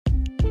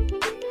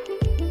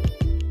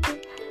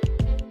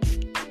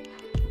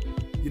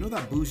know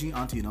that bougie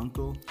auntie and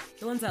uncle?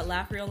 The ones that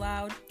laugh real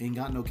loud. Ain't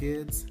got no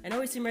kids. And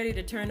always seem ready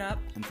to turn up.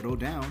 And throw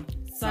down.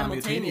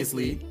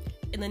 Simultaneously.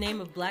 In the name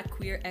of Black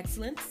queer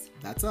excellence.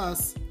 That's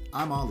us.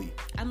 I'm Ollie.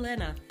 I'm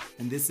Lena.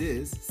 And this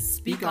is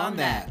Speak on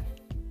That.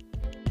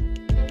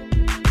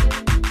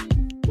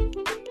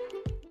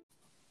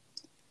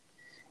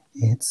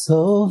 It's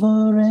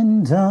over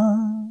and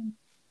done,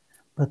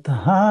 but the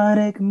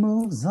heartache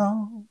moves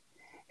on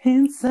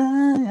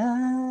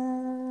inside.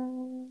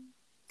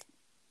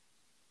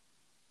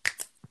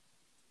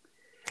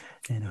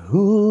 And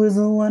who is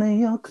the one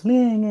you're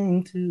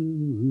clinging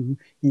to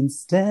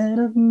instead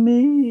of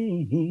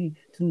me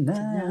tonight?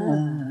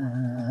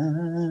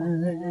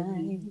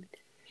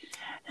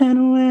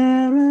 And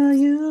where are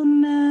you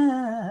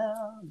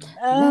now?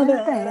 Now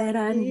that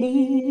I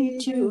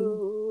need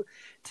you.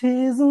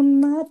 'Tis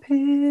on my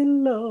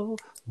pillow,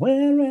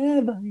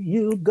 wherever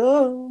you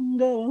go.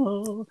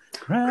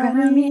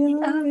 Cry me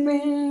a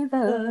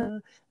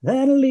river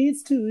that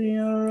leads to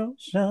your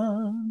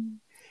ocean.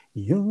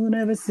 You'll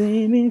never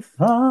see me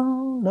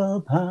fall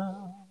apart.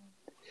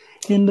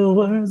 In the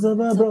words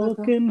of a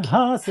broken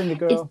heart, sing it,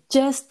 girl. It's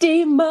just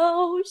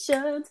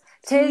emotions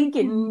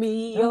taking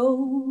me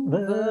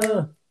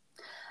over.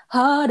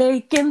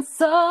 Heartache and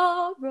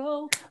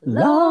sorrow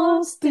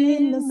lost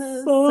in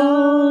the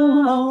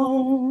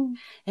song.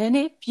 And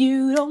if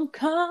you don't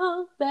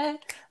come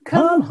back,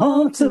 come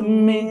home to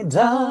me,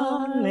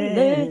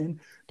 darling.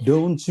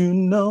 Don't you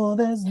know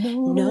there's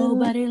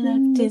nobody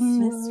left in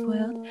this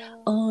world,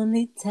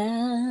 only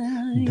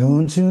time.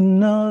 Don't you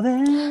know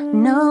there's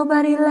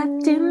nobody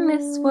left in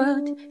this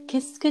world?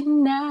 Kiss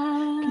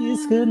goodnight.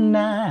 Kiss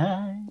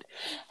goodnight.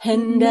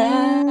 And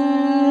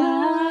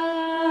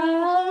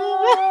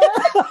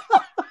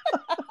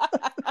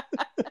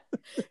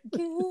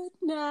good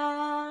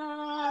night.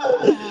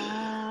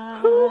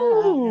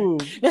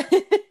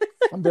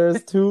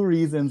 There's two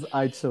reasons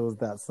I chose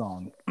that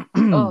song.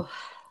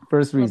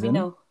 First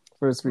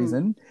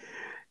reason,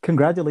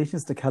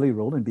 congratulations to Kelly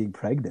Rowland being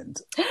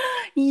pregnant.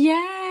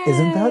 Yes.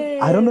 Isn't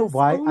that? I don't know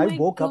why. I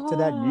woke up to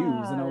that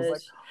news and I was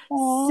like,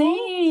 aww.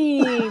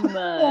 Same.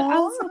 I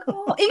was like,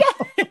 oh,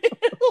 yeah.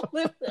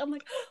 I'm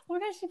like, oh my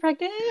gosh, she's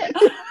pregnant.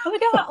 Oh my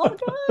gosh,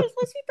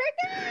 let's be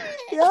pregnant.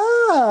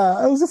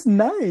 Yeah, it was just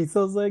nice. I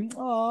was like,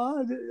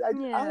 oh,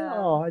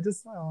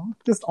 just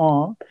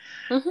aw.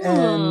 Mm-hmm.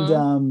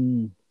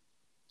 And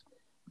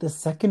the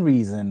second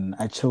reason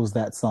I chose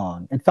that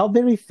song, it felt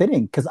very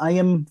fitting because I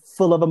am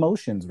full of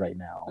emotions right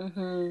now.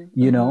 Mm-hmm.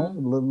 You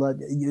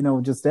know,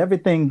 just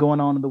everything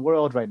going on in the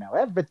world right now,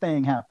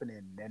 everything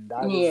happening. And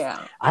I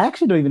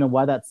actually don't even know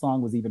why that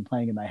song was even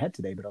playing in my head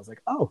today, but I was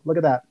like, oh, look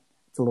at that.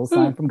 It's a little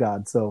sign from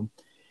God. So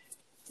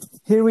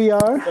here we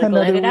are.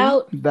 Let it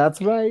out. That's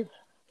right.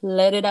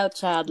 Let it out,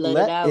 child.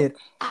 Let it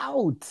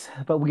out.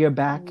 But we are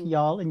back,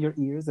 y'all, in your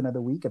ears.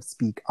 Another week of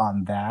Speak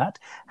on That.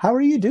 How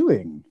are you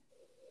doing?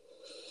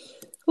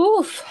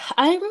 Oof,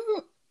 I'm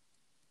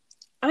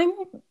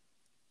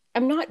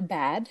not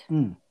bad.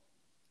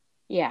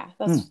 Yeah,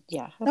 that's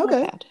okay. Not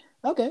bad.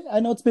 Okay, I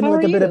know it's been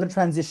like a bit of a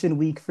transition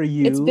week for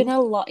you. It's been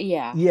a lot,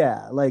 yeah.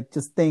 Yeah, like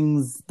just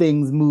things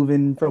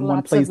moving from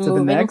one place to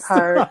the next.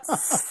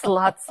 Parts,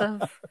 lots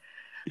of,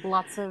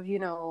 you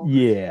know.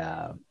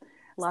 Yeah.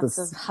 Lots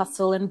of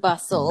hustle and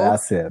bustle.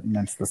 That's it. And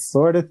that's the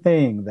sort of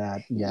thing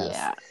that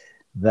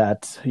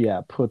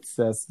puts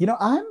us, you know,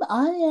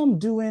 I'm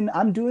doing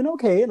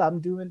okay.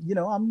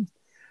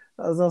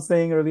 As I was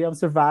saying earlier, I'm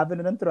surviving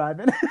and I'm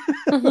thriving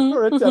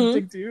or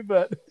attempting to,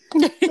 but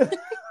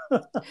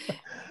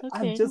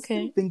I've just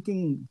been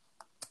thinking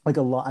like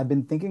a lot. I've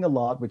been thinking a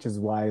lot, which is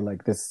why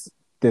like this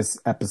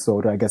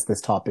episode, or I guess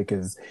this topic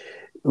is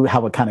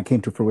how it kind of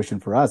came to fruition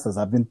for us, as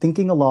I've been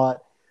thinking a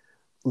lot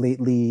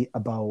lately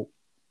about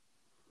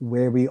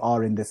where we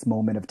are in this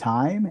moment of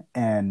time.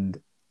 And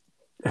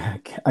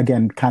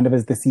again, kind of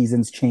as the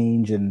seasons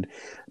change and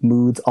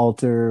moods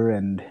alter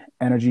and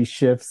energy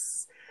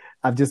shifts,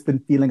 I've just been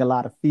feeling a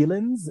lot of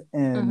feelings.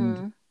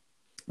 And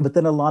but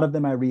then a lot of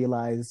them I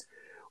realized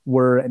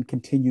were and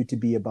continue to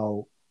be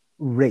about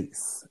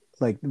race,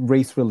 like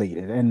race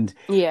related. And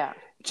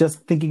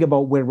just thinking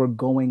about where we're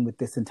going with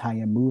this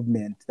entire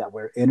movement that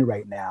we're in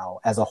right now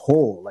as a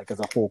whole, like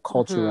as a whole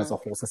culture, as a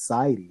whole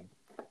society.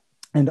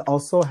 And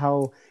also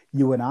how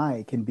you and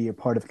I can be a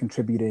part of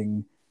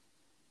contributing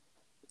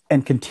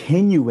and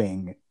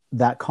continuing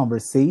that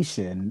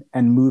conversation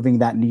and moving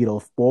that needle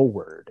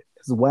forward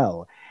as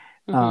well.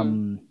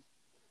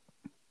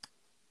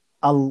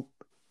 I'll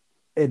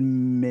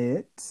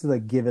admit,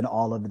 like, given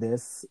all of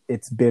this,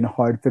 it's been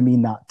hard for me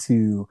not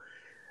to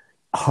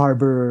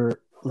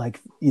harbor, like,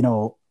 you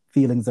know,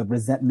 feelings of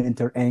resentment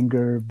or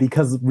anger,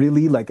 because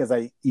really, like, as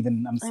I'm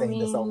saying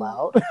this out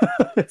loud,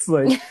 it's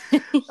like,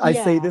 I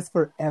say this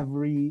for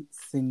every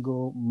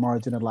single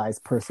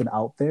marginalized person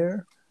out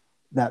there,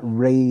 that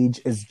rage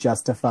is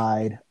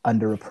justified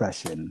under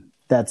oppression.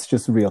 That's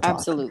just real talk.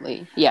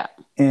 Absolutely. Yeah.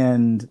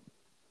 And,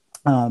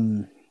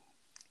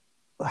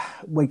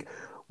 like,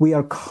 we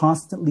are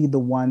constantly the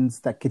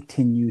ones that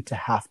continue to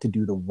have to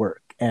do the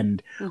work.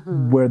 and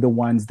we're the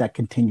ones that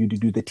continue to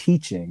do the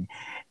teaching,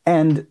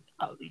 and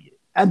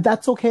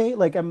that's okay.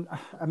 Like I'm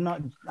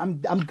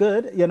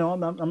good. You know,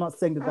 I'm not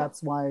saying that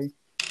that's why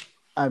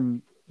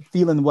I'm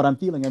feeling what I'm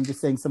feeling. I'm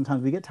just saying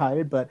sometimes we get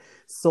tired, but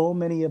so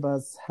many of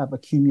us have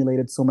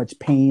accumulated so much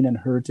pain and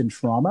hurt and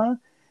trauma,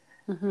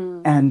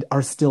 and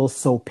are still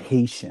so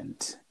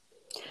patient.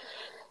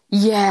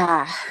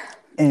 Yeah.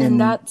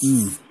 And that's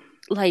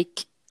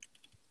like,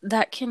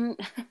 that can,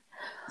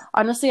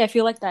 honestly, I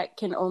feel like that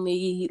can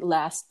only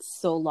last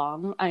so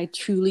long. I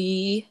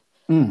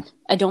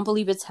don't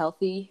believe it's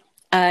healthy.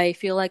 I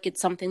feel like it's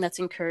something that's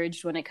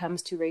encouraged when it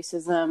comes to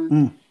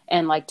racism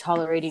and like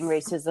tolerating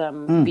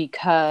racism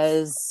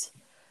because,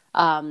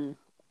 you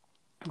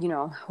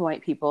know,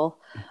 white people.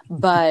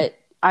 But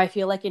I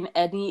feel like in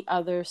any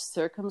other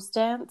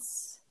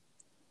circumstance,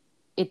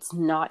 it's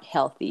not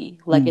healthy.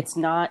 Like it's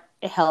not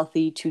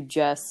healthy to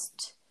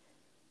just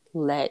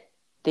let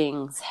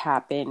things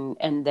happen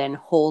and then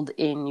hold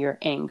in your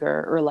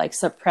anger or like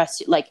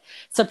suppressed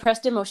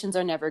emotions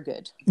are never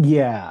good.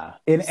 Yeah,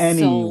 in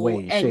any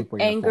way, shape,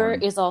 or anger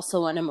form. is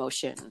also an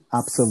emotion.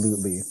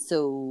 Absolutely.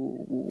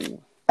 So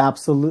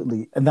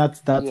absolutely, and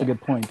that's a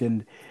good point.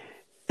 And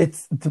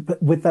it's,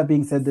 with that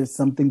being said, there's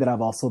something that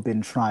I've also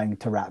been trying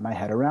to wrap my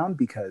head around,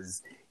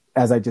 because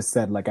as I just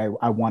said, like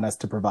I want us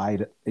to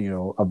provide, you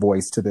know, a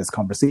voice to this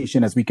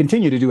conversation as we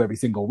continue to do every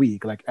single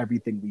week. Like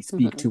everything we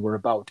speak to or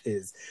about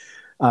is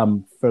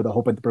for the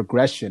hope and the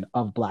progression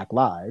of Black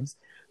lives.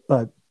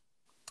 But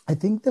I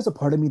think there's a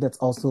part of me that's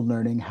also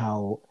learning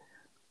how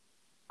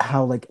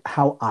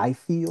I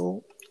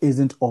feel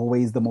isn't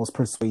always the most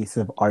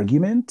persuasive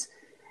argument.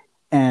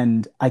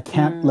 And I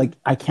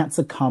can't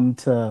succumb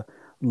to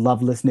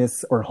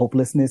lovelessness or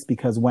hopelessness,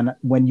 because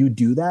when you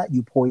do that,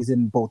 you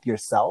poison both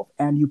yourself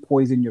and you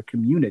poison your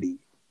community.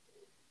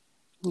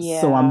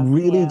 Yeah. So I'm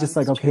really just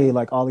like, okay, true.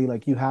 Like Ollie,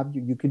 like you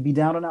could be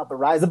down and out, but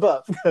rise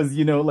above, because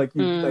you know, like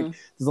like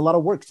there's a lot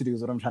of work to do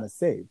is what I'm trying to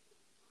say.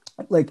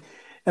 Like,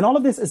 and all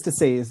of this is to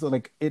say is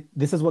like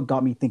this is what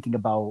got me thinking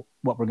about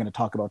what we're going to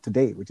talk about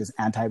today, which is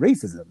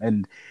anti-racism,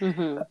 and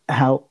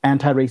how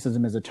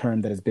anti-racism is a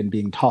term that has been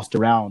being tossed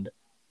around,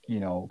 you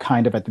know,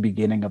 kind of at the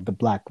beginning of the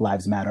Black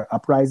Lives Matter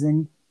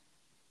uprising.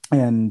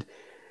 And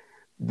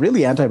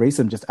really,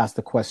 anti-racism just asks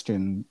the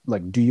question,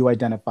 like, do you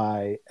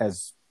identify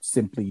as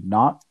simply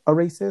not a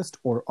racist,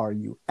 or are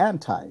you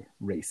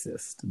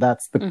anti-racist?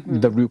 That's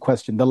the root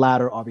question. The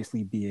latter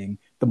obviously being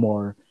the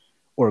more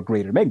or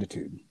greater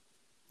magnitude.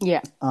 Yeah.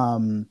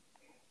 And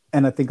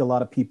I think a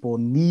lot of people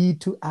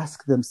need to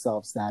ask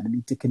themselves that, and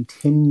need to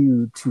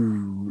continue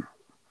to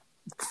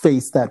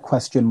face that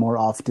question more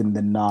often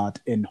than not,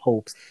 in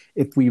hopes,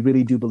 if we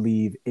really do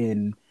believe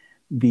in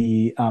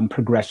the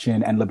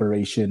progression and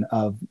liberation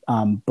of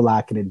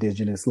Black and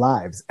Indigenous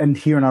lives, and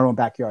here in our own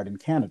backyard in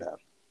Canada,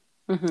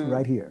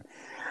 right here.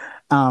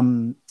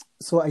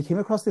 So I came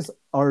across this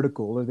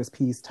article, or this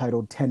piece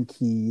titled 10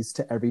 Keys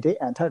to Everyday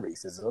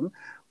Anti-Racism,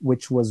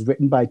 which was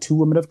written by two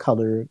women of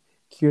color,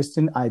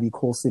 Kirsten Ivy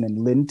Colson and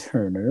Lynn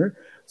Turner.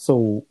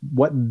 So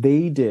what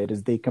they did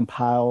is they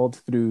compiled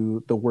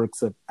through the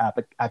works of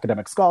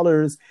academic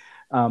scholars,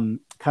 kind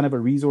of a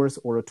resource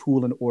or a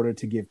tool in order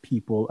to give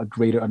people a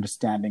greater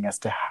understanding as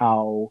to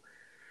how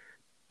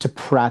to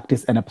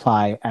practice and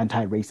apply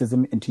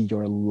anti-racism into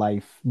your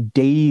life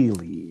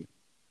daily.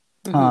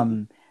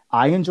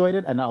 I enjoyed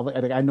it, and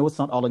I know it's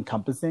not all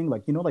encompassing.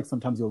 Like, you know, like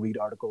sometimes you'll read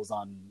articles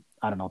on,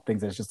 I don't know,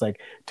 things that's just like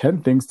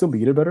 10 things to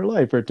lead a better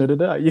life, or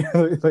da-da-da. You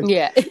know, like,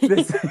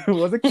 this, it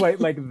wasn't quite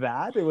like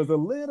that. It was a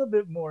little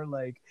bit more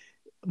like,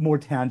 more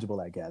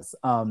tangible, I guess.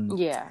 And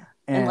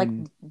like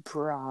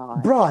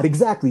broad,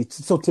 exactly.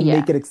 So to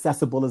make it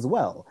accessible as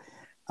well.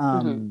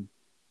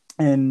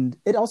 And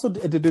it also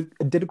did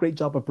a great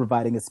job of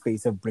providing a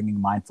space of bringing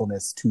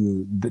mindfulness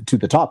to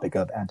the topic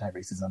of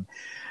anti-racism.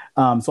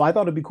 So I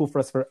thought it'd be cool for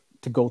us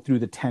to go through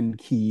the 10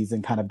 keys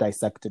and kind of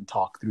dissect and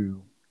talk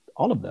through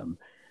all of them,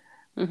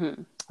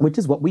 which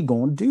is what we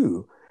gonna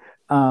do.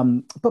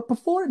 But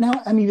before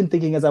now, I'm even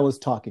thinking, as I was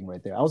talking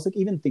right there, I was like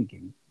even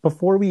thinking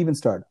before we even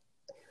start,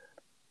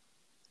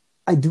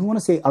 I do want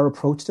to say our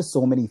approach to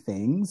so many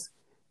things,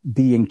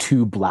 being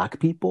two Black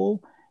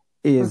people,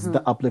 is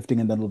the uplifting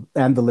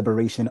and the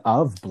liberation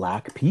of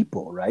Black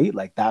people, right?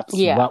 Like that's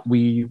what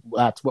we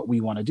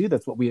want to do.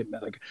 That's what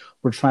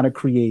we're trying to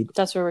create.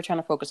 That's where we're trying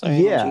to focus our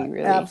energy,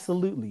 really.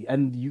 Absolutely.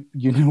 And you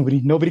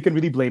nobody can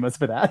really blame us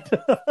for that.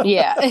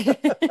 Yeah.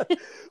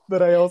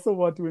 But I also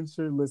want to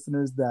ensure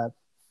listeners that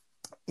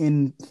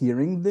in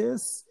hearing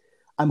this,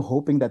 I'm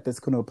hoping that this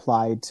can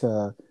apply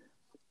to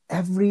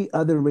every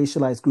other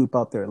racialized group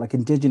out there, like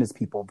Indigenous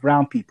people,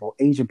 Brown people,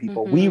 Asian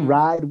people. We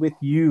ride with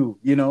you,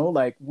 you know,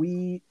 like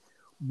we're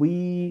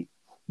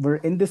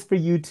in this for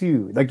you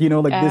too. Like, you know,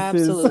 like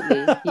absolutely.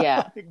 This is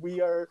like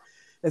we are,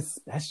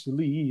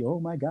 especially, oh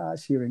my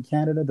gosh, here in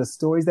Canada, the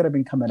stories that have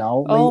been coming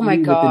out lately, oh my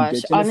gosh,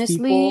 with honestly,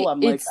 people,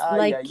 I'm it's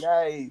like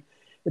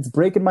it's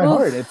breaking my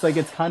heart. It's like,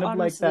 it's kind of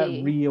honestly, like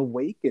that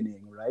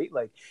reawakening, right?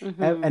 Like,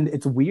 and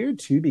it's weird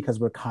too, because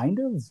we're kind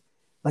of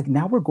like,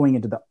 now we're going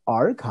into the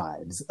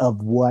archives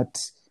of what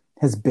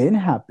has been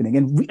happening.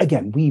 And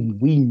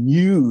we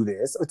knew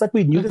this. It's like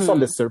we knew this on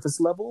the surface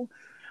level.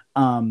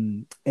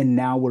 And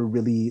now we're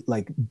really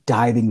like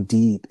diving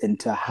deep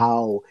into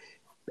how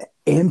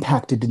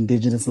impacted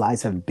Indigenous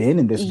lives have been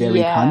in this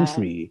very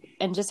country.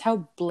 And just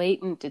how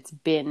blatant it's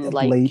been.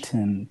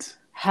 Blatant.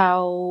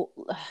 How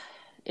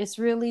it's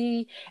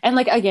really, and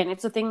like, again,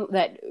 it's a thing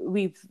that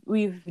we've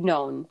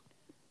known.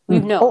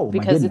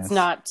 Because it's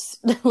not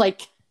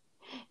like,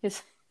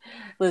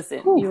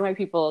 listen, you white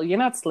people, you're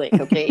not slick,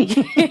 okay?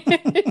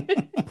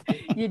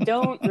 You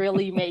don't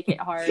really make it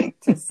hard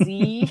to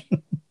see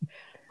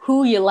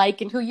who you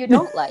like and who you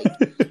don't like.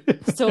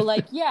 So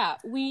like, yeah,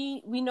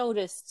 we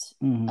noticed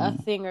a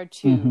thing or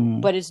two,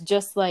 but it's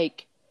just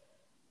like,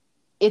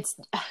 it's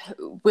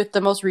with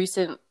the most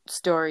recent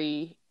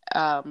story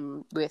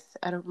with,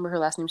 I don't remember her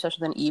last name starts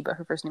with an E, but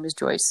her first name is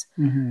Joyce,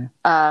 in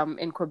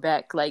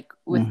Quebec. Like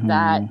with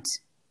that,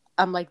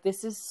 I'm like,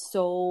 this is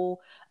so,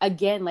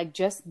 again, like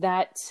just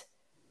that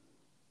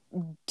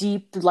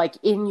deep, like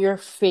in your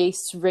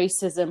face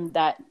racism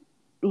that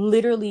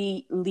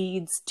literally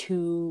leads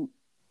to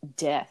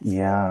death.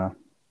 Yeah.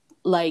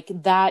 Like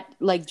that,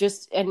 like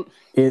just, and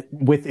it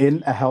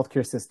within a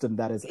healthcare system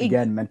that is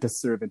again meant to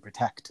serve and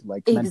protect,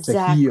 like meant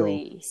to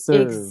heal,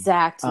 serve,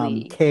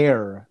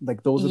 care.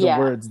 Like those are the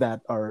words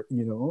that are,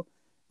 you know,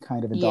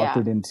 kind of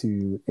adopted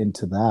into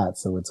that.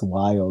 So it's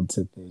wild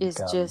to think.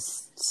 It's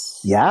just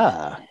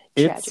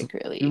tragic,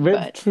 really.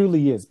 It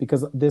truly is,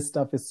 because this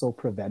stuff is so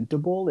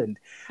preventable, and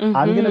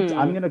I'm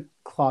gonna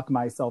clock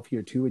myself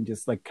here too, and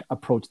just like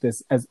approach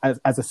this as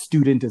a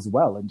student as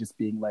well, and just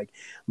being like,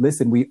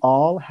 listen, we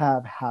all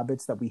have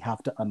habits that we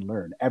have to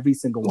unlearn. Every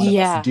single one of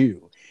us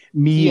do,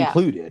 me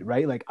included,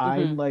 right? Like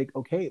I'm like,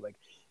 okay, like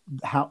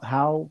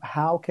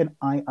how can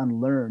I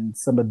unlearn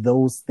some of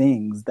those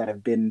things that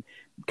have been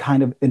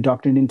kind of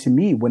indoctrinated into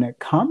me when it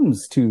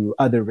comes to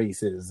other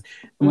races,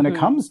 when it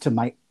comes to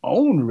my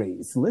own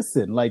race?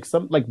 Listen, like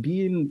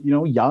being, you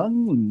know,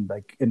 young and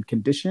like and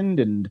conditioned,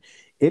 and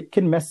it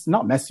can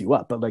not mess you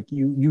up, but like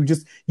you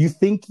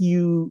think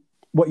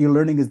what you're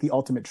learning is the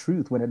ultimate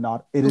truth when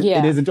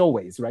it isn't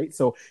always, right?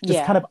 So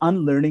just kind of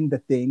unlearning the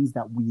things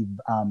that we've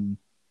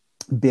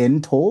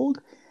been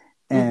told,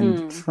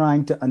 and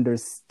trying to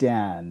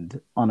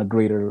understand on a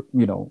greater,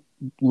 you know,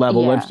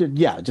 level. And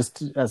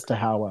just as to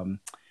how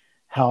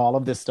all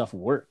of this stuff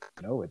works.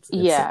 You know, it's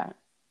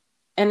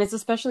and it's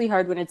especially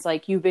hard when it's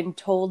like you've been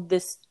told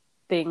this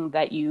thing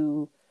that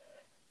you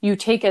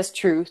take as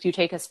truth, you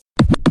take as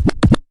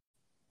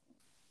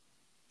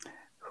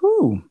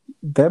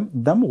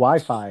them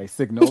Wi-Fi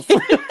signals.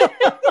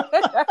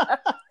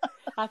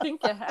 I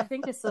think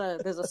it's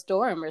there's a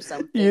storm or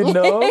something. You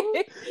know,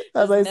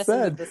 as I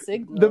said,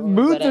 the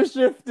moods are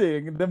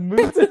shifting. The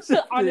moods are shifting.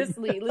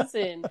 Honestly,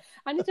 listen,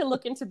 I need to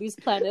look into these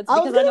planets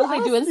because I know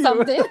they're doing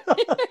something.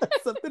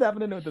 Something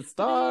happening with the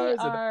stars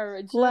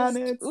and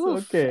planets.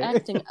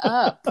 Acting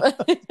up.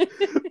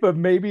 But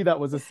maybe that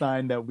was a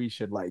sign that we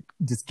should like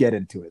just get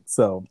into it.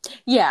 So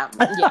yeah.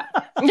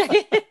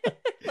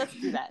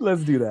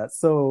 Let's do that.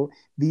 So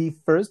the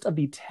first of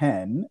the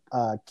 10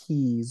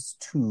 keys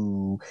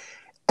to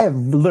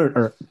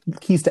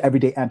keys to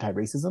everyday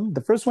anti-racism.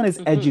 The first one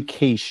is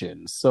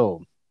education.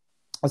 So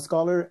a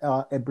scholar,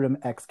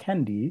 Ibram X.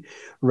 Kendi,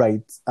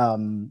 writes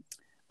on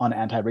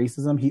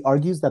anti-racism. He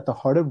argues that the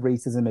heart of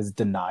racism is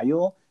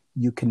denial.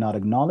 You cannot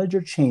acknowledge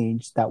or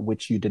change that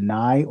which you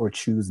deny or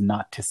choose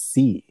not to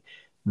see.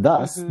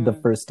 Thus, the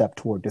first step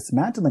toward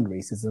dismantling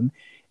racism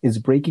is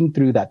breaking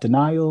through that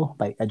denial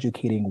by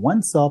educating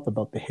oneself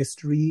about the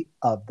history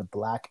of the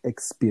Black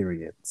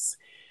experience.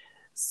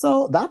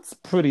 So that's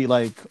pretty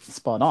like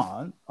spot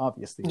on,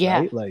 obviously,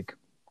 right? Like,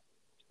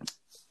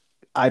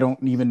 I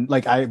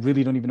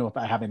really don't even know if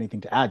I have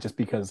anything to add, just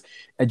because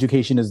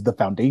education is the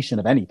foundation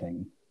of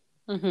anything.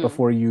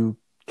 Before you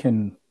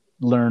can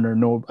learn or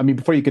know,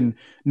 before you can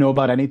know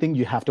about anything,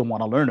 you have to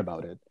want to learn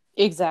about it.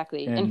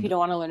 Exactly. And if you don't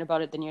want to learn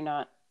about it, then you're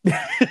not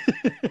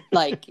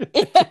like, you're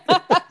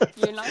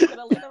not going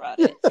to learn about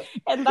it.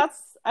 And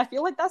I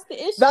feel like that's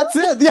the issue. That's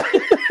it. Yeah.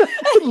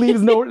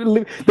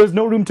 There's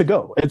no room to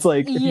go. It's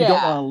like, if you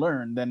don't want to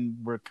learn, then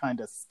we're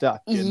kind of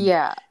stuck.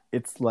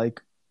 It's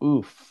like,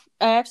 oof.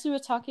 I actually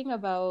was talking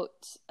about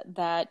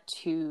that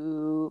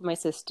to my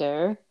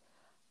sister.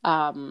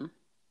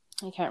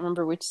 I can't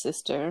remember which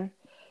sister,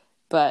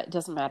 but it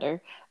doesn't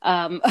matter.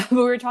 We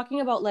were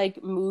talking about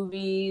like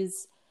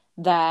movies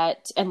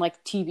and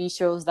like TV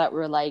shows that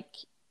were like,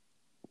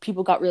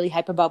 people got really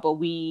hype about, but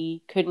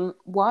we couldn't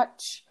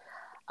watch.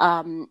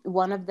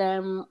 One of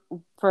them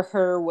for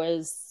her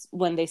was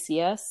When They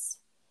See Us.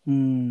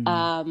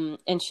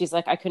 And she's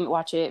like, I couldn't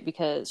watch it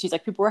because she's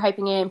like, people were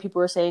hyping it and people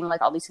were saying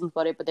like all these things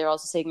about it, but they're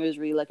also saying it was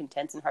really like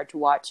intense and hard to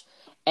watch.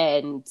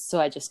 And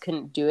so I just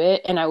couldn't do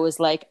it. And I was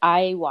like,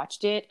 I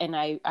watched it, and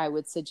I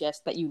would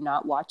suggest that you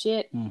not watch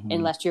it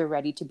unless you're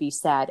ready to be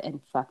sad and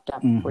fucked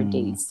up for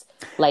days.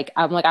 Like,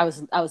 I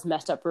was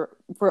messed up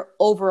for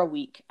over a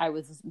week. I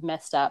was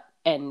messed up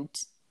and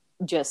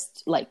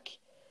just like,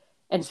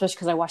 and especially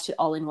because I watched it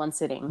all in one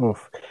sitting.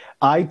 Oof.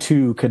 I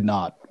too could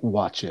not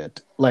watch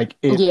it. Like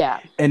it, Yeah.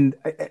 And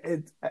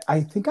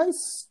I think I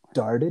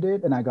started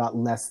it and I got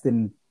less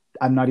than,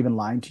 I'm not even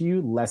lying to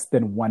you, less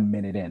than 1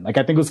 minute in. Like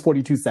I think it was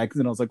 42 seconds,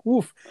 and I was like,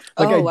 "Oof!"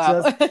 Like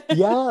because I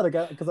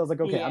was like,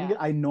 "Okay,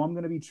 I know I'm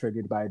gonna be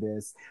triggered by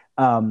this."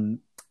 And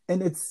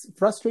it's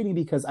frustrating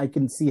because I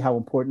can see how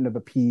important of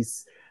a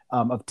piece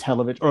of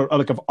television or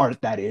like of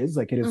art that is.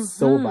 Like it is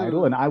so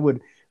vital, and I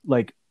would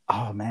like.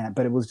 Oh man,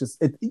 but it was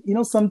just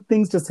some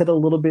things just hit a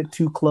little bit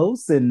too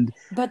close,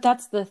 but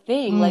that's the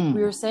thing. Like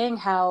we were saying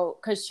how,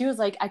 because she was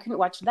like, I couldn't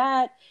watch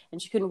that, and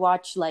she couldn't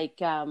watch like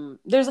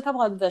there's a couple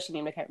others that she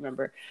named, I can't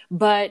remember.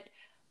 But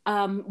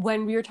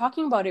when we were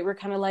talking about it, we're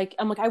kind of like,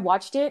 I'm like, I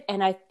watched it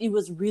and it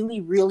was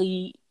really,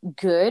 really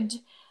good.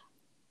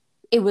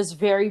 It was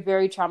very,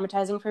 very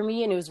traumatizing for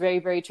me, and it was very,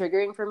 very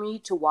triggering for me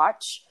to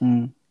watch.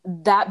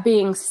 That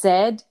being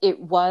said, it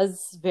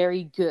was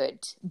very good,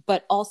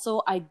 but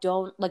also I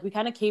don't like, we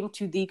kind of came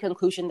to the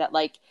conclusion that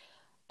like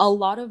a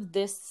lot of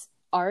this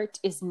art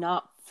is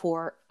not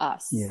for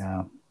us.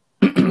 Yeah.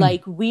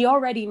 Like we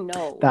already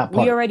know,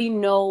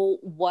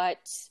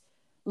 what,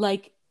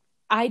 like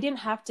I didn't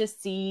have to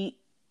see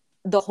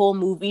the whole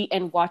movie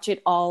and watch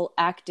it all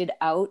acted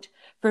out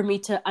for me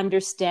to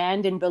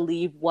understand and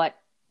believe what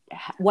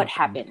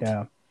happened.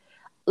 Yeah.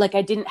 Like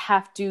I didn't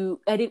have to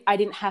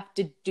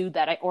do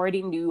that. I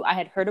already knew. I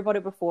had heard about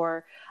it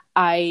before.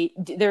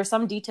 There are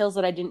some details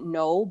that I didn't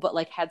know, but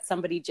like had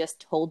somebody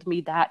just told me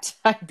that,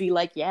 I'd be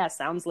like, yeah,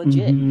 sounds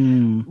legit.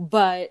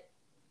 But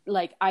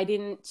like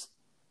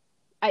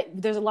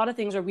there's a lot of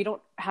things where we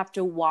don't have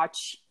to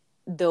watch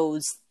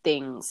those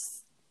things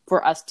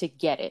for us to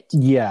get it.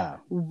 Yeah.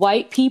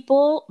 White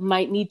people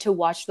might need to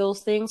watch those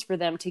things for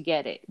them to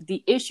get it.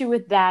 The issue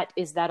with that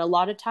is that a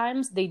lot of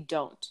times they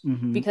don't.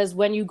 Because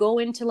when you go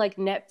into like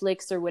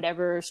Netflix or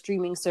whatever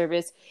streaming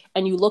service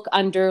and you look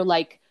under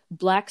like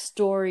Black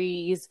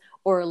stories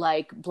or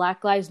like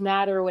Black Lives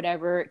Matter or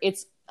whatever,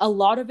 a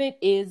lot of it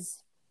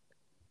is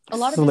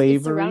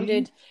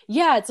surrounded.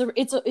 Yeah,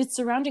 it's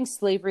surrounding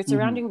slavery, it's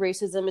surrounding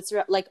racism, it's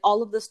like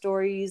all of the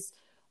stories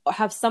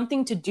have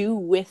something to do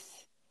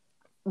with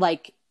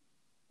like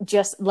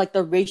just like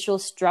the racial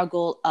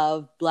struggle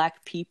of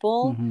Black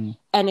people.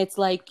 And it's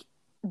like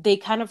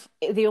they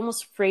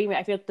almost frame it,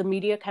 I feel like the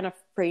media kind of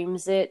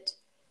frames it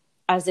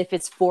as if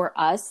it's for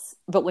us,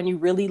 but when you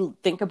really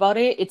think about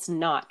it, it's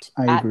not.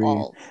 I agree.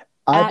 All.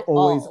 I've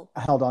always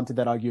held on to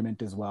that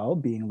argument as well,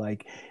 being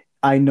like,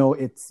 I know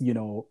it's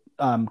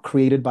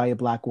created by a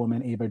Black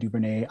woman, Ava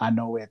DuVernay. I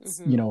know it's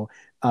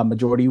a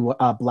majority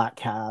Black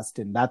cast,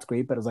 and that's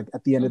great. But it was like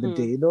at the end of the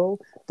day, though,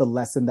 the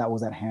lesson that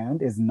was at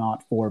hand is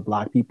not for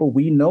Black people.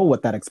 We know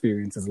what that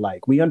experience is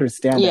like. We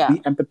understand that. We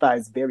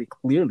empathize very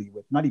clearly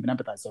with, not even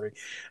empathize, sorry.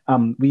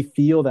 We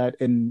feel that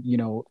in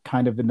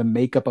kind of in the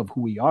makeup of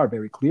who we are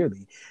very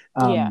clearly.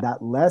 That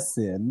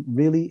lesson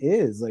really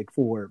is like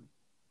for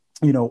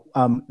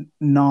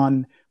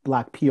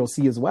non-Black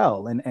POC as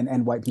well,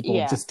 and white people,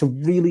 just to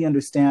really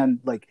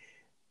understand like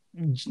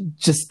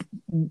just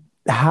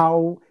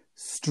how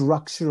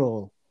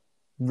structural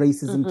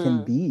racism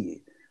can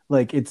be.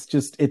 Like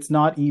it's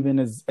not even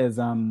as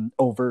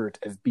overt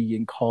as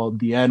being called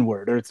the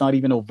N-word, or it's not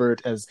even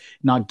overt as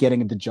not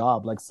getting the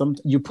job. Like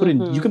you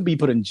can be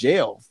put in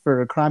jail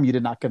for a crime you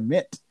did not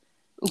commit.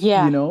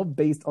 Yeah,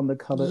 based on the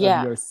color of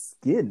your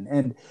skin.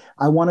 And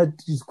I want to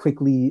just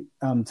quickly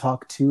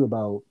talk too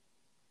about,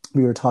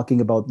 we were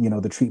talking about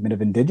the treatment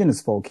of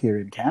Indigenous folk here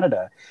in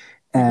Canada.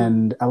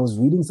 And I was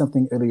reading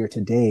something earlier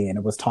today, and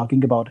it was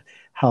talking about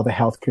how the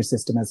healthcare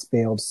system has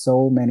failed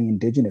so many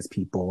Indigenous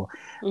people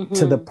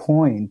to the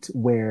point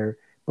where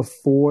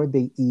before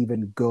they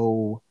even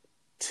go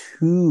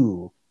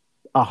to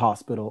a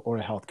hospital or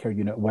a healthcare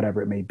unit,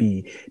 whatever it may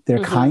be,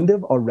 they're kind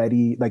of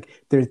already like,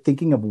 they're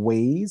thinking of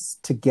ways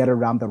to get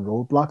around the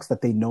roadblocks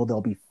that they know they'll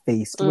be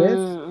faced with.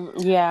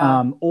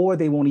 Or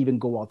they won't even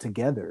go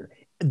altogether.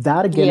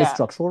 That again is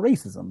structural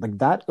racism, like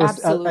that,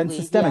 and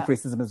systemic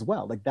racism as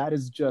well. Like that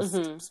is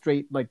just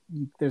straight. Like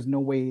there's no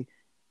way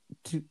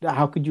to.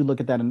 How could you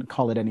look at that and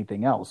call it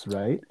anything else,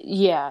 right?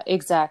 Yeah,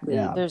 exactly.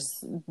 Yeah.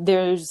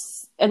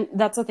 There's, and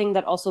that's the thing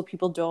that also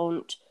people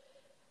don't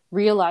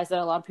realize, that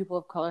a lot of people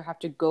of color have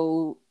to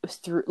go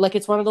through. Like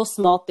it's one of those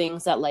small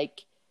things that,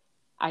 like,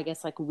 I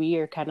guess like we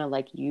are kind of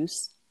like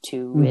used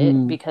to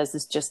it because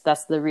it's just,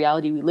 that's the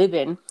reality we live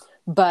in,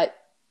 but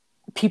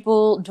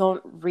people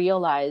don't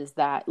realize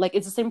that, like,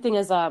 it's the same thing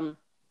as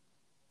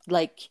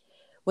like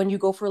when you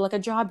go for like a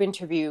job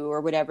interview or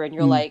whatever, and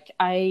you're like,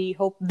 I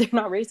hope they're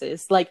not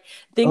racist, like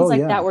things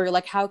that, where you're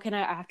like, how can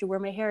I have to wear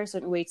my hair a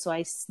certain way so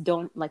I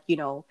don't like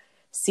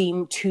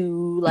seem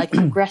too like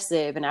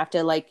aggressive, and I have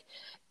to like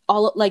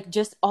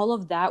all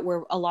of that,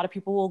 where a lot of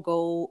people will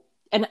go,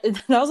 and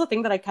that was a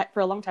thing that I for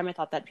a long time I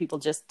thought that people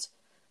that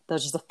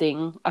was just a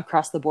thing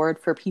across the board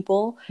for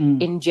people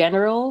in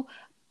general,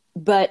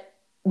 but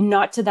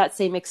not to that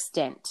same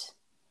extent.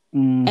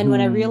 And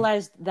when I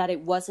realized that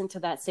it wasn't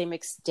to that same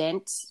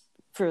extent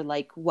for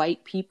like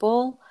white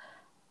people,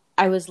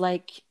 I was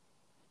like,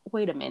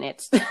 wait a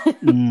minute.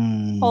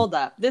 hold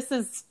up,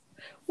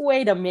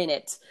 wait a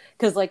minute.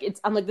 Because like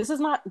I'm like, this is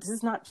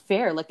not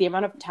fair. Like the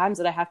amount of times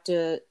that I have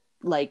to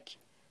like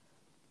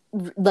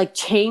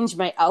change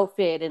my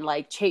outfit and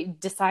like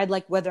decide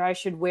like whether I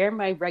should wear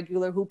my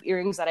regular hoop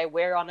earrings that I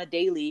wear on a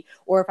daily,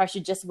 or if I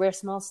should just wear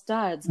small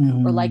studs,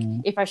 or like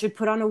if I should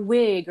put on a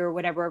wig or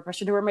whatever, if I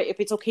should wear if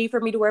it's okay for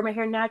me to wear my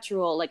hair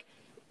natural, like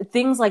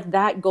things like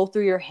that go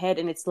through your head,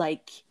 and it's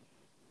like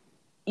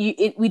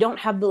we don't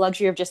have the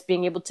luxury of just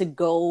being able to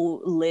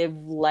go live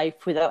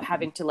life without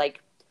having to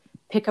like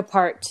pick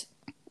apart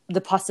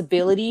the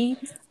possibility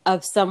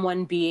of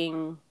someone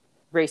being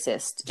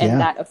racist and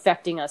that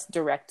affecting us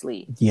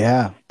directly.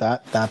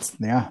 That's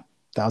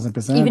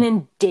 1,000%. Even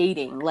in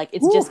dating, like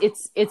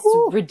it's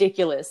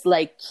ridiculous.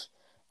 Like,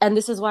 and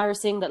this is why we're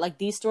saying that like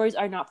these stories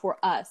are not for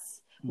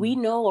us. We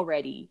know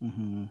already.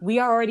 We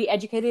are already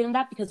educated in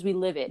that because we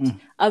live it.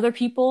 Other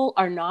people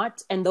are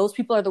not, and those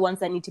people are the ones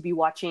that need to be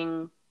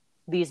watching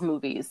these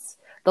movies.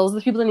 Those are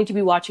the people that need to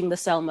be watching the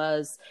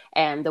Selmas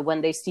and the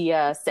When They See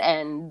Us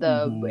and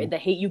the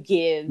Hate U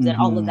Give and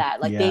all of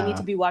that. Like they need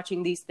to be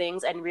watching these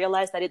things and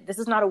realize that this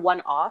is not a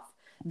one-off.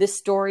 This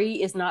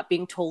story is not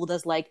being told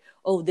as like,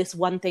 oh, this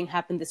one thing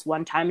happened this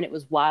one time and it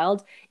was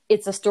wild.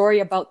 It's a story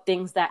about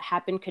things that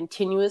happen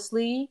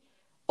continuously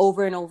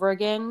over and over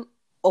again,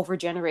 over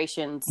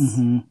generations.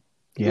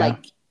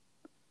 Like,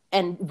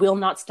 and will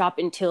not stop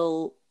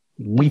until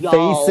we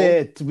face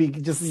it. We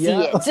just see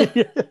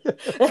it.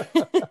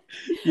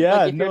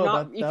 Yeah, like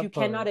if you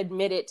cannot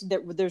admit it,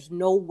 there's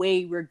no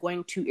way we're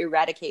going to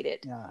eradicate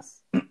it.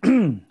 Yes.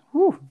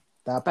 Whew,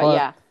 that part. But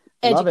yeah,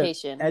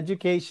 education.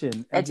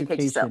 Education.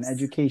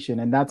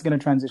 And that's going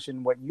to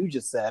transition what you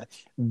just said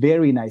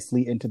very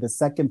nicely into the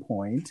second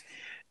point,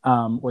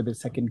 or the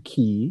second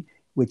key,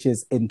 which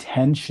is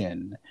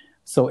intention.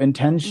 So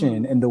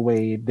intention, in the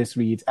way this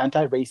reads,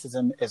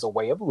 anti-racism is a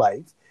way of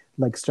life.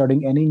 Like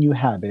starting any new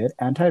habit,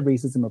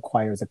 anti-racism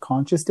requires a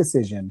conscious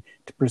decision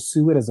to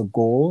pursue it as a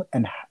goal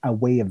and a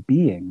way of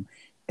being.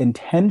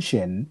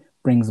 Intention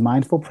brings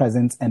mindful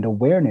presence and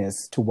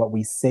awareness to what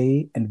we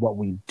say and what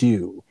we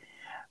do.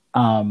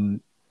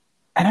 And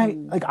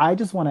I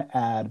just want to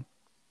add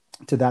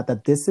to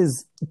that this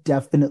is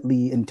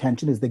definitely,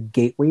 intention is the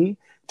gateway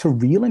to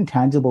real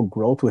intangible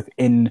growth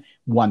within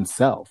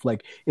oneself.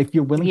 Like if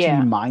you're willing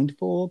to be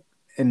mindful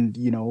and,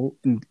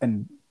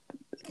 and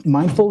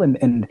mindful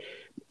and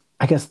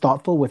I guess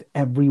thoughtful with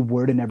every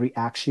word and every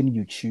action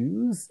you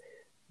choose,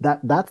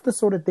 that's the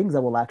sort of things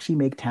that will actually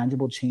make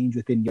tangible change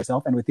within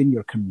yourself and within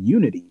your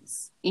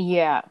communities.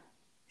 Yeah.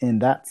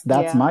 And that's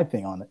my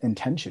thing on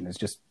intention, is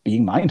just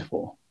being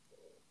mindful.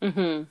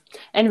 And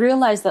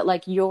realize that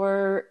like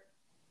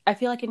I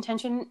feel like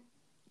intention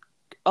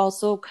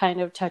also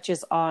kind of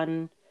touches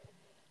on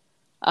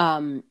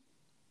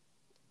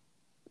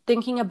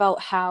thinking about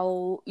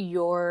how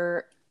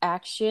your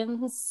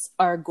actions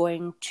are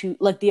going to,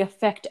 like, the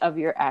effect of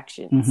your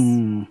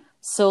actions.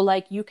 So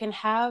like you can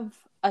have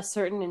a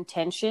certain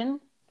intention,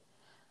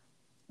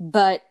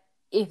 but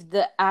if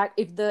the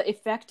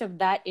effect of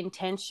that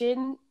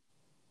intention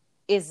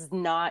is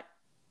not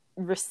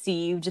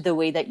received the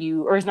way that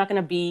or is not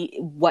going to be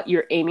what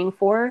you're aiming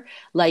for,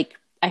 like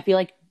I feel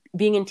like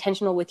being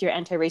intentional with your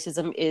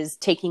anti-racism is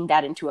taking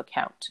that into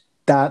account.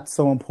 That's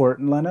so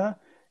important, Lena.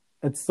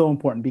 It's so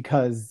important,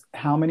 because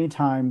how many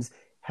times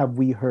have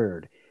we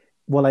heard,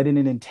 well, I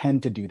didn't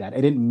intend to do that.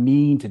 I didn't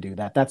mean to do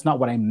that. That's not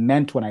what I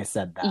meant when I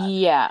said that.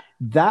 Yeah.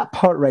 That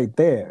part right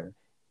there,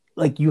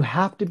 like you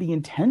have to be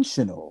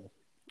intentional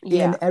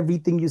in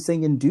everything you say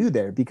and do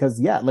there, because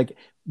like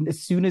as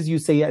soon as you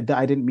say, I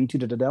didn't mean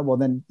to, well,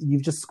 then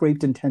you've just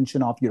scraped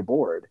intention off your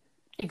board.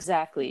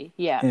 Exactly.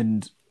 Yeah.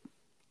 And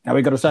now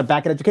we got to start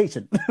back at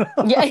education.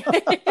 Yeah,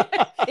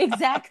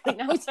 exactly.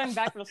 Now we're starting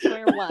back from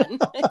square one.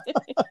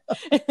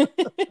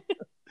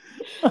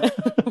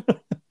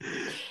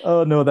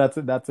 Oh no, that's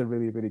a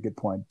really, really good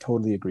point.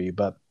 Totally agree.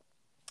 But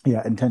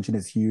yeah, intention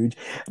is huge.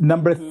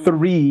 Number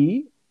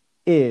 3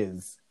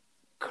 is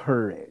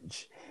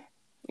courage.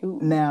 Ooh.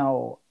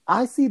 Now,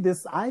 I see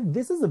this.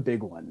 This is a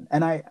big one,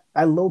 and I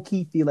low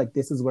key feel like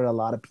this is where a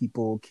lot of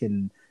people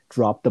can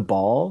drop the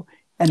ball.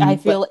 And I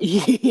feel,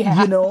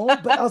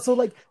 but also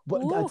like,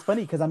 it's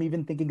funny because I'm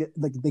even thinking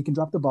like they can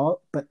drop the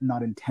ball, but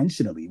not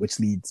intentionally, which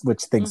thinks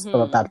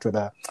back to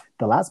the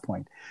last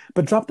point.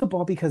 But drop the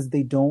ball because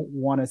they don't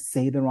want to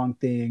say the wrong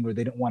thing, or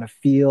they don't want to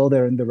feel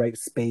they're in the right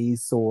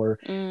space, or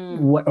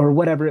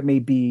whatever it may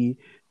be.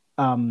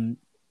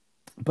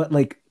 But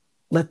like,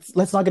 let's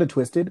not get it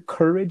twisted.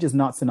 Courage is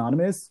not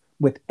synonymous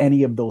with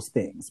any of those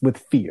things, with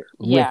fear,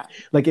 with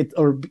like it,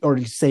 or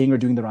saying or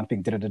doing the wrong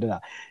thing.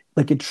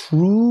 Like it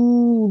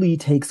truly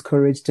takes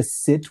courage to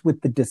sit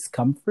with the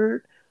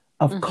discomfort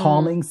of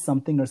calling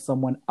something or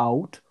someone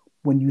out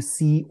when you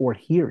see or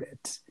hear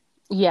it.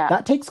 Yeah.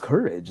 That takes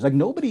courage. Like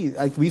nobody,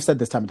 like we've said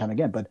this time and time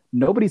again, but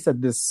nobody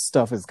said this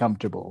stuff is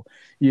comfortable,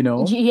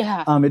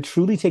 Yeah. It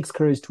truly takes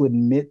courage to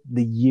admit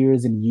the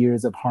years and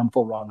years of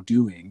harmful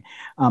wrongdoing.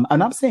 I'm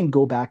not saying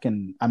go back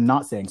and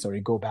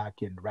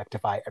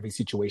rectify every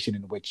situation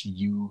in which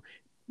you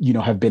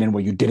have been in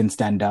where you didn't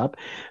stand up.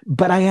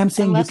 But I am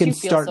saying Unless you can you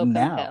feel start so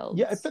now. compelled.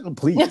 Yeah,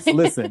 please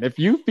listen. If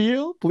you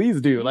feel,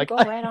 please do. Go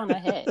right on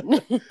ahead.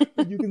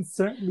 You can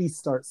certainly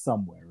start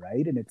somewhere,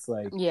 right? And it's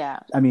like, yeah.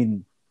 I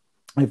mean,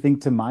 I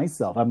think to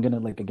myself, I'm gonna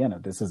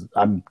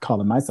I'm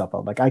calling myself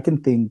out. Like I can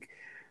think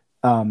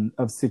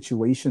of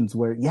situations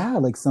where,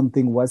 like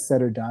something was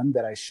said or done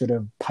that I should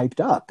have piped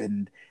up,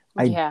 and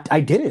I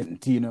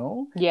didn't,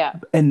 Yeah.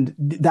 And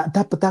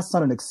but that's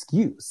not an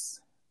excuse.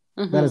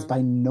 Mm-hmm. That is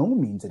by no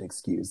means an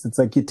excuse. It's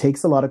like it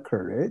takes a lot of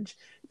courage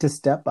to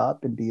step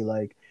up and be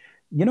like,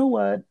 you know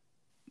what?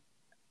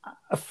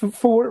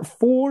 For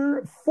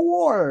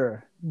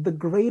the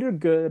greater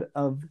good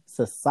of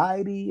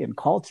society and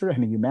culture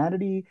and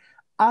humanity,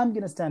 I'm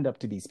gonna stand up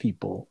to these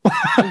people.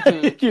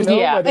 Mm-hmm.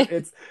 Whether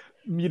it's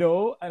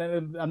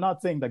and I'm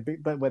not saying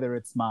but whether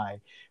it's my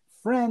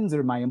friends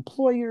or my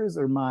employers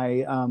or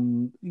my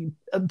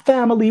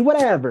family,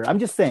 whatever. I'm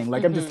just saying,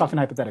 like, I'm just talking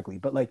hypothetically,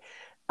 but like,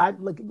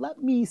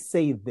 let me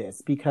say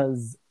this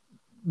because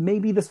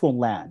maybe this will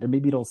land or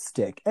maybe it'll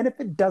stick. And if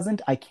it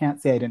doesn't, I can't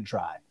say I didn't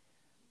try.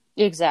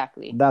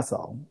 Exactly. That's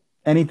all.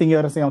 Anything you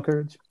got to say on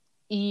courage?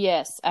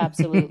 Yes,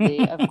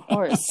 absolutely. Of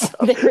course.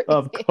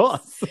 Of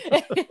course.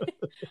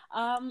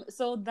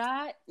 So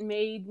that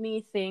made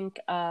me think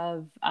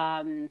of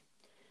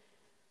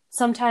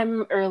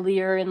sometime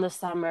earlier in the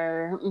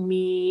summer,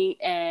 me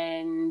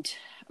and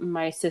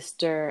my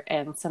sister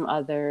and some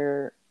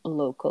other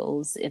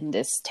locals in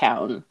this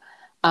town,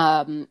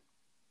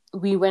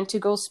 we went to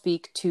go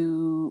speak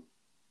to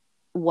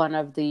one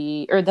of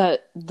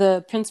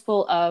the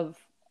principal of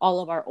all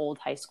of our old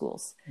high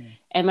schools.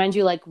 And mind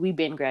you, like, we've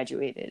been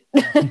graduated.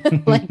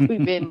 Like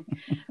we've been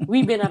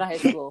out of high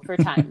school for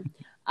time.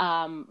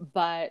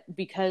 But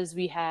because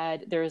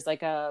there was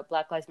like a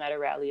Black Lives Matter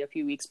rally a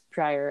few weeks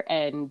prior,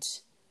 and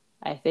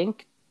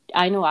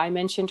I know I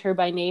mentioned her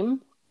by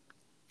name.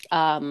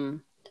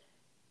 And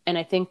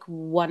I think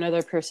one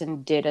other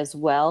person did as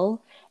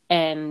well.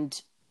 And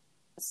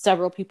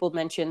several people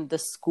mentioned the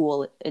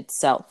school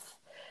itself.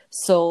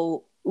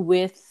 So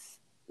with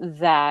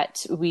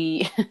that,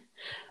 we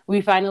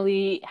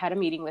finally had a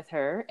meeting with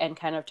her and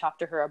kind of talked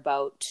to her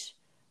about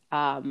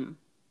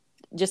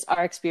just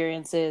our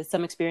experiences,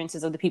 some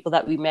experiences of the people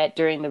that we met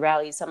during the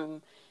rally,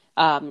 some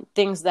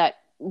things that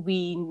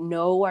we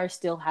know are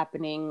still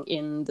happening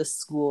in the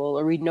school,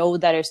 or we know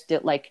that are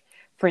still, like,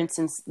 for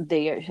instance,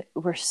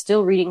 we're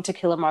still reading To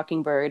Kill a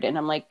Mockingbird. And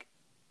I'm like,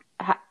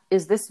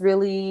 is this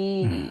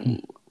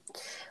really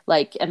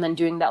like, and then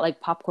doing that like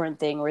popcorn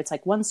thing where it's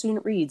like one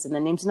student reads and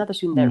then names another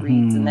student that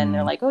reads. And then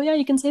they're like, oh yeah,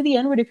 you can say the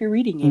N-word if you're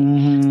reading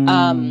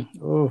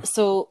it.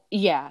 So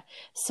yeah.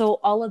 So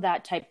all of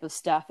that type of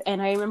stuff.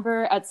 And I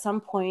remember at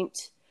some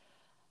point,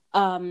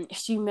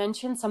 she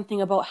mentioned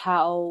something about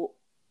how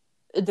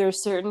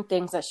there's certain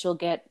things that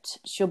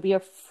she'll be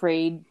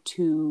afraid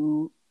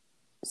to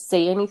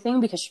say anything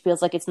because she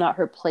feels like it's not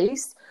her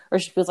place, or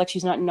she feels like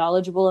she's not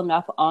knowledgeable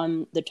enough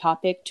on the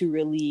topic to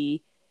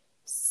really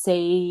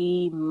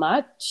say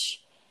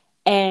much.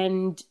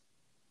 And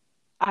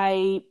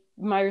my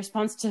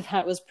response to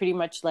that was pretty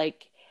much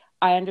like,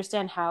 I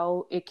understand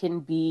how it can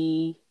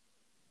be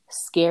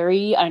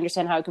scary. I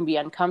understand how it can be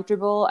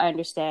uncomfortable. I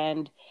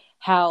understand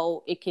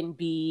how it can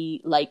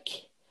be like,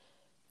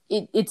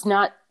 it's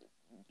not,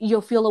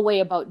 you'll feel a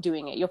way about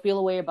doing it. You'll feel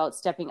a way about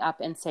stepping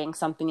up and saying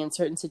something in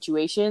certain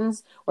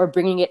situations, or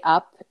bringing it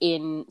up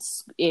in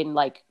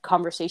like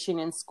conversation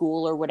in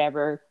school or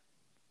whatever,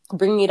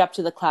 bringing it up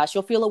to the class.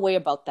 You'll feel a way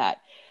about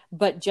that.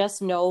 But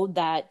just know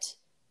that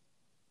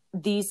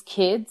these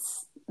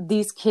kids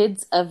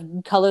of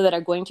color that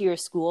are going to your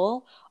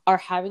school are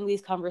having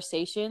these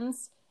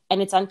conversations,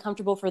 and it's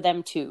uncomfortable for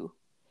them too.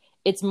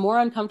 It's more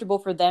uncomfortable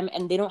for them,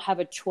 and they don't have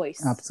a choice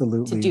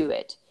to do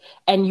it.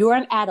 And you're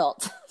an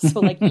adult.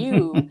 So like,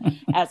 you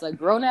as a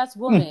grown-ass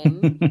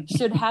woman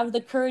should have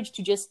the courage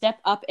to just step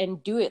up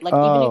and do it. Like,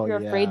 even if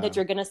you're afraid that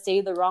you're going to say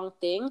the wrong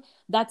thing,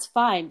 that's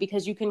fine,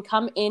 because you can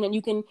come in and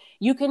you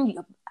can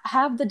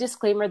have the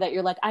disclaimer that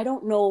you're like, I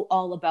don't know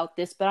all about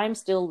this, but I'm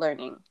still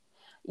learning.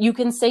 You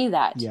can say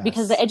that,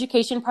 because the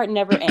education part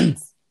never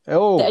ends.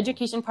 The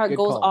education part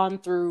goes on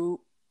through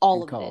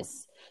all of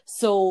this.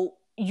 So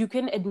you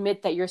can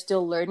admit that you're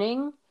still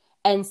learning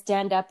and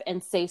stand up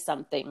and say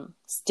something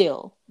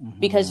still,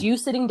 because you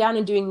sitting down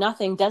and doing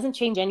nothing doesn't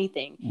change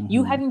anything.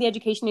 You having the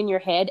education in your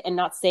head and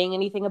not saying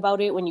anything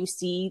about it when you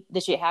see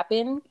the shit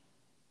happen,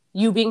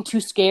 you being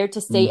too scared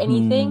to say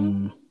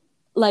anything,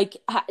 like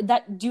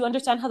that. Do you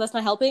understand how that's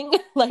not helping?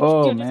 Like, do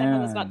you understand how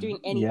that's not doing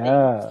anything?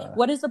 Yeah.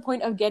 What is the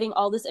point of getting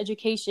all this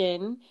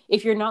education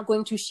if you're not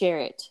going to share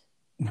it?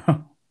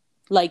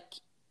 Like,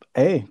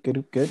 hey,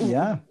 good,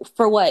 yeah.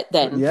 For what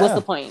then? What's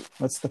the point?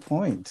 What's the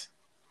point?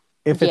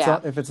 If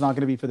it's not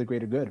going to be for the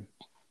greater good.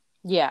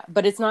 Yeah,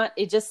 but it's not,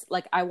 it just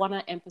like, I want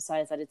to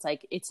emphasize that it's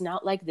like, it's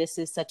not like this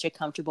is such a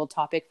comfortable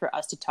topic for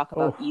us to talk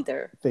about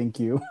either. Thank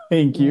you.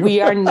 Thank you.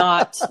 We are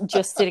not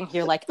just sitting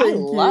here like, I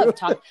love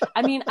talking.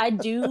 I mean, I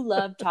do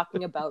love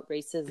talking about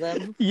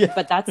racism,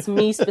 but that's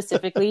me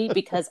specifically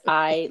because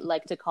I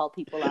like to call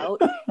people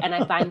out. And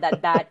I find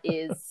that that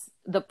is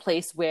the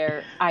place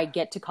where I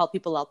get to call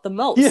people out the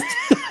most. Yeah.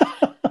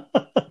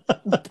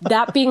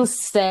 That being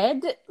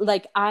said,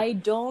 like, I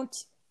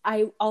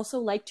also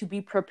like to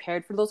be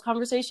prepared for those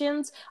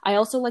conversations. I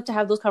also like to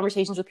have those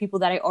conversations with people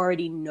that I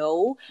already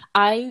know.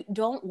 I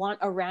don't want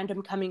a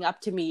random coming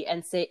up to me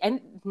and say, and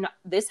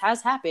this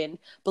has happened,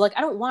 but like,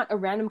 I don't want a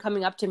random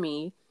coming up to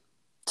me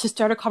to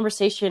start a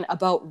conversation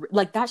about,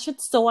 like, that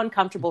shit's so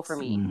uncomfortable for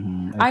me.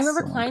 I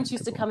remember clients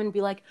used to come and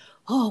be like,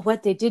 oh,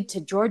 what they did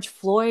to George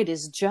Floyd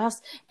is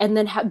just, and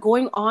then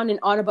going on and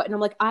on about, and I'm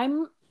like, I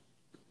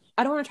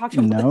don't want to talk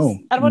to you about this.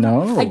 I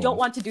don't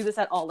want to do this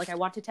at all. Like, I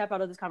want to tap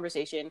out of this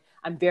conversation.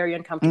 I'm very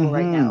uncomfortable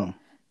right now.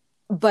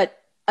 But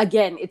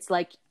again, it's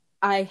like,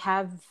 I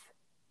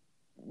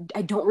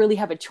don't really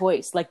have a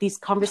choice. Like, these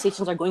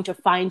conversations are going to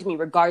find me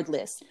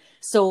regardless.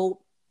 So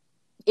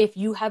if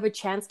you have a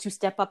chance to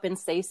step up and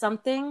say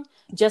something,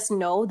 just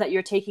know that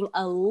you're taking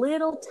a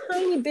little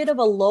tiny bit of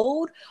a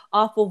load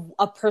off of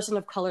a person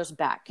of color's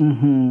back.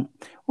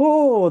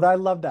 Oh, I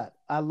love that.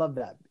 I love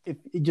that. If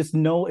just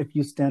know, if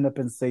you stand up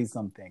and say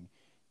something,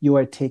 you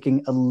are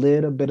taking a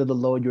little bit of the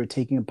load. You're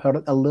taking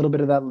a little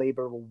bit of that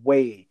labor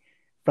away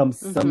from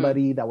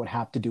somebody that would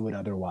have to do it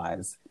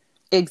otherwise.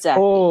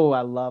 Exactly. Oh,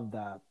 I love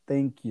that.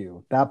 Thank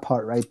you. That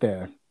part right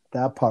there.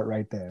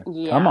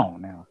 Yeah. Come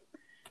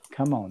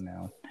on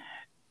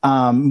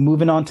now.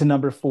 Moving on to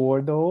number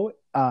 4, though,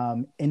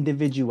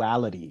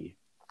 individuality.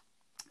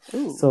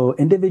 Ooh. So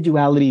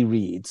individuality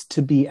reads,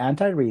 to be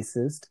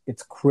anti-racist,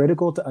 it's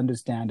critical to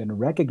understand and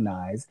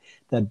recognize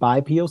that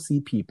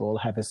BIPOC people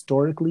have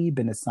historically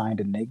been assigned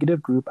a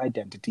negative group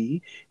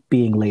identity,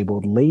 being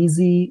labeled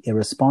lazy,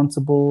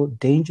 irresponsible,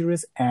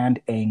 dangerous,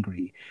 and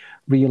angry.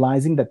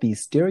 Realizing that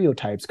these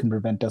stereotypes can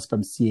prevent us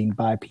from seeing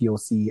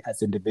BIPOC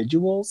as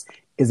individuals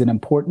is an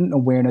important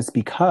awareness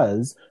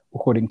because,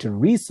 according to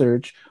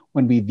research,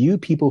 when we view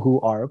people who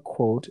are,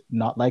 quote,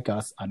 not like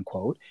us,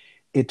 unquote,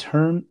 in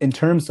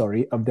terms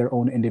of their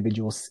own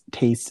individual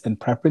tastes and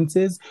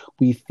preferences,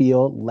 we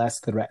feel less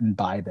threatened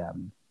by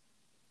them.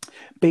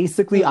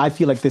 Basically, I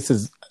feel like this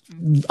is,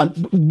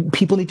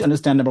 people need to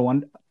understand, number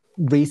one,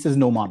 race is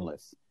no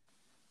monolith.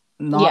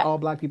 Not all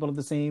Black people are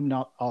the same,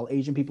 not all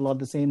Asian people are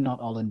the same, not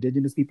all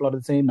Indigenous people are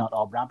the same, not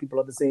all brown people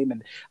are the same.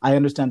 And I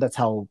understand that's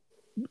how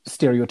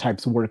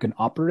stereotypes work and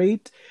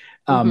operate,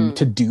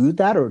 to do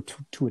that or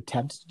to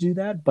attempt to do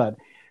that. But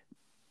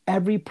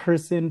every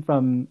person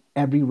from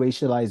every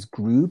racialized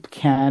group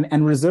can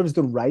and reserves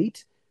the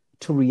right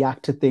to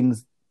react to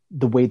things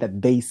the way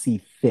that they see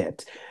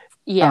fit.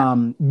 Yeah.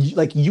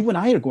 Like you and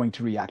I are going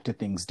to react to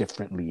things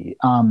differently.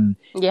 And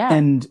we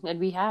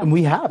have. And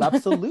we have,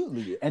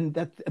 absolutely. And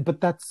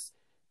that's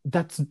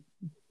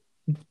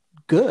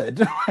good.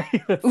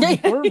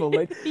 That's normal.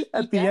 Like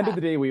at the end of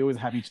the day, we always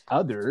have each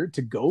other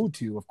to go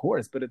to, of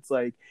course. But it's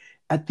like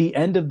at the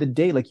end of the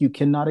day, like you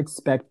cannot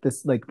expect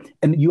this, like,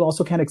 and you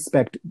also can't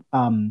expect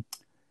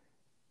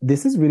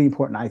this is really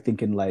important, I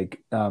think, in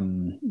like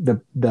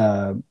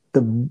the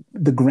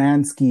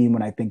grand scheme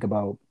when I think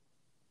about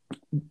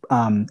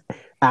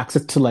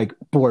access to like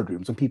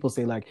boardrooms. When people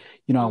say like,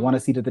 you know, I want a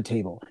seat at the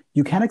table,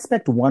 you can't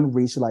expect one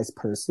racialized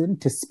person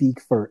to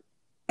speak for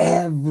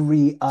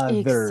every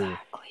other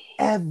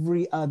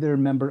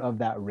member of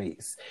that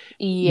race.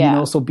 Yeah. You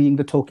know, so being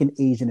the token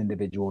Asian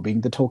individual,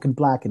 being the token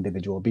Black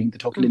individual, being the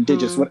token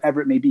Indigenous,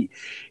 whatever it may be.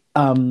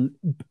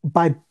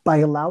 By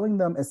allowing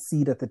them a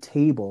seat at the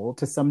table,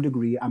 to some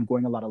degree, I'm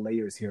going a lot of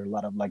layers here, a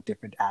lot of like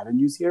different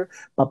avenues here,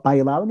 but by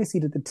allowing a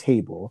seat at the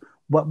table,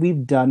 what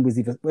we've done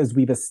was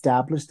we've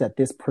established that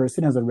this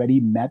person has already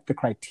met the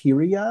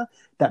criteria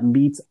that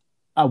meets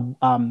a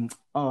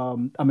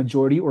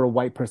majority or a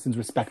white person's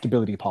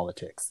respectability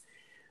politics.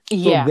 So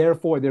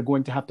therefore, they're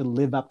going to have to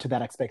live up to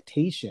that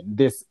expectation.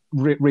 This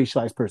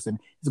racialized person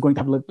is going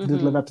to have to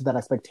live up to that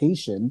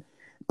expectation,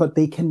 but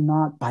they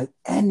cannot by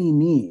any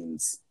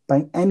means,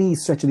 by any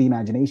stretch of the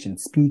imagination,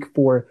 speak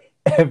for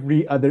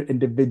every other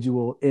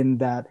individual in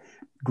that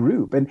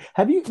group. And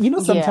have you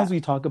know, sometimes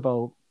we talk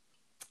about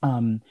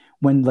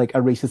when like a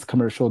racist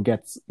commercial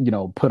gets, you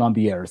know, put on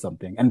the air or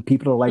something, and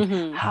people are like,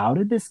 how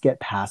did this get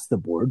past the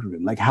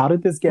boardroom? Like, how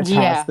did this get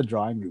past the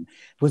drawing room?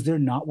 Was there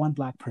not one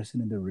Black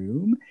person in the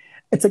room?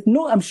 It's like,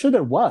 no, I'm sure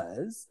there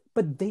was,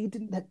 but they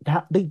didn't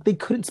they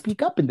couldn't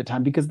speak up in the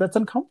time because that's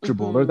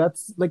uncomfortable, or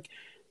that's like,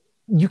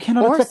 you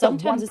cannot accept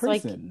that one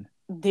person.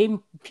 Like,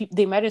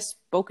 they might have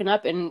spoken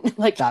up, and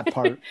like that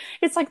part,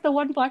 it's like the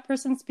one Black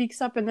person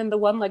speaks up, and then the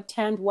one like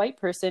tanned white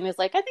person is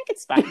like, I think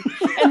it's fine,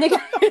 and they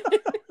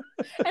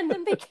and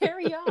then they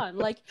carry on.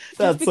 Like,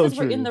 just because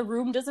we're in the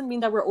room doesn't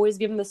mean that we're always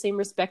given the same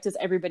respect as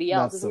everybody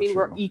else. Doesn't mean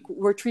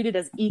we're treated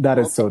as equal that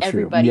is so to true.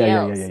 Everybody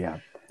else. Yeah.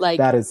 Like,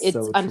 that is it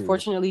so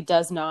unfortunately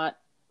does not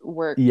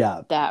work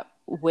that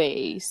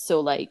way. So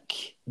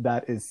like,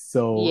 that is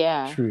so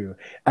yeah. true.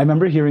 I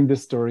remember hearing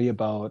this story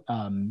about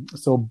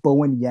so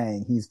Bowen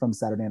Yang, he's from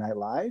Saturday Night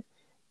Live,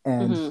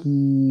 and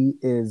he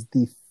is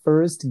the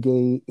first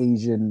gay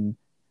Asian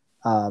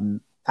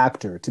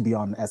actor to be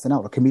on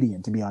SNL, or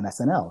comedian to be on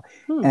SNL.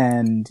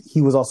 And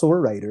he was also a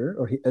writer,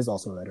 or he is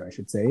also a writer, I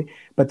should say.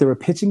 But they were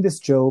pitching this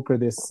joke or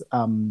this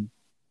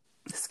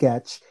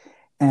sketch,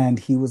 and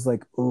he was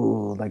like,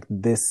 "Oh, like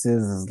this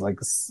is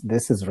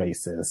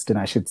racist, and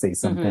I should say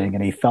something."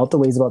 And he felt the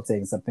ways about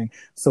saying something,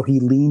 so he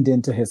leaned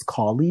into his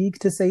colleague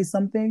to say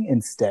something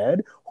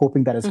instead,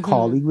 hoping that his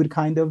colleague would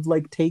kind of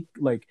like take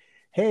like,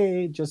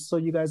 "Hey, just so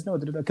you guys know,"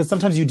 because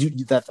sometimes you do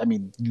that. I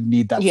mean, you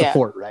need that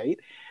support, right?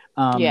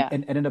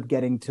 And ended up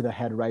getting to the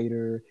head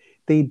writer.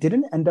 They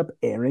didn't end up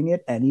airing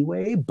it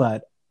anyway,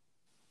 but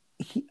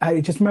I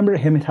just remember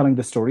him telling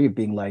the story of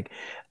being like,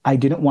 I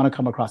didn't want to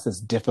come across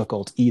as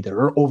difficult either,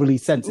 or overly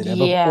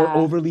sensitive, or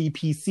overly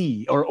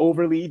PC, or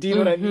overly, do you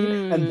know what I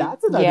mean? And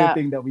that's another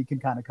thing that we can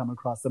kind of come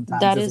across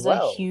sometimes that as is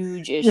well. a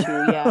huge issue,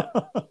 yeah.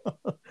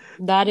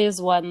 That is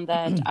one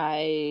that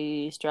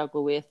I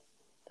struggle with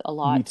a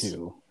lot. Me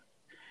too.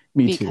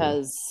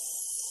 Because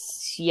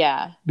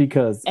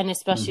and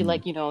especially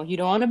like, you know, you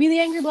don't want to be the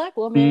angry black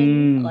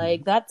woman,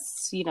 like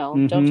that's, you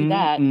know, don't do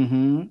that.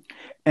 And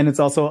it's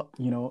also,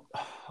 you know,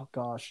 oh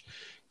gosh,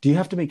 do you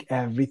have to make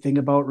everything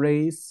about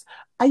race?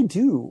 I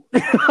do.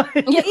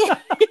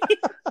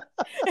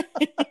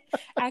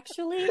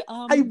 Actually,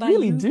 I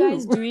really do.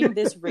 Guys doing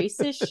this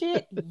racist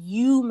shit,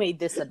 you made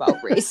this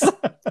about race.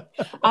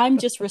 I'm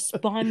just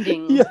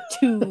responding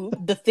to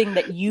the thing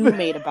that you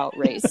made about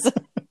race.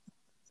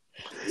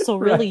 So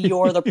really,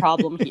 you're the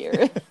problem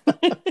here.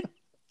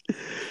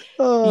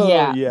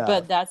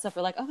 But that stuff,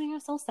 we're like, oh, you're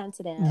so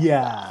sensitive.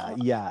 Yeah,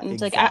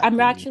 it's like I'm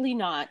actually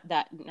not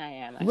that. I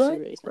am actually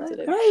really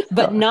sensitive,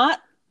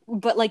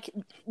 but like,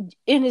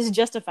 it is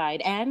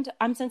justified, and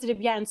I'm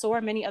sensitive, and so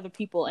are many other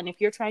people. And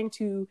if you're trying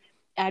to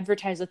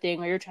advertise a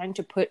thing, or you're trying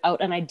to put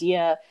out an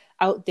idea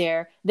out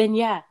there, then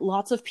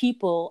lots of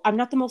people. I'm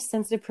not the most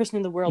sensitive person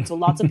in the world, so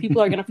lots of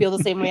people are going to feel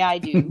the same way I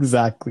do.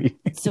 Exactly.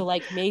 So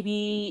like,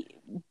 maybe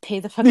pay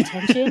the fuck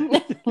attention.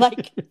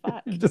 Like,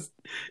 fuck. just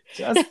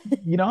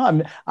you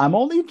know, I'm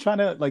only trying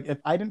to, like, if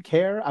I didn't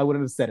care, I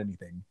wouldn't have said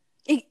anything.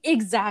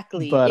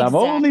 Exactly. But I'm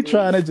only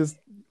trying to just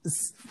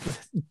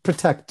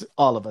protect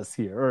all of us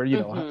here, or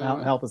you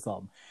know, help us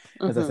all.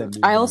 As I said,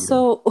 I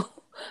also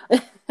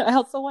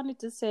wanted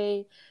to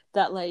say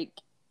that, like,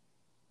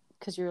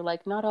 because you're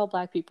like, not all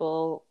black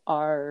people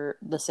are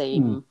the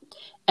same,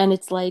 and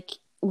it's like,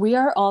 we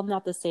are all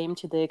not the same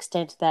to the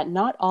extent that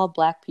not all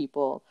black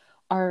people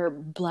are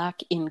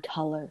black in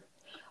color.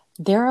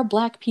 There are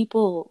black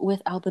people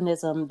with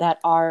albinism that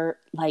are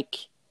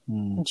like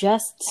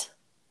just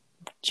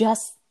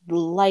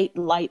light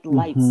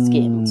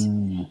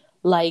skinned,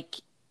 like,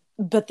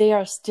 but they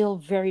are still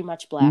very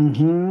much black.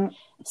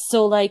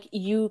 So like,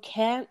 you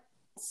can't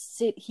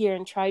sit here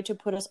and try to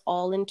put us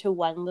all into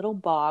one little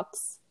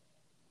box,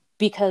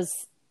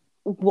 because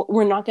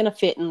we're not going to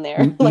fit in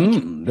there. Like,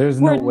 there's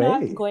no way. We're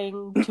not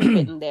going to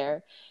fit in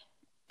there.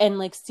 And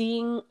like,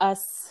 seeing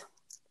us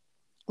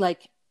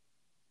like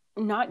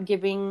not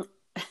giving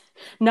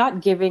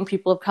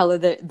people of color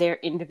their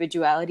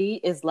individuality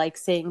is like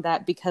saying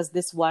that because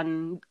this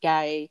one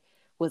guy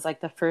was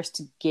like the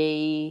first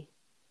gay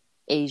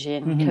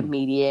Asian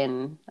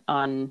comedian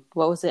on,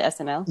 what was it,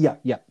 SNL?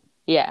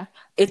 Yeah.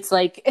 It's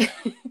like,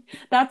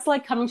 that's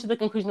like coming to the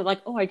conclusion of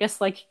like, oh, I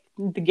guess like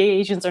the gay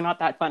Asians are not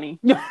that funny.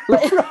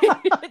 Like,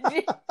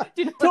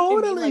 do you know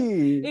totally. I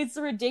mean? Like, it's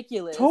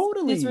ridiculous.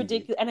 Totally. It's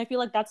ridiculous. And I feel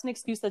like that's an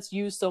excuse that's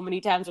used so many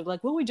times. Of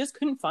like, well, we just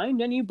couldn't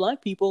find any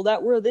black people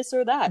that were this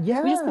or that.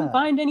 Yeah. We just couldn't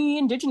find any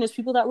indigenous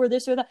people that were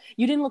this or that.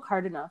 You didn't look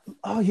hard enough.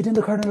 Oh, you didn't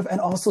look hard enough. And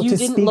also to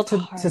speak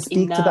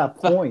to that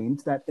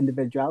point, that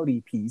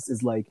individuality piece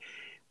is like,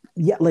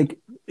 yeah, like,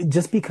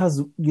 just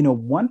because, you know,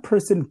 one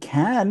person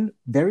can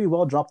very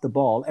well drop the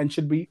ball and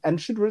should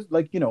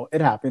like, you know, it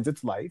happens,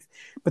 it's life,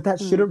 but that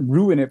shouldn't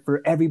ruin it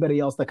for everybody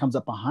else that comes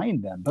up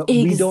behind them. But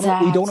we don't,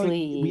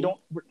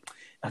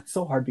 that's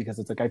so hard, because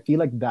it's like, I feel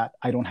like that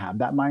I don't have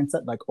that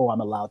mindset, like, oh, I'm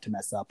allowed to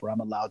mess up, or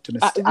I'm allowed to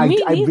I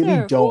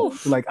really don't.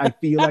 Oof. Like, I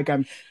feel like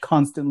I'm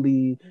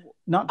constantly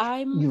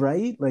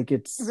right, like,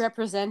 it's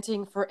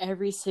representing for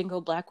every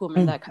single black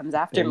woman that comes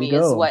after me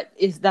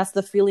that's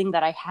the feeling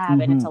that I have.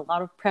 And it's a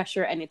lot of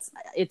pressure, and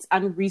it's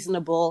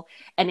unreasonable,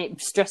 and it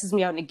stresses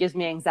me out, and it gives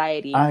me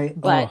anxiety,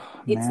 like,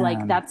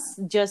 that's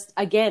just,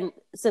 again,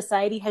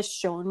 society has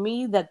shown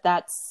me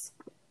that's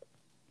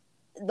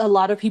a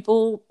lot of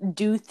people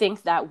do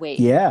think that way.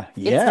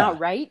 It's not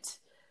right,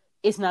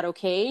 it's not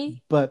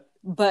okay, but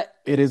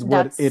it is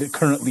what it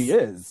currently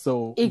is.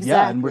 So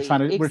and we're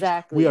trying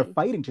to we are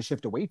fighting to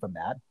shift away from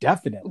that,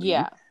 definitely.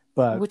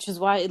 But which is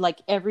why,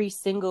 like, every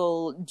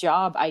single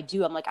job I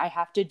do, I'm like, I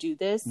have to do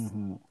this.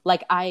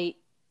 Like, I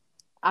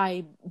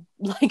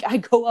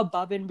go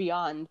above and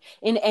beyond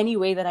in any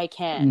way that I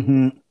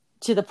can,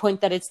 to the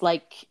point that it's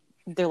like,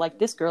 they're like,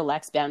 this girl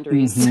lacks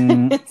boundaries.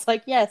 It's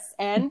like, yes,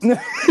 and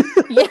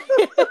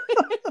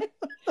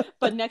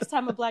But next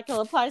time a black girl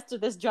applies to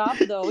this job,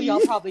 though, y'all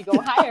probably go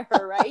hire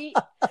her, right?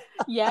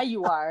 Yeah,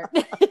 you are.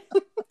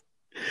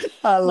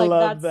 I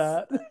love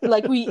that.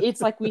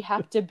 It's like we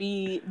have to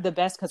be the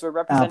best because we're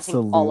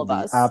representing all of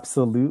us.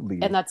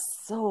 Absolutely. And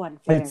that's so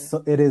unfair.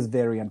 It is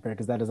very unfair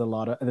because that is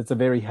it's a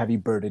very heavy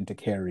burden to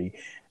carry.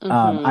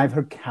 I've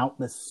heard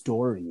countless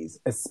stories,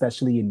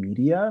 especially in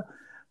media,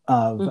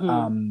 of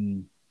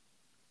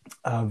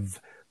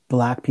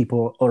Black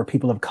people or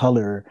people of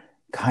color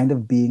kind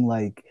of being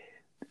like,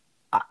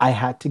 I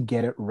had to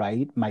get it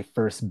right my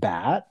first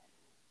bat.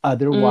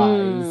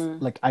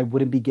 Otherwise, like, I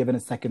wouldn't be given a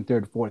second,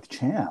 third, fourth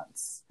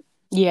chance.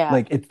 Yeah.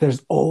 Like,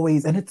 there's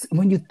always, and it's,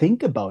 when you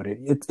think about it,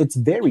 it's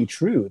very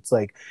true. It's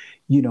like,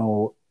 you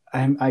know,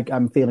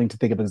 I'm failing to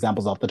think of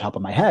examples off the top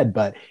of my head,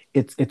 but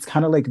it's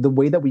kind of like the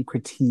way that we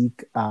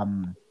critique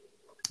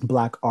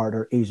Black art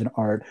or Asian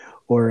art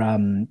or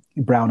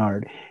brown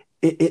art.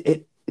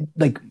 It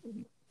like,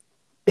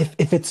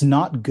 if it's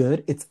not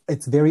good,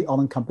 it's very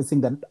all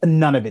encompassing that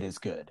none of it is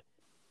good.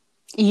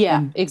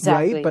 Yeah,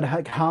 exactly. Right,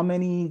 but how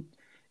many?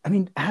 I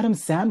mean, Adam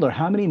Sandler.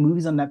 How many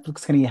movies on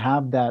Netflix can he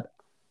have that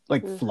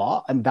like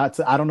flaw? And I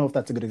don't know if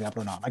that's a good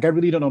example or not. Like, I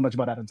really don't know much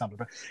about Adam Sandler,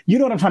 but you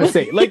know what I'm trying to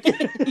say. Like, but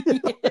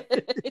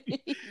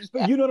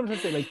you know what I'm trying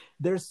to say. Like,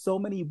 there's so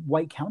many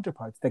white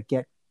counterparts that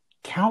get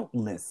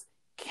countless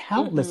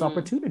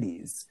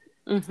opportunities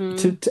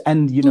to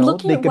and you know,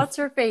 look at what's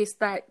her face,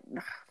 that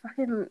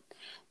fucking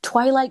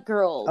Twilight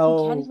girl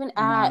who can't even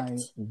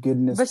act. My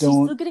goodness, but she's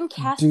still getting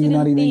casted. Do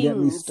not in even things. Get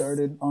me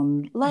started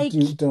on like.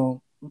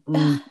 Don't.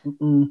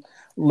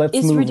 Let's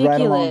it's move ridiculous.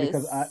 right along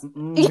because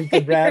we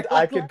could rant.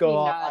 I could go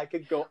off. I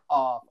could go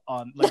off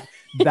on like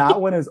that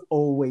one is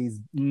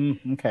always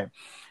okay.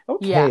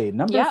 Okay,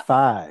 number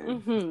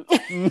 5.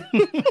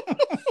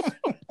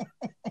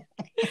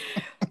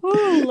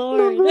 Oh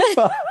Lord. Number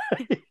 5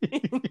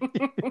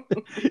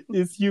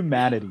 is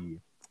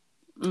humanity.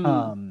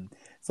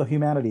 So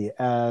humanity,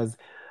 as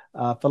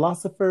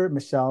philosopher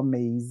Michelle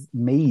Mays,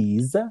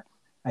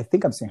 I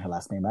think I'm saying her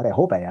last name right. I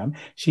hope I am.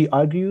 She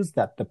argues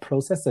that the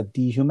process of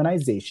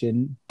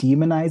dehumanization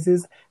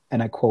demonizes,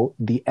 and I quote,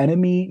 the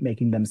enemy,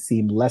 making them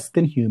seem less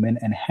than human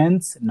and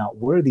hence not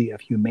worthy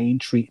of humane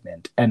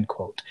treatment, end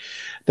quote.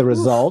 The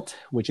result,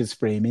 which is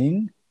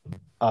framing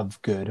of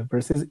good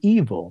versus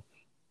evil.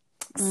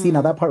 See,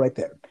 now that part right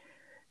there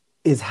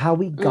is how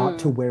we got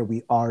to where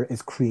we are,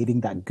 is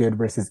creating that good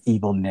versus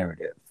evil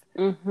narrative.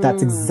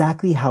 That's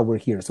exactly how we're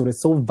here. So it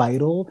is so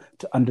vital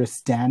to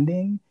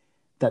understanding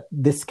that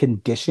this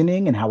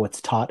conditioning and how it's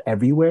taught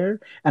everywhere.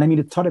 And I mean,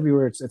 it's taught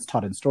everywhere. It's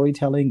taught in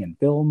storytelling and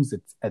films.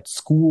 It's at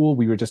school.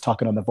 We were just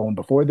talking on the phone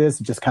before this,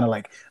 just kind of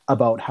like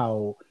about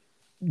how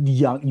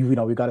young, you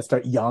know, we got to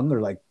start young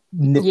or like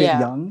nip it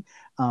young.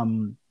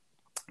 And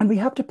we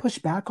have to push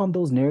back on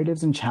those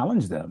narratives and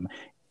challenge them.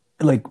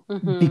 Like,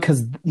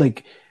 because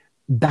like,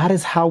 that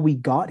is how we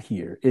got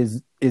here,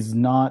 is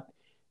not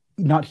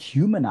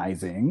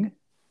humanizing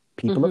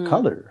people of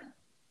color.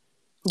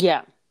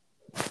 Yeah,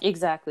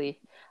 exactly.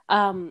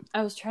 I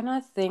was trying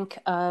to think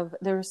of,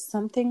 there was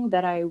something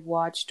that I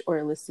watched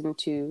or listened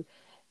to.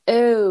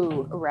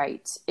 Oh,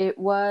 right. It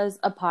was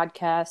a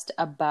podcast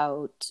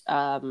about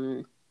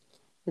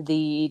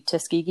the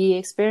Tuskegee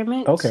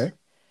experiment. Okay.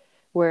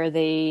 Where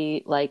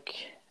they, like,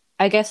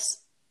 I guess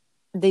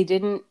they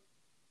didn't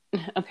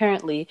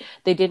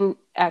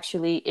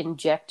actually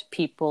inject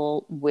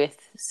people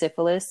with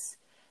syphilis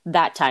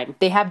that time.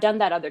 They have done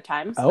that other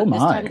times, but this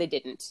time they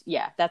didn't.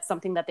 Yeah, that's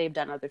something that they've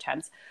done other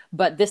times.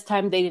 But this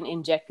time they didn't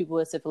inject people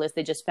with syphilis.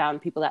 They just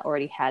found people that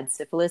already had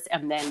syphilis,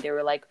 and then they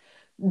were like,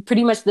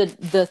 pretty much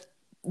the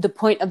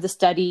point of the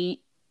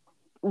study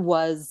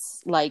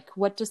was like,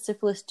 what does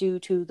syphilis do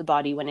to the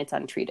body when it's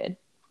untreated?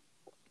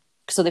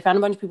 So they found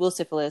a bunch of people with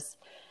syphilis,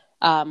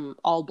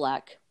 all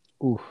Black.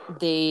 Oof.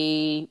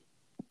 They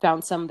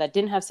found some that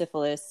didn't have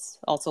syphilis,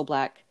 also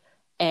Black.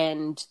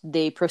 And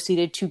they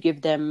proceeded to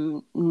give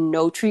them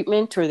no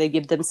treatment, or they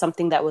give them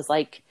something that was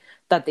like,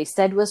 that they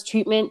said was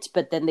treatment,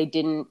 but then they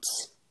didn't,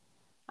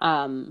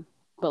 but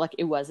like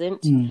it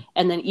wasn't.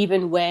 And then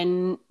even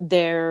when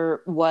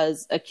there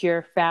was a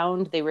cure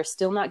found, they were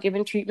still not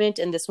given treatment.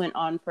 And this went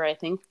on for, I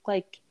think,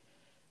 like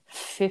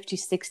 50,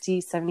 60,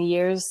 70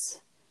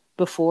 years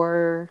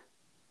before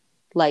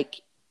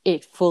like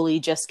it fully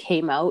just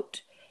came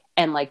out.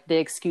 And like the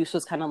excuse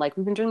was kind of like,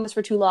 we've been doing this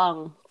for too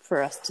long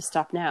for us to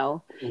stop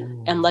now.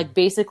 And like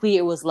basically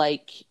it was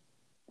like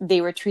they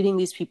were treating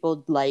these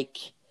people like,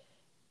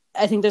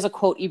 I think there's a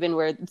quote even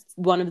where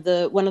one of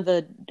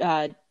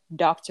the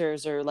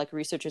doctors or like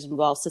researchers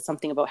involved said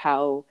something about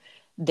how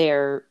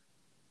they're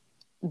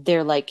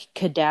like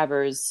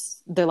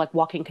cadavers, they're like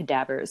walking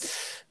cadavers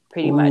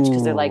pretty much,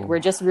 because they're like, we're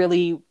just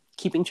really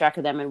keeping track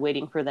of them and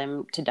waiting for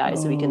them to die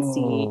so we can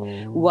see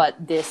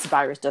what this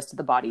virus does to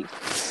the body.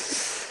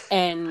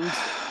 And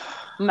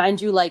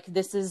mind you, like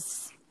this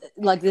was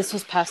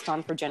passed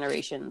on for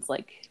generations.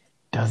 Like,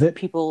 does it?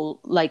 People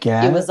like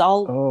it was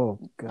all. Oh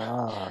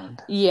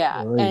God.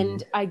 Yeah,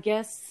 and I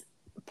guess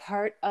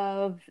part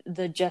of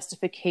the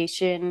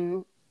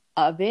justification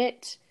of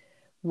it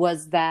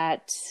was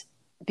that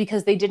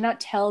because they did not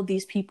tell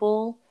these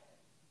people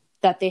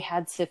that they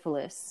had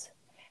syphilis,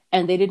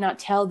 and they did not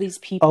tell these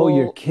people. Oh,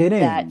 you're kidding!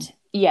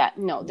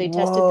 They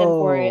tested them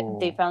for it.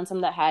 They found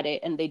some that had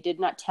it, and they did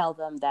not tell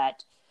them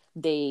that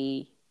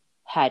they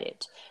had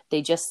it.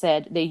 They just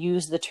said they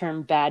used the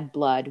term bad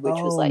blood, which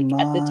was like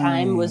at the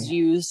time was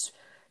used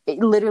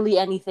literally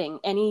anything,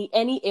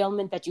 any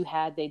ailment that you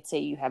had, they'd say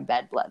you have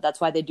bad blood. That's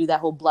why they do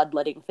that whole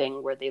bloodletting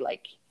thing where they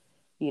like,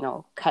 you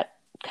know, cut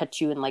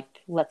you and like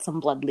let some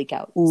blood leak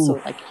out. Ooh. So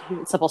like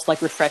it's supposed to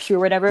like refresh you or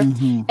whatever.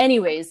 Mm-hmm.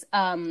 Anyways,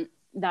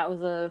 that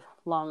was a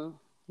long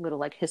little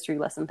like history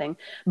lesson thing.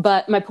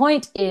 But my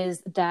point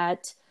is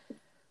that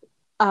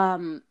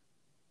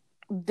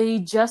they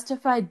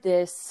justified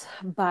this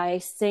by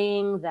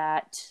saying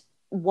that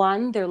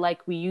one, they're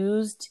like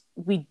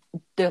it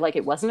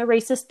wasn't a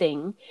racist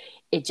thing.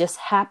 It just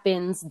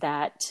happens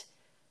that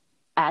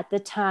at the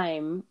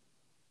time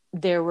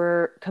there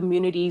were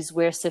communities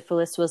where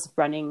syphilis was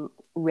running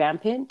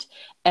rampant,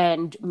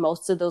 and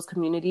most of those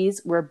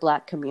communities were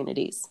Black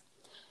communities.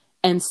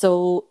 And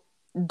so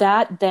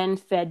that then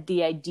fed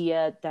the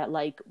idea that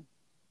like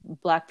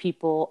Black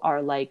people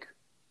are like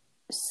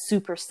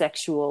super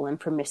sexual and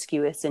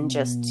promiscuous and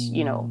just,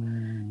 you know,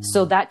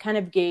 so that kind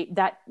of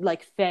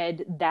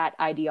fed that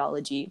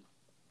ideology.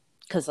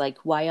 Because like,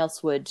 why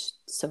else would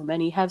so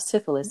many have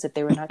syphilis if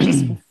they were not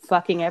just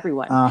fucking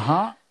everyone?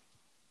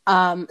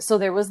 So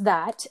there was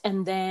that.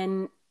 And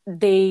then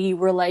they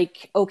were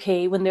like,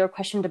 okay, when they were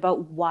questioned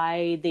about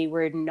why they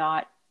were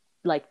not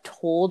like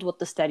told what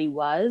the study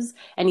was,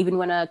 and even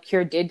when a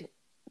cure did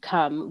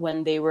come,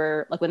 when they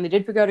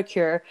did figure out a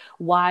cure,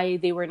 why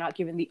they were not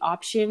given the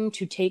option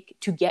to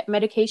get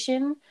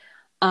medication.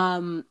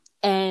 And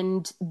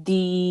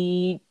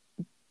the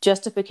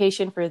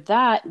justification for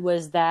that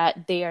was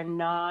that they're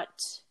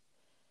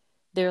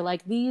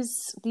like,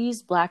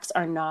 these Blacks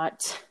are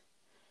not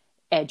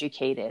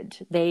educated.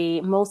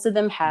 Most of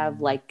them have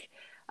like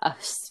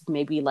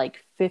maybe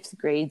like 5th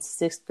grade,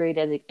 6th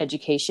grade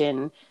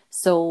education.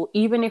 So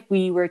even if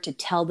we were to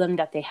tell them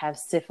that they have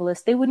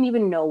syphilis, they wouldn't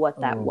even know what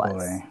that was.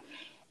 Boy.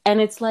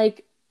 And it's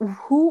like,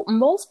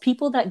 most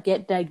people that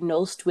get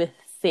diagnosed with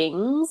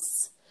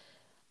things,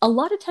 a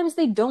lot of times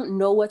they don't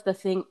know what the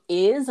thing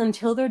is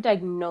until they're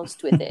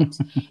diagnosed with it.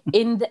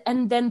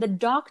 And then the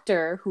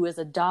doctor, who is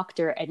a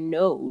doctor and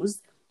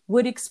knows,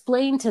 would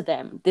explain to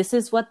them, this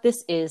is what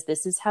this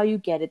is how you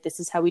get it, this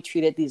is how we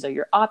treat it, these are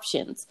your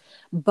options.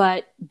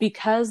 But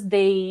because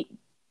they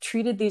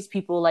treated these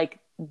people like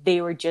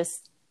they were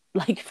just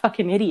like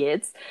fucking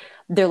idiots,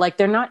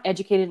 they're not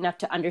educated enough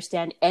to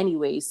understand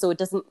anyways. So it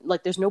doesn't,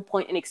 like, there's no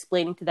point in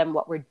explaining to them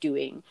what we're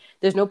doing.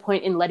 There's no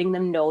point in letting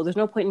them know. There's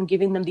no point in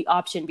giving them the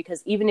option,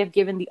 because even if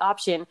given the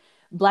option,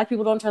 Black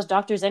people don't trust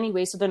doctors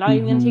anyway, so they're not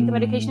even going to take the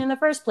medication in the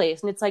first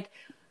place. And it's like,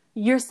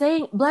 you're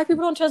saying Black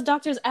people don't trust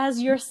doctors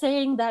as you're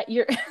saying that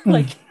you're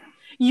like,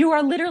 you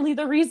are literally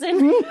the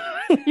reason.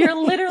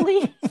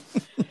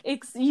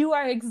 You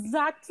are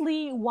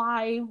exactly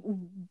why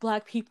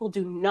Black people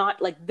do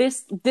not like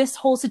this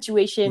whole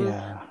situation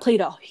played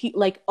out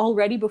like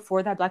already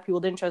before that. Black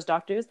people didn't trust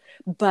doctors,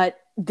 but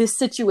this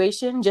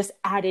situation just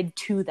added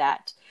to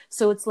that.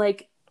 So it's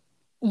like,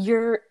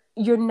 you're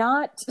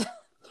not,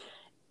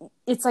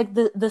 it's like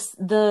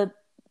the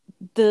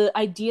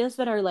ideas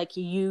that are like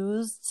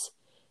used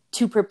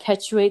to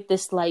perpetuate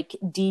this like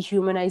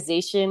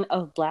dehumanization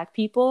of Black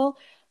people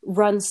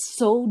run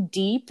so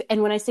deep.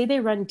 And when I say they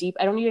run deep,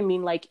 I don't even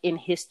mean like in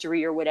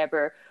history or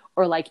whatever,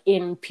 or like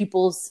in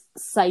people's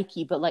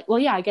psyche, but like, well,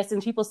 yeah, I guess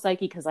in people's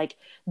psyche, because like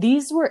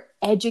these were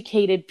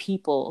educated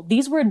people.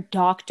 These were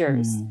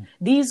doctors.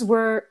 These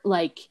were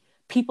like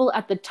people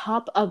at the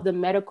top of the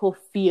medical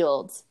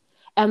field.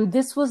 And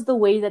this was the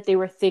way that they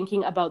were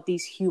thinking about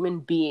these human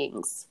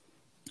beings.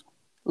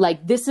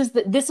 Like, this is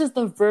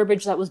the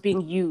verbiage that was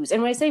being used.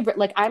 And when I say,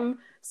 like,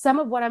 some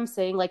of what I'm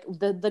saying, like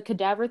the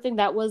cadaver thing,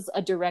 that was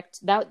a direct,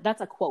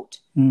 that's a quote.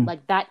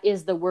 Like, that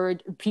is the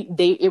word,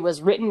 it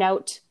was written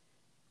out.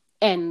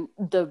 And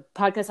the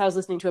podcast I was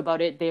listening to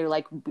about it, they're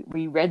like,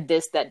 we read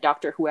this, that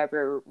Dr.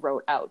 Whoever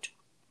wrote out.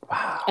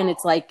 Wow. And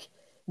it's like,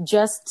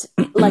 just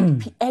like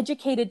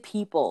educated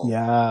people.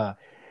 Yeah.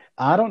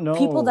 I don't know.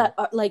 People that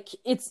are like,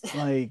 it's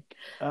like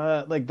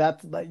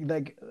that's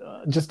like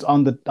just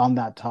on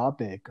that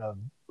topic of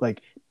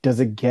like,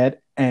 does it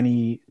get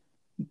any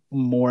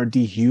more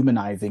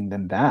dehumanizing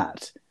than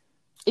that?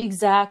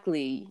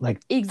 Exactly.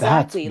 Like,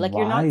 exactly. Like,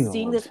 you're not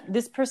seeing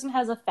this person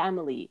has a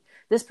family.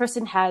 This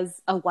person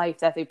has a wife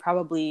that they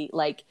probably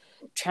like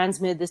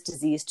transmitted this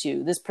disease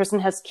to. This person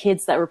has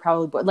kids that were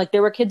probably born. Like,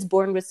 there were kids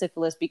born with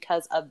syphilis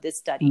because of this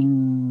study.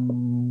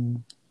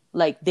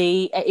 Like,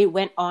 it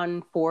went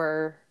on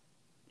for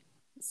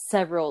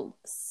several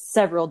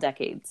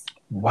decades.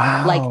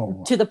 Wow.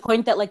 Like, to the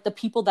point that like the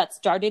people that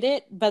started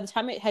it, by the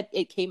time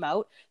it came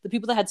out, the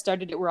people that had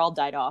started it were all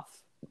died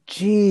off.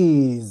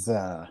 Jeez.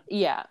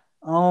 Yeah.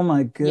 Oh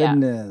my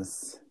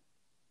goodness.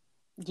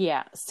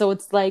 Yeah. So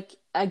it's like,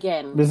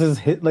 again, this is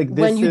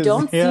when you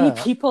don't see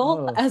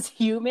people as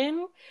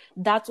human,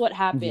 that's what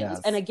happens.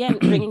 Yes. And again,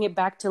 bringing it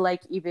back to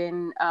like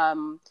even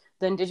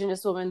the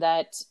Indigenous woman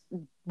that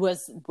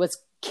was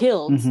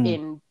killed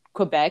in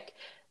Quebec,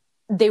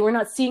 they were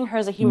not seeing her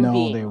as a human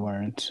being. No, they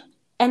weren't.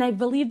 And I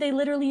believe they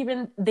literally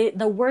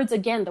the words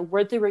again, the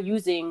word they were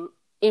using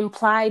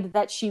implied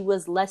that she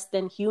was less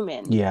than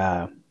human.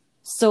 Yeah.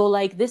 So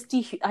like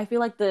I feel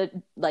like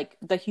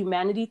the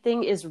humanity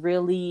thing is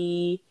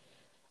really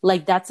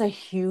like, that's a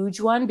huge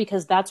one,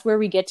 because that's where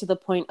we get to the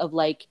point of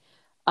like,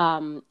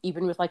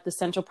 even with like the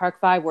Central Park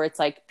Five, where it's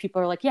like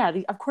people are like, yeah,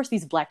 of course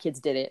these Black kids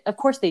did it. Of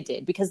course they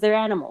did, because they're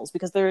animals,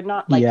 because they're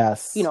not like,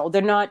 you know,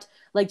 they're not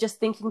like just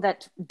thinking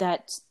that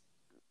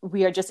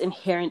we are just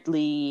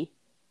inherently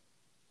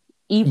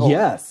evil.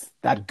 Yes,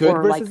 that good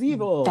or versus like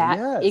evil. That,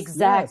 yes,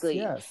 exactly.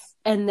 Yes.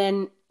 And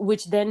then,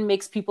 which then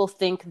makes people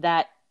think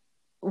that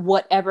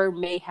whatever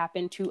may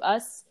happen to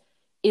us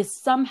is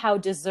somehow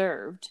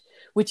deserved,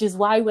 which is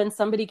why when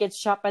somebody gets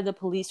shot by the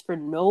police for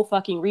no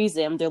fucking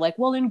reason, they're like,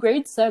 well, in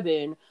grade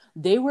 7,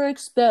 they were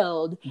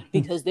expelled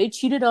because they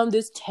cheated on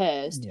this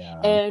test. Yeah.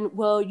 And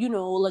well, you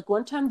know, like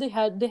one time they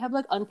have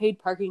like unpaid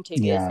parking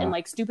tickets and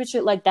like stupid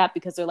shit like that,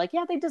 because they're like,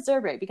 yeah, they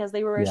deserve it because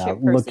they were a shit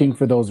person. Looking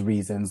for those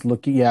reasons.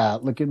 Look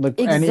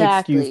exactly. Any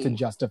excuse to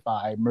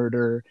justify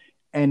murder,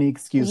 any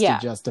excuse to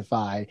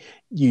justify,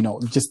 you know,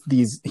 just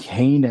these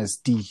heinous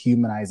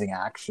dehumanizing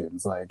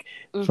actions, like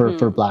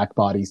for Black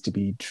bodies to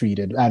be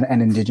treated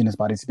and Indigenous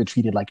bodies to be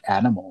treated like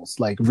animals.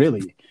 Like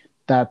really,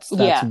 that's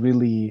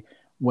really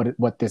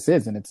what this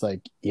is. And it's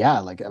like,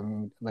 like, I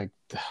mean, like,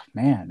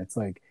 man, it's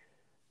like,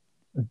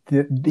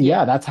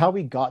 that's how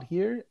we got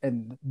here,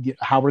 and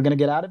how we're going to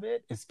get out of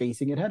it is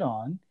facing it head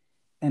on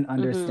and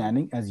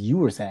understanding, as you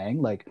were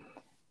saying, like,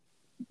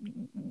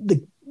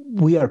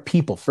 we are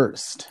people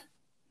first.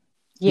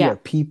 We are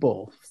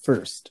people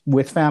first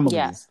with families.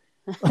 Yeah.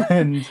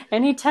 And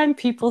anytime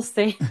people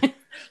say,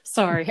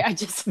 sorry,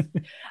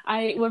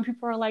 when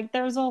people are like,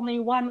 there's only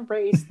one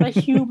race, the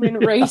human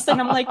race.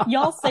 And I'm like,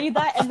 y'all say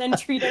that and then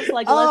treat us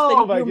like less than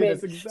human.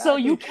 Goodness, exactly. So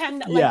you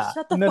can like,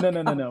 shut the fuck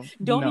up. No.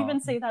 Don't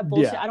even say that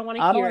bullshit. I don't want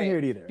to hear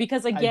it either.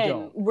 Because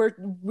again, we're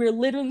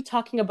literally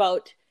talking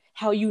about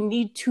how you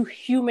need to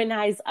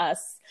humanize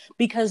us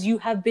because you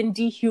have been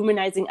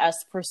dehumanizing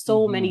us for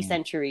so many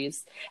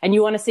centuries. And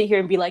you want to sit here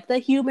and be like, the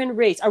human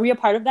race. Are we a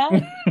part of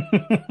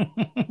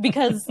that?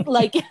 Because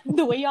like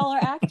the way y'all are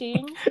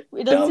acting,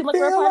 it doesn't seem like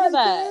we're a part of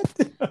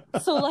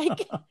that. So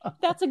like,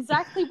 that's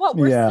exactly what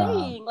we're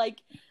saying. Like,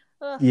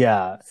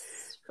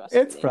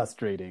 it's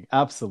frustrating.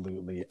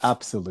 Absolutely.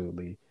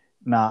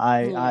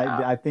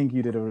 I think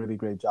you did a really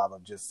great job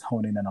of just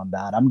honing in on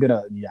that. I'm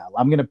gonna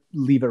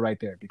leave it right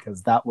there,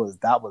 because that was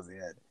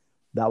it.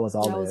 That was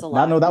all it.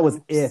 That was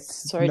it.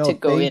 Sorry to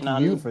go in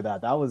on you for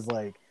that. That was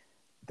like,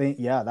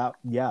 that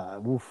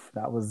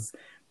was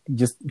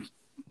just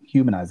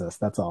humanize us.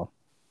 That's all.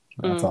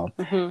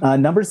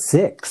 Number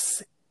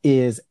 6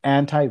 is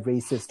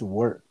anti-racist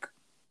work.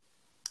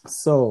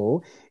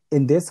 So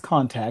in this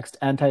context,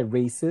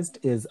 anti-racist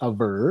is a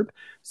verb,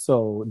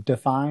 so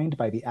defined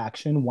by the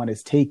action one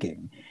is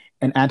taking.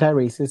 An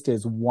anti-racist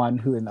is one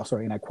who, and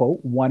I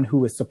quote, one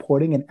who is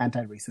supporting an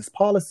anti-racist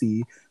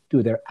policy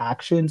through their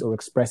actions or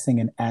expressing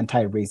an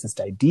anti-racist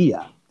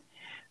idea.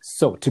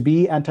 So to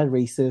be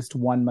anti-racist,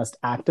 one must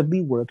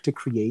actively work to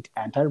create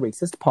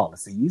anti-racist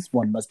policies.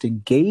 One must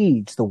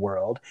engage the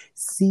world,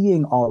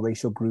 seeing all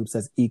racial groups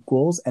as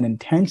equals, and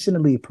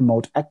intentionally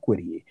promote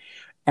equity,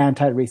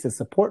 anti-racist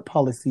support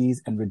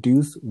policies, and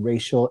reduce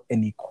racial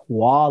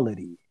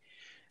inequality.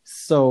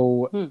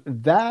 So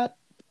that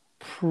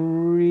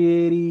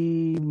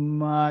pretty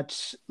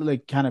much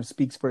like kind of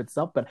speaks for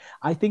itself. But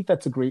I think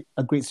that's a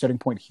great starting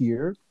point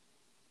here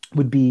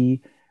would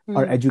be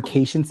our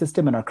education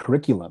system and our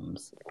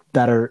curriculums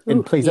that are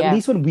in place, at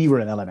least when we were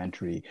in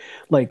elementary,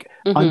 like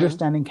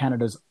understanding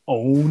Canada's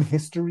own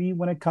history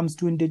when it comes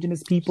to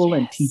Indigenous people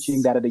and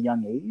teaching that at a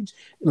young age,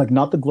 like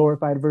not the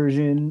glorified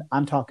version.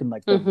 I'm talking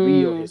like the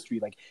real history.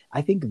 Like,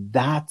 I think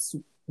that's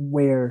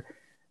where,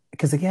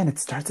 because again, it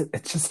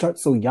just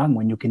starts so young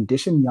when you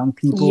condition young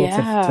people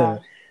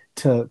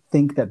to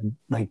think that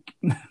like,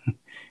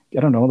 I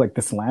don't know, like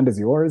this land is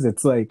yours.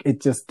 It's like,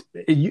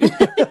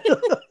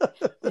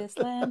 this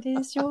land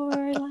is your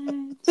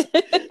land.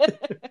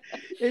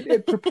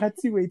 it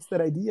perpetuates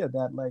that idea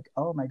that like,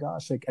 oh my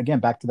gosh, like again,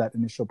 back to that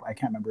initial, I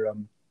can't remember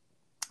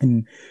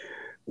in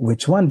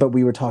which one, but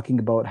we were talking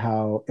about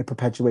how it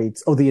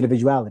perpetuates, the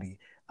individuality,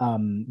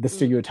 the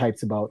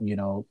stereotypes about, you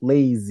know,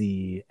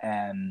 lazy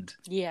and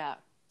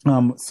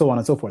so on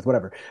and so forth,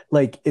 whatever.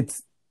 Like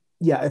it's,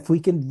 if we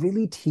can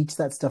really teach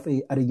that stuff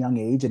at a young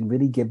age and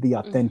really give the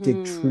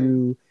authentic,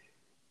 true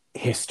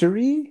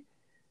history,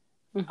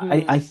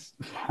 I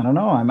don't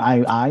know.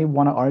 I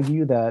want to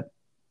argue that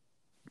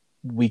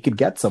we could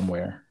get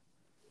somewhere.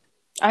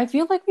 I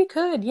feel like we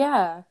could,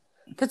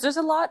 because there's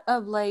a lot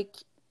of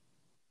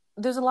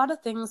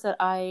things that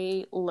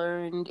I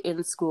learned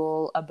in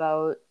school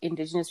about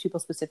Indigenous people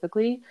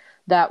specifically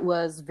that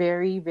was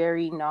very,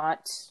 very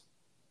not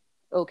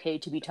okay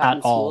to be taught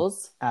in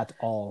schools at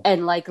all.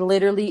 And like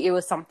literally it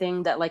was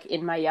something that like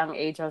in my young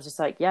age I was just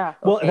like,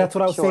 well, that's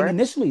what I was saying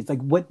initially. It's like,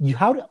 what you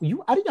at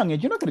a young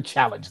age, you're not going to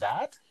challenge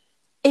that.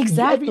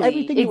 Exactly.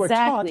 Everything you were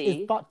taught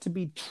is thought to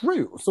be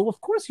true. So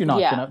of course you're not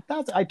gonna.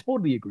 I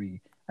totally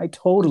agree. I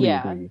totally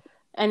agree.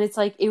 And it's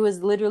like, it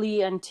was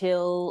literally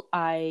until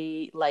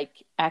I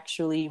like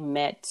actually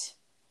met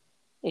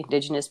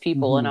Indigenous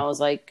people, and I was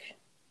like,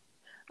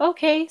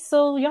 okay,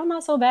 so y'all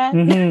not so bad.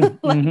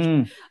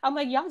 I'm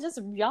like, y'all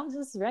just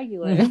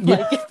regular.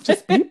 Like,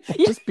 just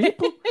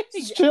people,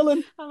 just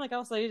chilling. I'm like,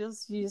 also, you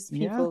just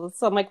people.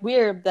 So I'm like,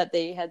 weird that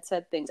they had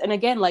said things. And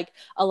again, like,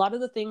 a lot of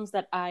the things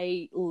that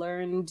I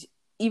learned,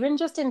 even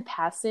just in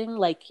passing,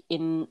 like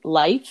in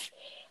life,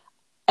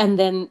 and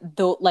then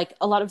though, like,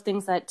 a lot of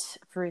things that,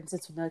 for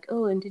instance, when they're like,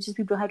 oh, Indigenous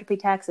people don't have to pay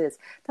taxes.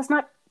 That's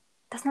not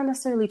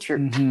necessarily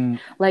true.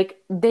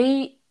 Like,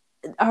 they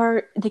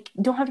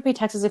don't have to pay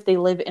taxes if they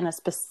live in a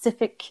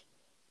specific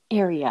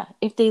area.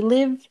 If they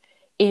live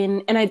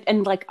in,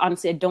 and like,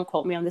 honestly, don't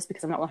quote me on this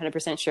because I'm not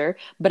 100% sure,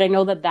 but I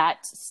know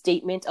that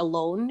statement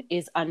alone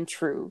is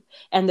untrue.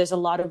 And there's a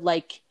lot of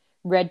like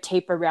red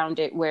tape around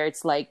it where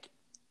it's like,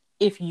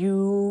 if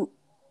you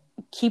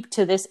keep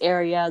to this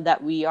area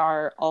that we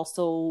are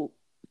also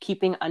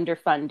keeping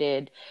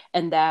underfunded,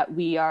 and that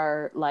we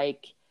are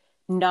like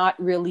not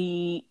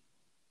really,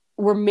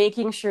 we're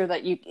making sure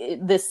that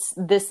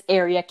this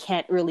area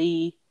can't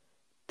really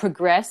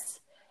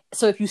progress.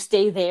 So if you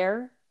stay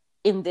there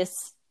in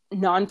this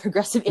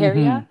non-progressive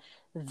area,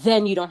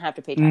 then you don't have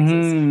to pay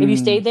taxes. If you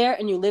stay there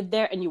and you live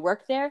there and you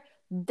work there,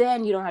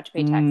 then you don't have to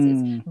pay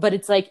taxes. But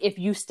it's like, if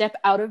you step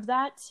out of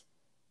that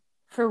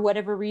for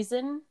whatever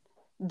reason,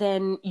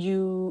 then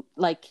you're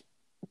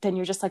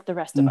just like the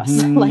rest of us.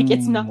 Like,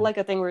 it's not like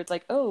a thing where it's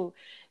like, oh,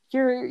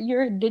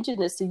 you're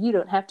Indigenous, so you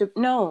don't have to.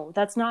 No,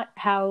 that's not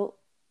how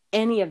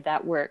any of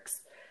that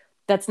works.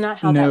 That's not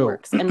how that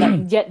works.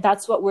 And yet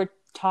that's what we're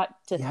taught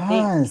to think.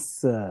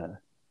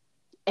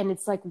 And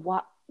it's like,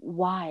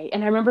 why?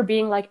 And I remember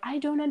being like, I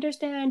don't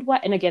understand why.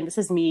 And again, this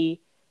is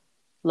me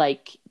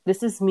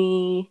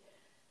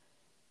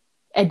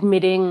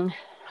admitting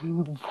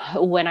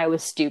when I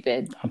was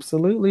stupid.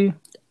 Absolutely.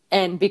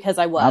 And because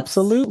I was.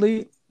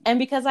 Absolutely. And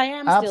because I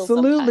am still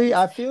absolutely,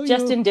 I feel you.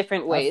 Just in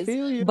different ways. I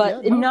feel you.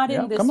 But not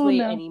in this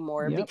way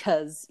anymore.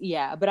 Because,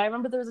 but I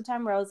remember there was a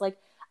time where I was like,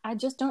 I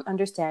just don't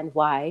understand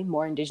why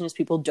more Indigenous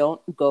people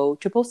don't go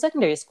to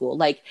post-secondary school.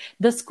 Like,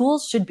 the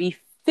schools should be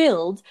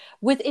filled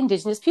with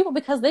Indigenous people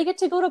because they get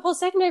to go to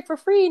post-secondary for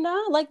free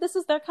now. Like, this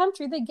is their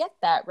country. They get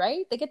that,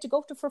 right? They get to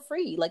go to for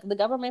free. Like, the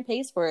government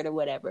pays for it or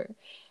whatever.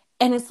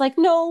 And it's like,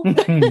 no,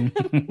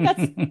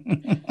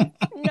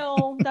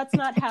 that's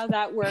not how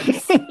that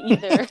works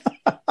either.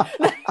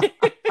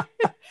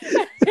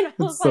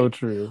 It's so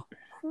true.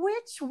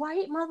 Which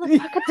white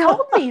motherfucker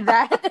told me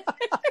that?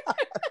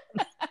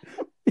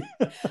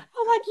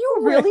 I'm like, you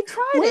really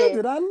tried Where it.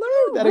 Did I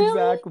learn that?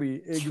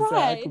 Really Exactly.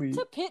 Tried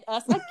to pit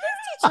us against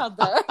each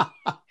other.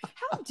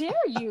 How dare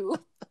you?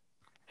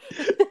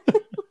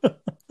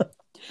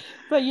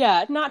 But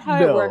yeah, not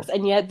how it works.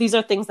 And yet these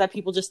are things that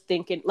people just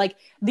think. And like,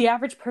 the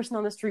average person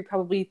on the street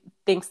probably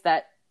thinks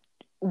that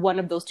one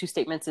of those two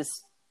statements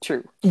is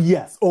true.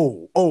 Yes.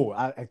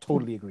 I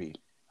totally agree.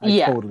 I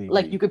totally agree.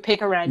 Like, you could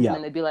pick a random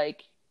and they'd be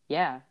like,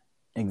 yeah.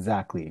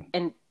 Exactly.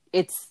 And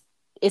it's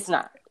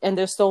not. And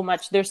there's so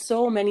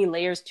many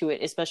layers to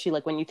it, especially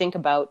like when you think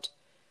about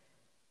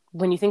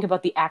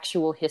the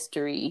actual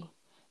history,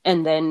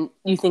 and then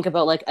you think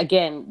about, like,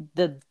 again,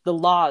 the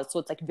laws. So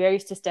it's like very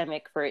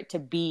systemic for it to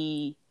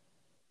be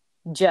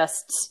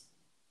just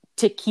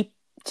to keep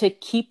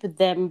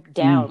them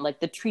down, like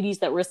the treaties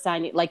that were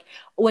signed. Like,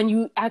 when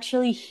you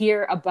actually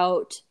hear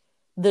about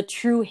the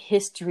true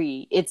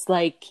history, it's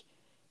like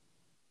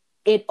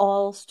it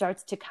all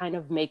starts to kind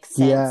of make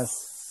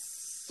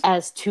sense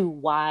as to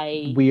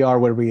why we are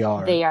where we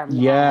are. They are mad.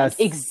 Yes,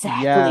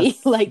 exactly.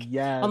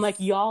 I'm like,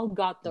 y'all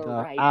got the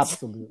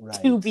absolute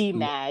right to be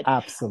mad.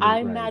 Absolutely,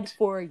 I'm mad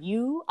for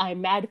you.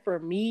 I'm mad for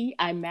me.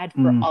 I'm mad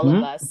for all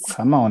of us.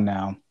 Come on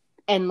now.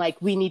 And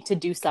like, we need to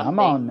do something. Come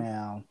on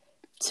now.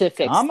 To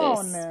fix this. Come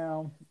on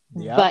now.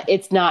 Yep. But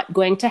it's not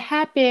going to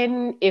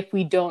happen if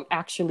we don't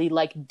actually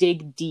like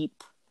dig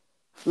deep.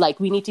 Like,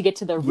 we need to get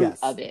to the root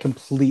of it.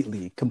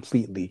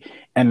 Completely.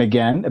 And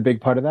again, a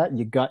big part of that,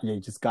 you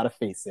just got to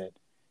face it.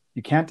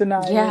 You can't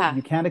deny it.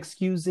 You can't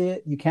excuse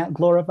it. You can't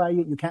glorify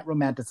it. You can't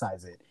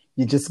romanticize it.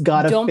 You just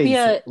got to face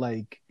it.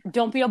 Like,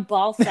 don't be a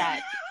ball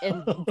sack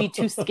and be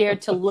too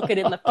scared to look it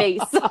in the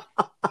face.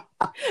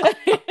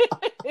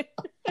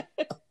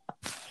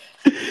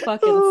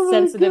 Fucking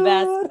sensitive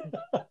ass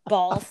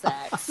ball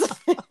sacks.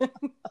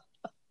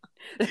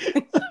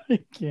 I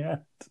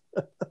can't.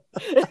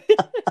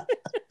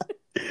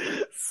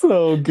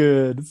 So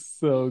good.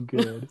 So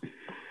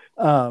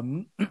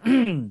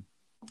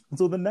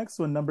the next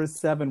one, number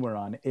 7 we're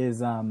on,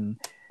 is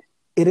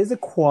it is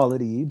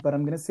equality, but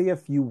I'm going to say a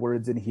few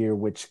words in here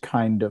which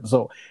kind of,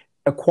 so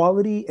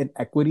equality and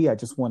equity, I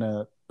just want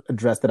to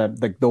address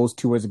that. Like, those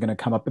two words are going to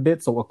come up a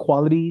bit. So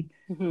equality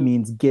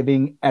means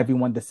giving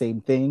everyone the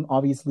same thing.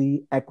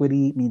 Obviously,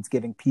 equity means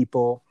giving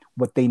people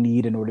what they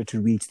need in order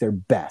to reach their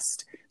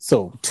best.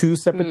 So 2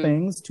 separate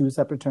things, 2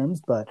 separate terms,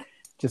 but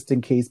just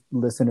in case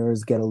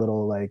listeners get a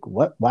little like,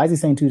 what? Why is he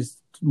saying 2,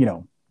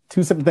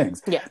 two separate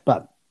things. Yeah.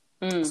 But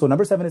so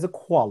number 7 is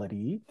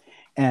equality,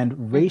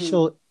 and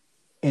racial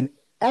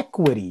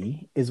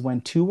inequity is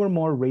when two or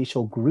more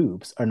racial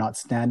groups are not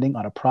standing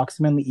on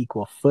approximately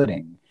equal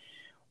footing.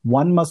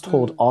 One must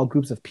hold all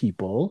groups of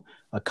people,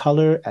 a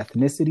color,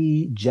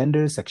 ethnicity,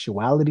 gender,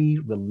 sexuality,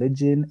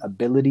 religion,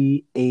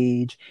 ability,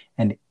 age,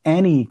 and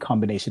any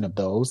combination of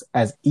those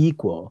as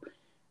equal.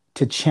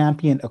 To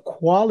champion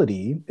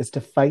equality is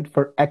to fight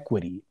for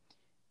equity.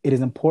 It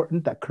is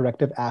important that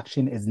corrective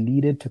action is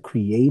needed to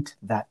create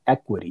that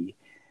equity.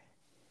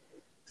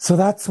 So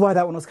that's why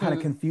that one was kind of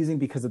confusing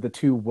because of the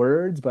two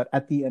words. But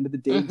at the end of the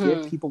day,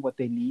 give people what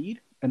they need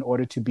in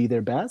order to be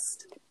their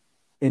best,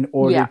 in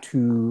order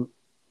to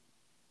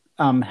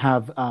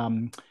have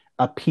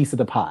a piece of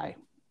the pie.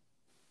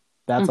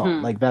 That's all.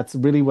 Like, that's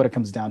really what it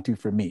comes down to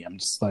for me. I'm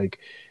just like,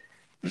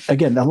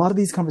 again, a lot of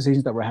these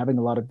conversations that we're having,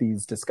 a lot of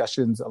these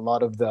discussions, a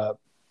lot of the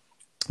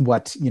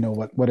what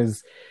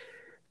is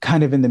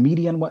kind of in the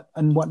media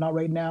and whatnot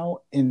right now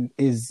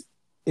is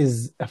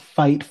a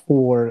fight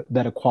for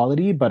that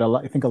equality. But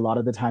I think a lot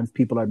of the times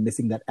people are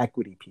missing that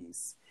equity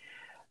piece.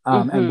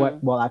 And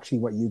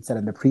what you'd said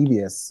in the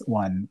previous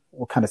one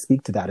will kind of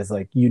speak to that, is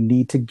like, you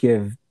need to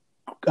give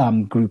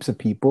groups of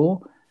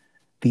people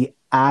the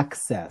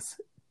access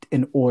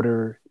in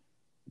order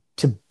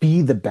to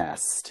be the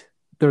best.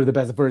 They're the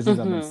best versions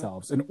of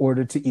themselves in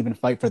order to even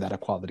fight for that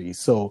equality.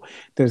 So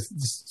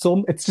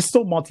it's just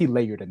so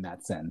multi-layered in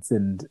that sense.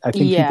 And I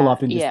think people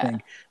often just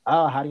think,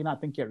 oh, how do you not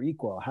think you're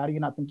equal? How do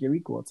you not think you're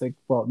equal? It's like,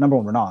 well, number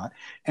one, we're not.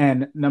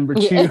 And number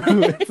two,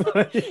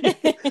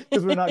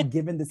 because we're not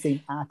given the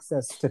same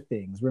access to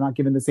things. We're not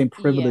given the same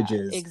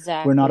privileges.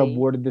 Exactly. We're not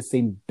awarded the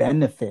same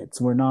benefits.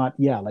 We're not,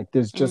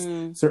 there's just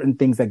certain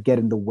things that get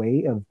in the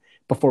way of,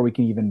 before we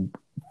can even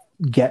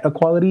get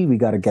equality, we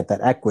got to get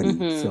that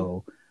equity.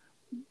 So...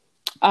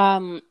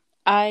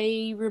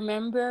 I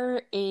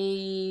remember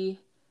a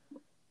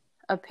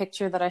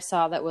picture that I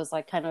saw that was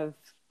like kind of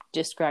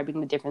describing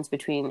the difference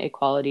between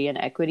equality and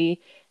equity.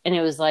 And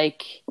it was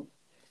like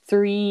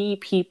 3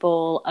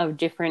 people of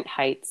different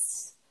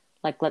heights.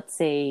 Like, let's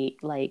say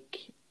like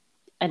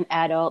an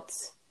adult,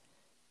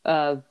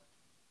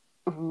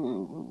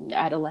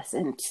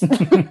 adolescent,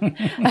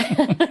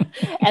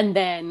 and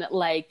then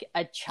like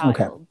a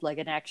child, like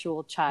an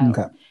actual child.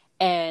 Okay.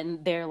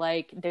 And they're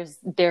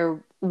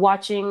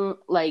watching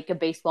like a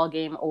baseball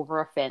game over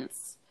a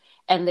fence,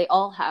 and they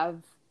all have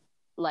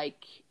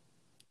like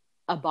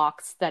a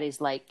box that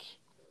is like,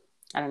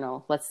 I don't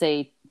know, let's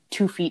say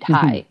 2 feet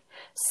high.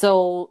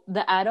 So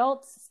the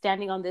adult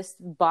standing on this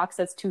box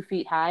that's 2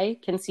 feet high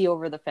can see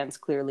over the fence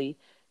clearly,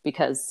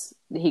 because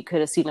he could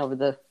have seen over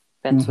the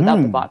fence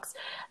without the box.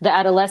 The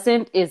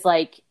adolescent is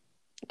like,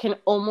 can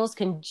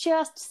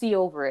just see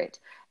over it,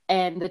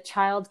 and the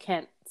child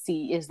can't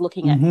see, is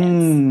looking at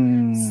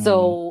fence.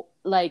 So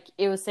like,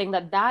 it was saying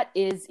that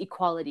is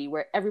equality,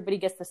 where everybody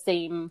gets the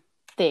same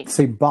thing,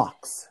 same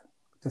box.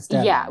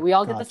 We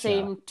all get the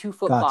same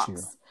 2-foot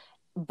box.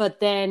 But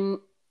then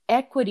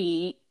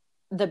equity,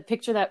 the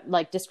picture that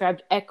like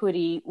described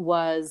equity,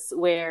 was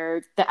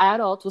where the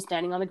adult was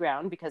standing on the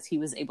ground because he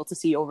was able to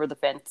see over the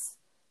fence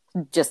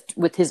just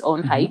with his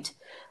own height.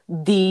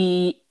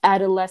 The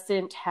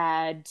adolescent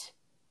had,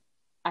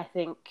 I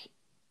think,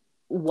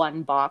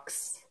 1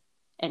 box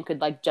and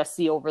could like just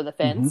see over the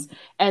fence.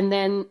 And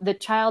then the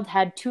child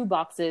had 2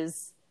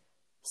 boxes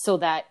so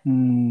that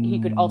he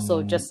could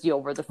also just see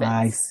over the fence.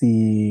 I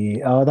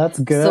see. Oh, that's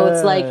good. So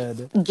it's like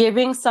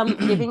giving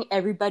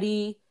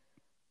everybody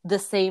the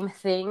same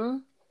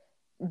thing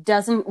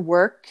doesn't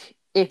work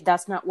if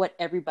that's not what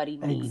everybody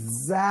needs.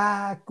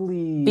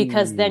 Exactly.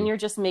 Because then you're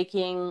just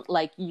making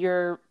like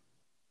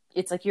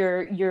it's like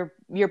you're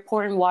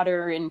pouring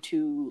water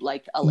into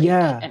like a lake,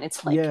 and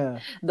it's like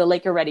the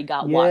lake already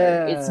got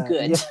water. It's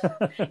good.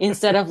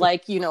 Instead of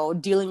like,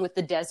 dealing with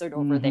the desert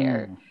over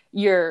there,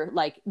 you're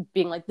like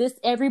being like this,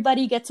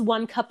 everybody gets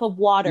 1 cup of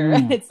water.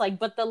 And it's like,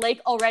 but the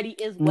lake already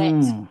is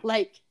wet.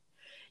 Like,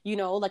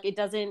 like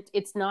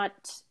it's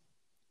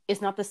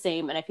not the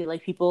same. And I feel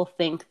like people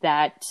think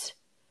that,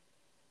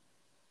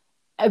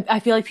 I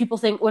feel like people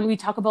think when we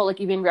talk about like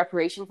even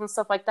reparations and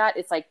stuff like that,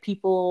 it's like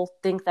people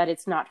think that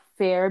it's not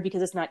fair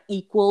because it's not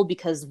equal,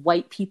 because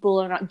white people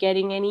are not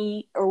getting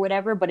any or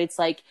whatever. But it's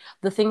like,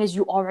 the thing is,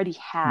 you already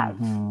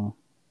have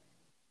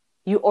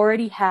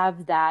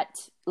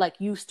that, like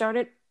you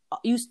started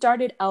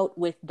out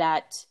with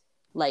that,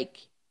 like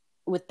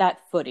with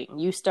that footing.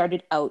 You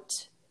started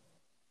out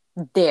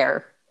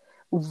there,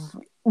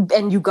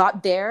 and you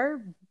got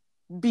there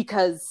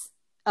because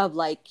of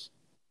like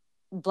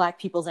Black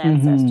people's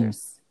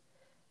ancestors.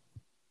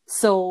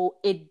 So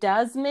it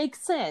does make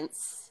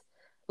sense,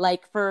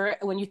 like, for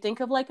when you think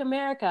of like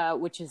America,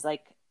 which is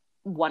like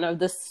one of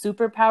the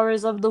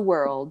superpowers of the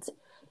world.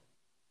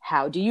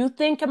 How do you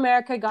think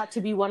America got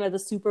to be one of the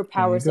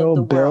superpowers of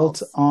the world?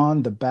 Built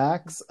on the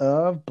backs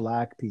of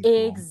Black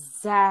people.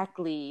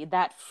 Exactly.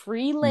 That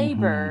free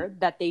labor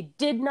that they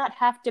did not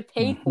have to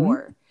pay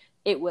for.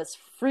 It was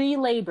free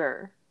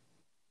labor.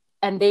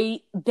 and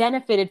they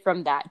benefited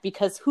from that,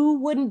 because who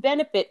wouldn't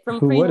benefit from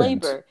Who free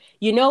wouldn't? labor?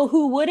 You know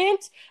who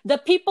wouldn't? The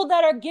people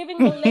that are giving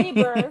the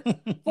labor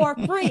for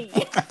free.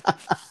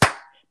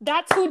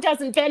 That's who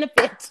doesn't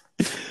benefit.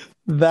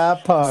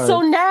 That part.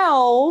 So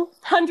now,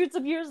 hundreds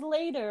of years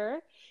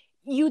later,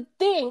 you'd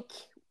think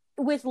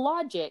with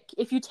logic,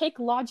 if you take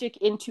logic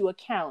into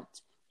account,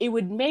 it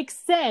would make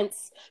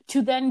sense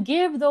to then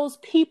give those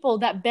people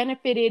that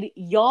benefited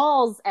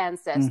y'all's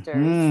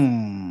ancestors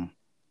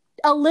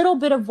a little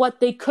bit of what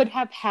they could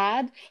have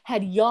had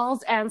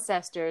y'all's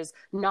ancestors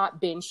not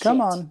been shit. Come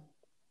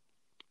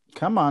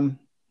on.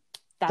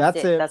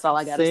 That's it. That's all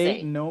I gotta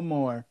say. Say no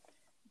more.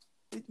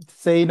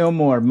 Say no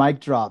more. Mic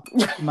drop.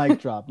 Mic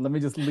drop. Let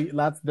me just leave.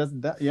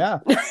 Yeah.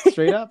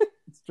 Straight up.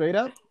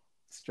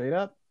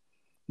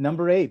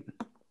 Number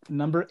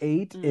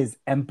 8 is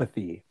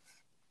empathy.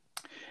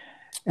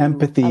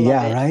 Empathy,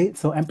 yeah, right?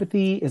 So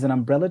empathy is an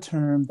umbrella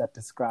term that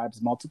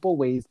describes multiple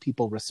ways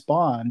people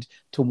respond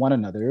to one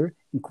another,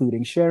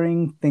 including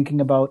sharing,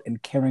 thinking about,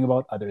 and caring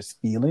about others'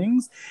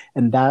 feelings.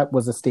 And that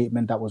was a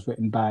statement that was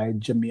written by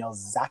Jamil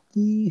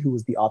Zaki, who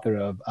was the author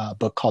of a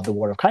book called The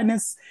War of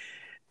Kindness.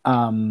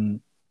 I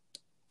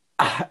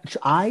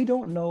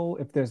don't know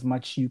if there's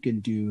much you can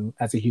do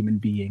as a human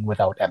being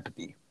without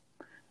empathy.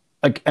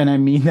 And I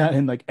mean that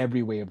in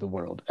every way of the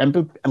world.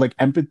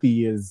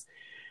 Empathy is...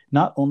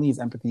 Not only is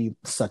empathy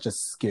such a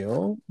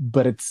skill,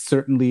 but it's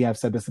certainly, I've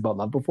said this about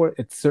love before,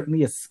 it's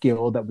certainly a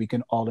skill that we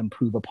can all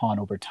improve upon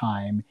over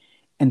time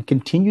and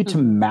continue to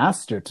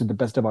master to the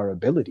best of our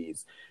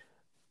abilities.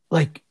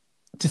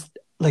 Just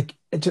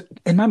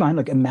in my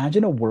mind,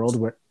 imagine a world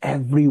where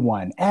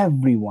everyone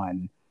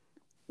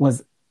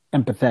was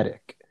empathetic.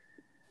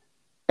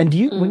 And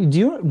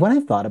when I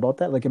thought about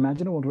that,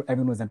 imagine a world where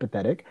everyone was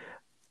empathetic,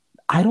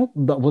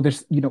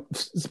 there's,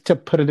 to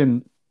put it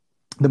in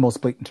the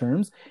most blatant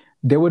terms,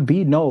 there would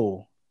be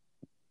no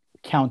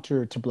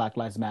counter to Black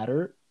Lives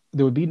Matter.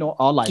 There would be no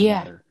All Lives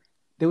Matter.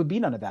 There would be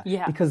none of that.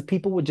 Yeah. Because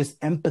people would just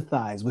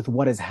empathize with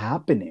what is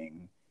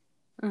happening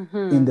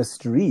in the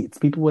streets.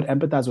 People would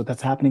empathize with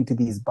what's happening to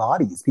these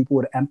bodies. People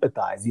would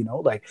empathize,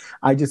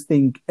 I just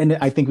think, and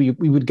I think we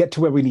would get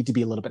to where we need to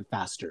be a little bit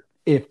faster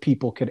if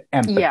people could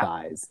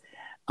empathize.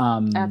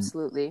 Yeah.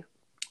 Absolutely.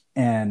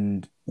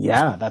 And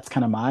yeah, that's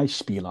kind of my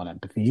spiel on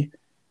empathy,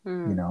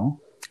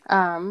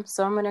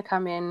 So I'm going to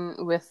come in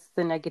with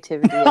the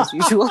negativity as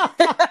usual.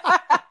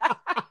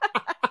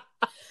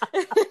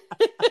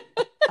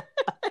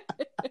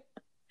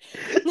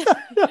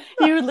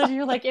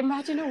 You're like,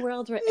 imagine a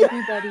world where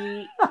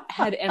everybody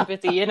had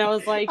empathy. And I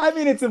was like, I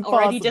mean, it's impossible.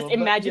 Already just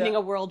imagining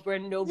a world where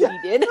nobody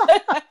did.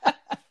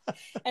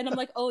 And I'm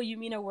like, oh, you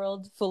mean a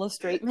world full of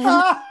straight men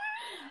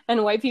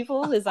and white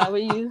people? Is that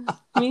what you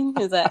mean?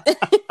 Is that...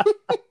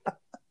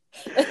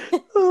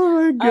 Oh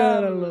my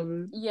God, I love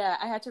it. Yeah,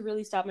 I had to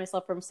really stop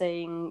myself from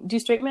saying, do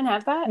straight men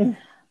have that?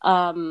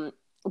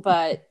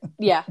 But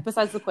yeah,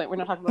 besides the point, we're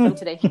not talking about them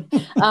today.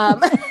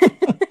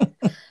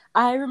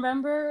 I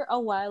remember a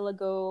while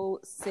ago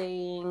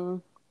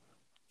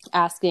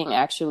asking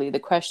actually the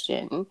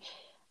question,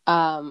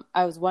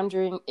 I was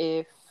wondering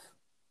if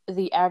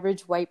the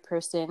average white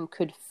person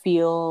could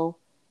feel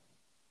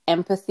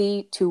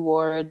empathy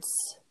towards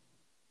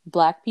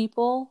Black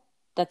people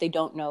that they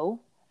don't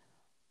know.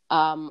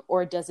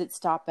 Or does it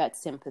stop at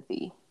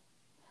sympathy?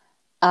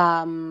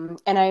 And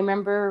I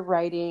remember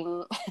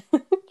writing,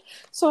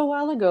 so a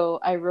while ago,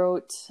 I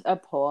wrote a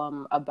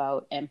poem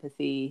about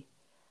empathy,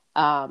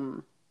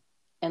 and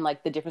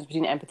the difference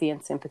between empathy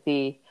and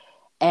sympathy.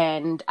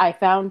 And I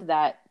found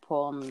that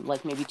poem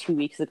maybe 2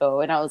 weeks ago,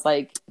 and I was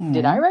like,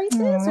 did I write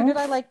this, or did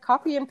I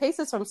copy and paste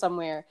this from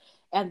somewhere?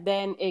 And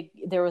then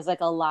there was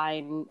a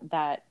line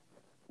that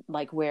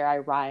where I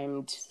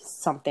rhymed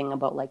something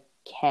about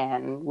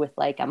can with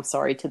I'm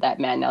sorry to that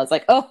man. And I was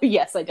like, oh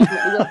yes, I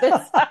definitely wrote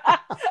this.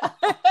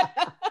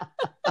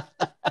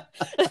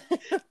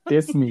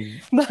 This me.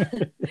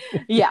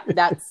 Yeah,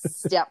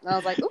 that's I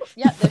was like, oh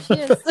yeah, there she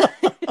is.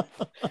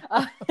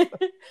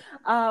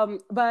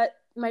 But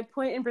my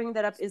point in bringing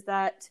that up is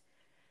that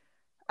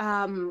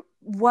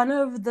one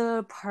of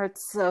the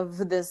parts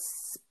of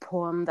this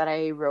poem that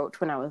I wrote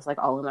when I was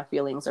all in my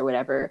feelings or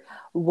whatever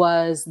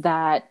was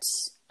that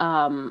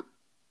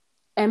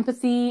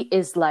empathy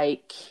is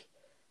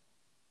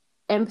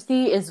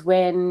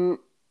when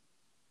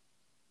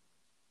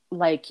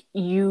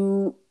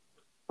you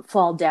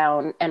fall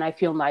down and I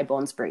feel my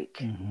bones break.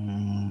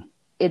 Mm-hmm.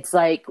 It's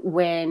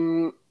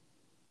when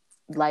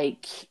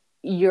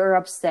you're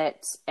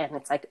upset and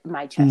it's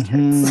my chest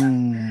hurts.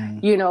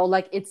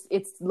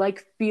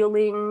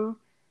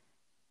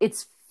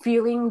 It's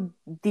feeling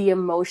the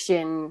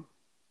emotion.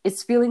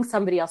 It's feeling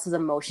somebody else's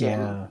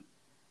emotion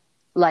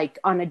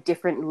on a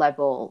different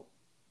level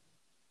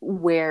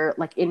where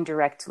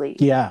indirectly.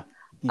 Yeah.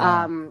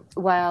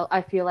 While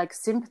I feel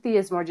sympathy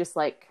is more just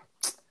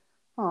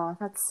oh,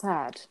 that's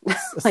sad.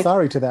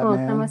 Sorry to that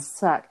man. That must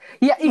suck.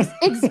 Yeah,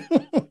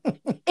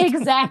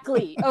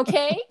 exactly.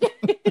 Okay?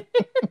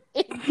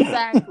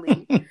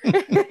 Exactly.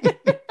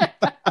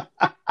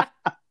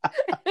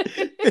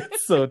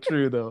 It's so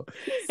true, though.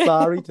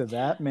 Sorry to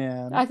that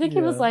man. I think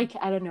it was like,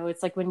 I don't know,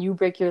 it's like when you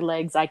break your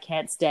legs, I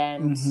can't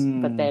stand,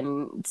 but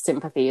then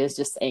sympathy is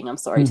just saying I'm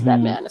sorry to that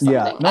man or something.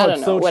 Yeah. No, I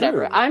don't know, so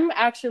whatever. true. I'm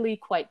actually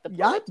quite the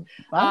poet.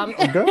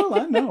 Girl,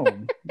 I know.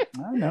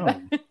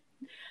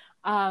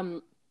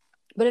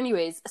 But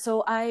anyways,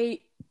 so I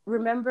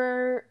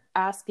remember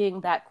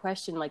asking that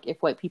question, like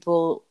if white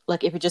people,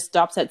 like if it just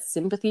stops at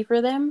sympathy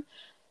for them,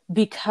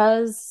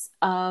 because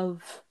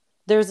of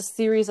there's a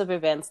series of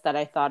events that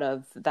I thought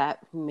of that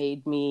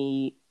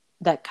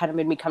kind of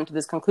made me come to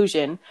this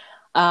conclusion.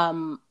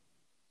 One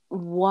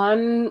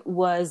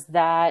was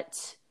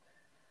that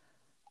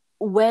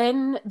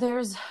when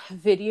there's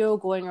video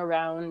going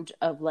around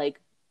of like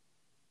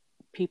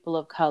people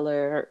of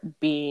color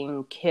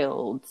being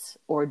killed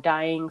or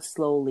dying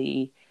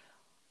slowly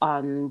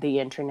on the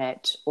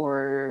internet,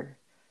 or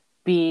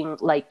being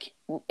like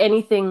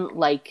anything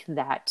like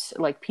that,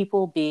 like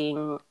people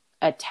being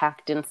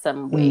attacked in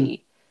some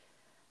way,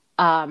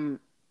 I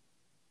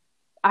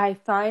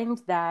find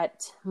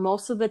that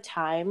most of the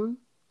time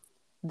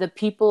the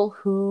people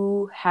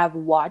who have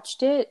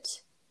watched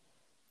it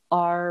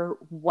are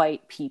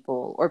white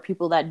people or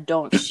people that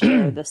don't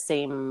share the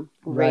same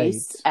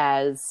race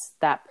as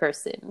that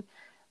person.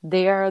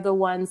 They are the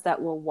ones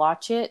that will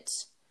watch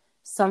it.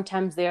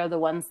 Sometimes they are the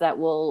ones that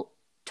will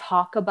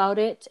talk about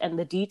it and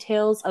the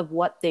details of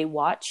what they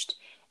watched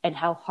and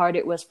how hard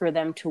it was for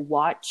them to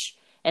watch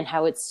and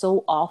how it's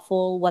so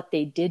awful what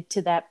they did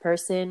to that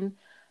person.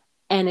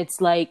 And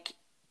it's like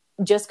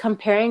just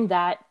comparing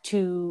that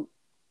to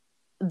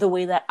the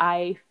way that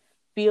I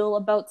feel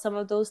about some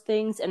of those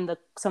things and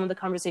some of the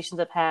conversations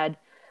I've had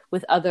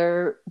with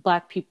other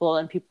Black people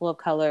and people of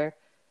color,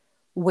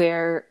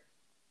 where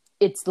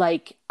it's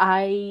like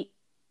I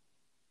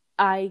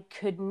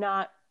could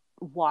not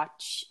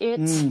watch it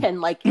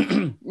and like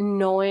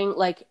knowing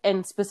like,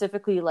 and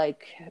specifically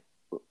like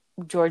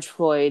George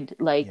Floyd,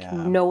 like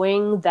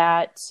knowing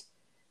that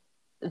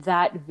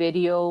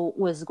video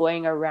was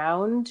going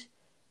around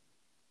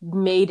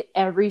made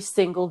every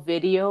single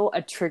video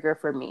a trigger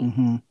for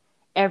me.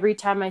 Every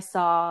time I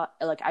saw,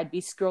 like, I'd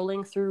be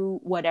scrolling through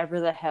whatever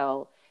the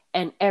hell,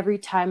 and every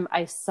time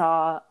I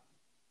saw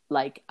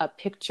like a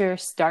picture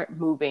start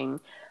moving,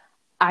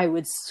 I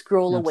would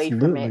scroll away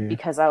from it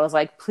because I was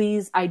like,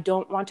 please, I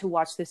don't want to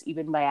watch this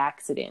even by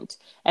accident.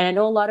 And I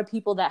know a lot of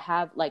people that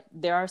have, like,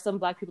 there are some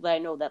Black people that I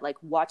know that like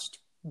watched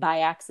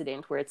by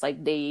accident, where it's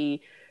like they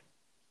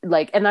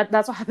like, and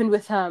that's what happened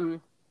with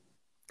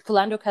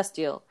Philando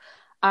Castile.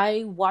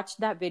 I watched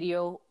that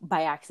video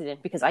by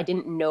accident because I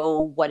didn't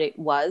know what it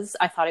was.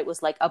 I thought it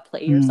was like a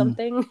play or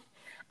something.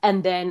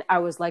 And then I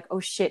was like, oh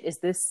shit, is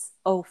this,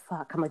 oh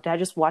fuck. I'm like, did I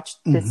just watch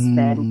this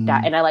man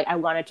die? And I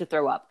wanted to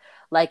throw up.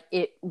 Like,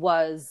 it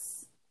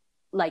was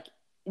like,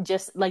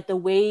 just like the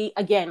way,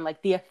 again,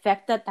 like the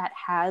effect that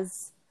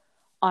has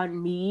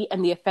on me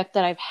and the effect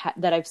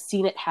that I've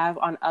seen it have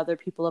on other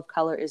people of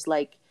color is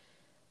like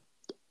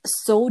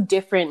so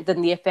different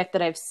than the effect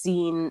that I've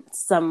seen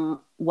some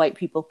white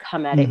people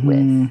come at it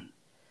with,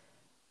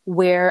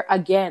 where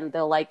again,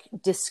 they'll like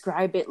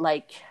describe it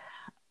like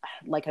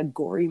a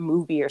gory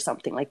movie or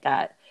something like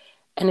that.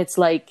 And it's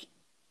like,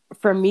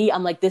 for me,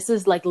 I'm like, this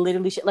is like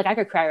literally shit. Like I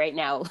could cry right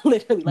now,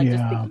 literally, like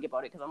just thinking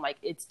about it. Cause I'm like,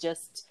 it's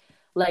just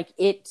like,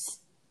 it's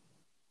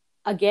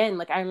again,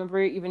 like I remember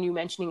even you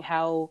mentioning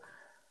how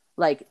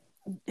like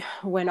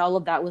when all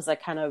of that was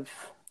like kind of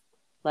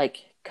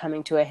like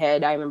coming to a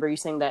head, I remember you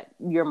saying that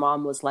your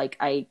mom was like,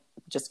 I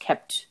just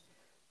kept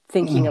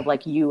thinking of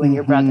like you and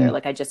your brother.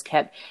 Like I just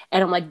kept,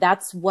 and I'm like,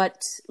 that's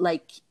what,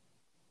 like,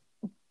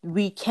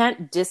 we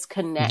can't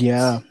disconnect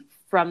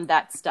from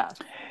that stuff.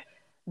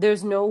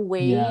 There's no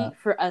way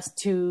for us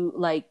to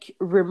like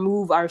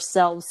remove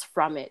ourselves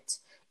from it.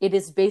 It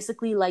is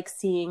basically like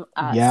seeing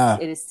us.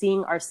 It is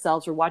seeing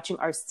ourselves or watching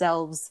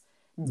ourselves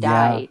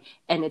die.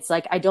 And it's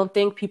like, I don't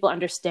think people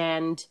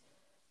understand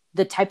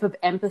the type of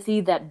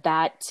empathy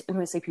that, and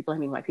when I say people, I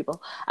mean white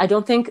people. I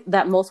don't think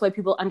that most white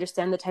people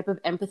understand the type of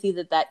empathy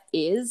that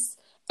is,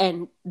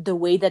 and the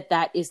way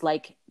that is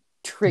like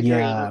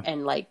triggering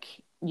and like,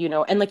 you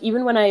know, and like,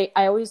 even when I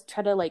always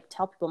try to like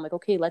tell people, I'm like,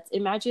 okay, let's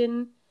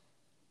imagine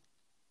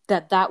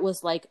that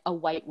was like a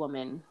white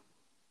woman.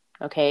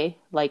 Okay.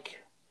 Like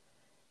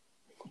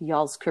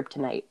y'all's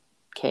kryptonite.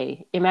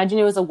 Okay. Imagine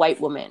it was a white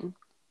woman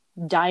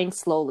dying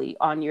slowly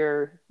on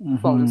your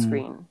phone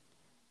screen.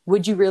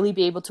 Would you really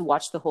be able to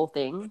watch the whole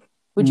thing?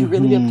 Would you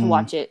really be able to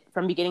watch it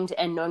from beginning to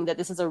end, knowing that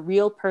this is a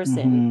real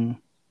person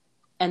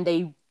and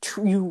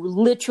you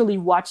literally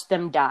watched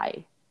them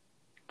die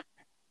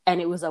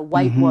and it was a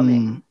white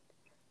woman?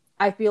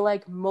 I feel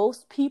like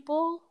most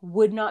people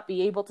would not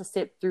be able to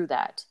sit through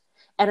that.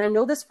 And I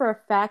know this for a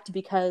fact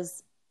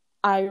because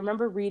I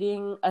remember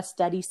reading a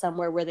study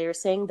somewhere where they were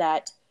saying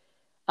that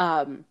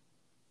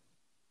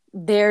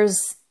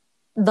there's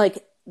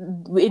like,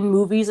 in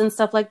movies and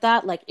stuff like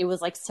that, like it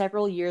was like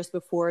several years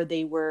before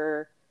they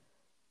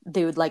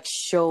would like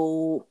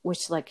show,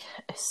 which like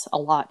is a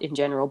lot in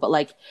general, but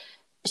like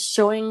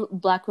showing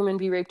Black women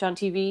be raped on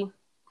TV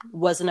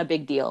wasn't a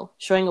big deal.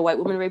 Showing a white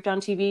woman raped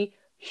on TV,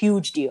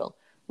 huge deal,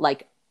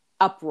 like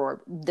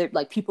uproar.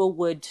 Like people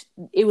would,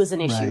 it was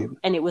an issue, Right.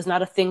 and it was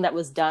not a thing that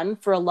was done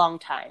for a long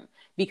time,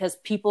 because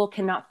white people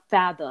cannot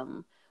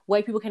fathom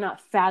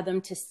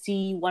to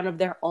see one of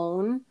their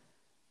own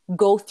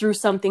go through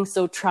something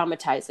so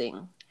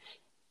traumatizing.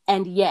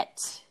 And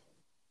yet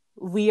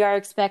we are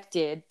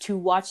expected to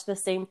watch the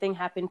same thing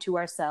happen to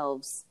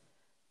ourselves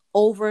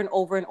over and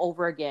over and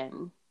over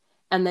again.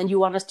 And then you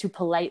want us to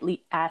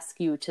politely ask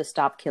you to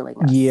stop killing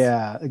us.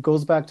 Yeah, it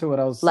goes back to what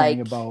I was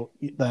saying about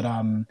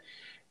that,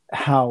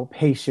 how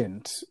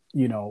patient,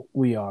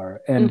 we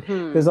are. And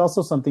there's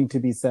also something to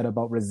be said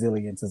about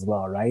resilience as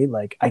well, right?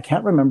 Like, I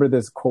can't remember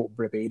this quote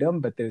verbatim,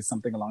 but there's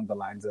something along the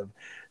lines of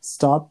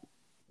stop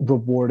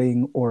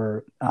rewarding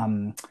or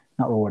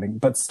not rewarding,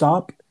 but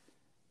stop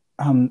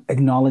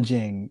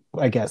acknowledging,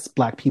 I guess,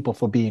 Black people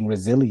for being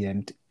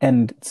resilient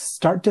and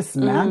start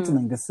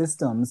dismantling the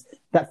systems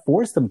that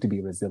force them to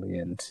be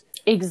resilient.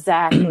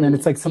 Exactly. And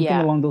it's like something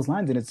along those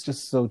lines, and it's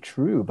just so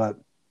true. But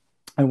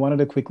I wanted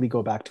to quickly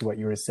go back to what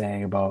you were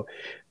saying about,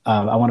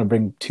 I want to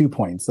bring 2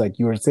 points. Like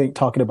you were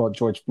talking about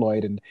George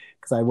Floyd, and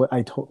because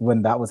I told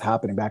when that was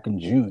happening back in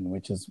June,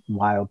 which is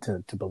wild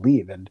to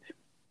believe. And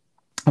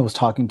I was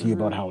talking to you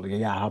about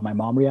how my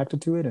mom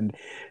reacted to it. And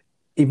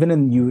even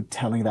in you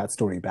telling that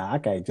story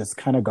back, I just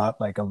kind of got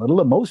like a little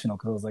emotional,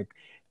 because I was like,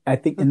 I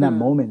think in that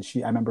moment, I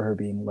remember her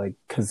being like,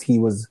 because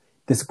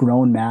this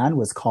grown man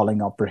was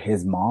calling out for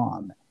his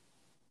mom.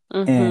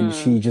 And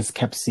she just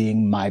kept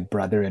seeing my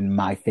brother and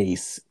my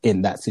face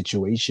in that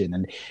situation.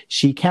 And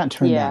she can't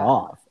turn that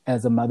off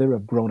as a mother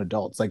of grown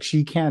adults. Like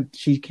she can't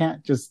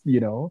just,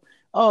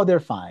 oh, they're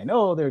fine.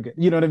 Oh, they're good.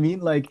 You know what I mean?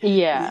 Like,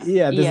 this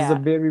is a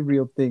very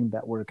real thing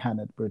that we're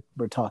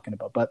talking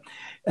about. But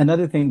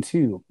another thing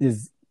too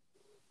is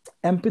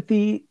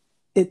empathy.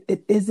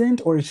 It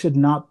isn't, or it should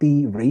not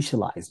be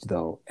racialized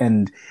though.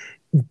 And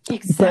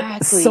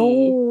but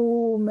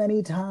so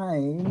many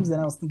times,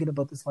 and I was thinking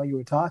about this while you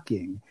were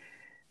talking,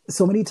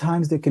 so many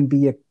times there can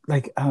be a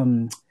bit,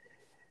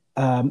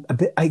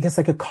 I guess,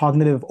 like a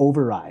cognitive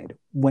override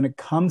when it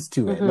comes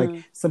to it.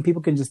 Like some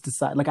people can just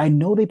decide, like, I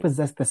know they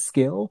possess the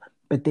skill,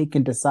 but they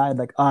can decide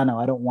like, oh no,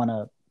 I don't want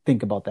to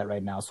think about that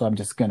right now. So I'm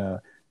just going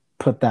to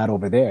put that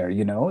over there.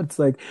 It's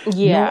like,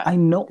 no, I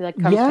know. Like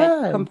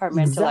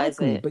compartmentalize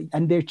exactly. it. But,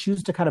 and they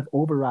choose to kind of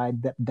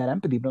override that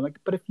empathy. But I'm like,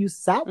 but if you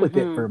sat with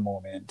it for a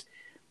moment,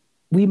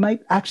 we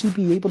might actually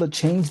be able to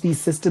change these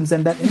systems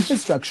and that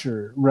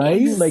infrastructure,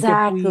 right?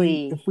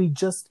 Exactly. Like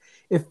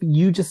if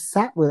you just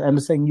sat with, I'm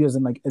saying you as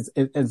in like, as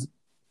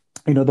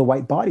the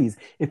white bodies,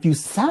 if you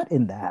sat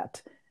in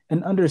that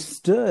and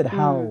understood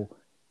how,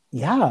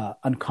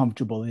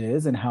 uncomfortable it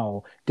is and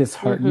how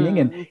disheartening,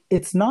 and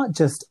it's not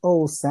just,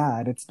 oh,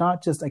 sad. It's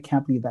not just, I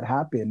can't believe that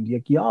happened.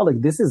 Like, y'all,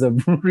 like, this is a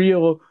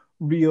real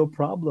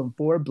problem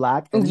for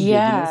Black and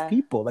Indigenous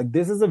people. Like,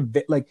 this is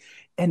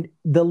and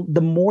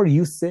the more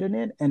you sit in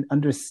it and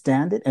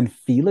understand it and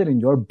feel it in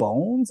your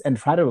bones and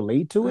try to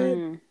relate to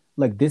it,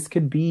 like, this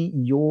could be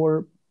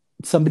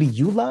somebody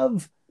you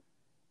love.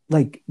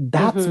 Like,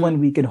 that's when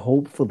we can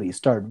hopefully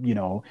start,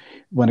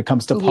 when it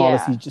comes to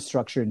policy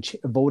structure and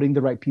voting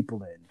the right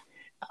people in,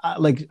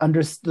 and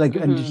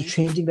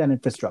changing that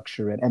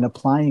infrastructure and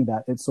applying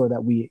that so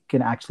that we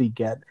can actually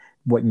get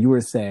what you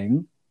were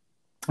saying.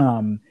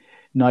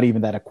 Not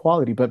even that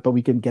equality, but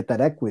we can get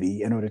that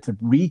equity in order to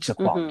reach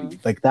equality.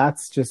 Like,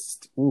 that's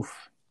just,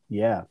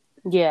 yeah.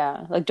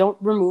 Yeah, like, don't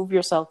remove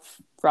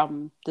yourself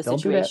from the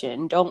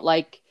situation. Don't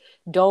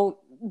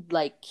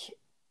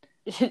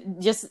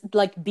just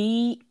like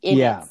be in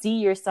it. See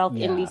yourself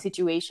in these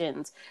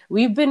situations.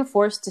 We've been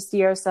forced to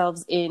see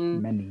ourselves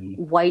in many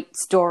white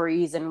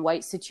stories and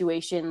white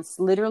situations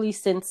literally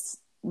since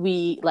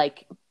we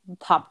like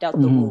popped out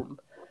the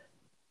womb.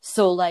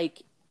 So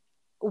like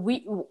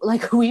we've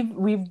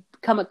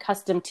become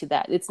accustomed to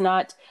that. It's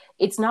not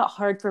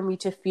hard for me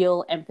to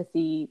feel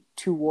empathy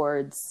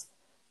towards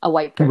a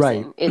white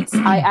person. Right.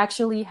 I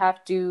actually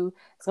have to,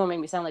 it's gonna make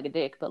me sound like a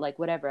dick, but like,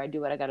 whatever, I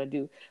do what I gotta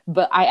do.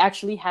 But I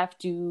actually have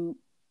to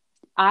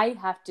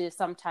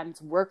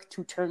sometimes work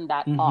to turn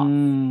that off,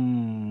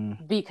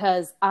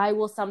 because I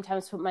will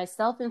sometimes put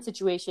myself in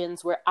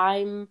situations where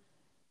I'm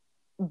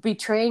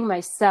betraying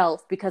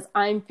myself because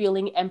I'm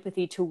feeling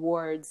empathy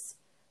towards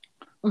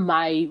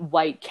my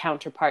white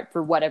counterpart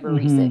for whatever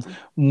reason.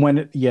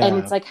 And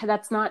it's like,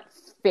 that's not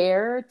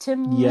fair to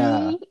me.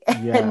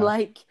 And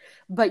like,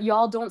 but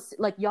y'all don't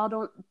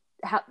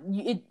have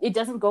it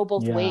doesn't go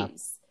both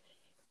ways,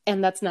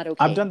 and that's not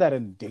okay. I've done that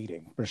in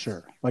dating for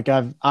sure. Like,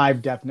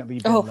 I've definitely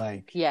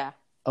been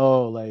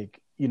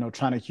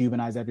trying to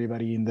humanize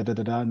everybody and and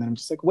then I'm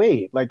just like,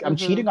 wait, like, I'm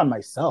cheating on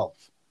myself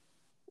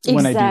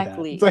when I do that.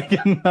 It's like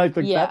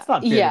that's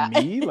not fair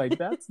to me. Like,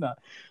 that's not.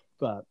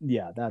 But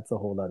yeah, that's a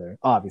whole other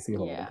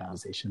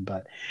conversation.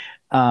 But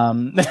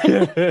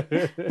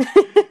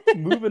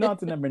moving on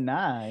to number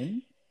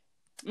 9.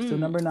 So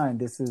number 9,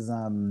 this is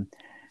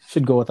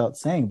should go without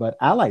saying, but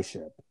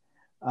allyship.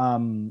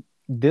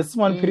 This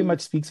one pretty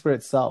much speaks for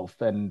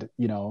itself, and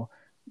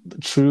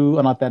true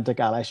and authentic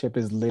allyship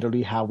is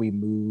literally how we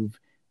move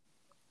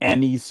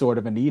any sort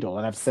of a needle.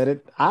 And I've said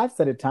it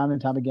time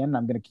and time again, and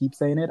I'm going to keep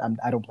saying it.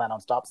 I don't plan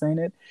on stop saying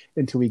it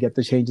until we get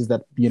the changes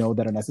that,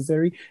 that are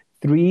necessary.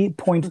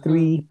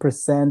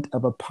 3.3%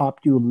 of a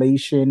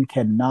population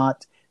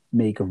cannot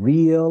make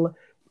real,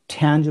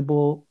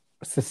 tangible,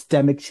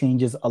 systemic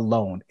changes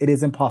alone. It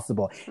is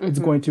impossible. It's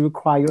going to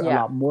require a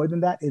lot more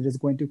than that. It is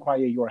going to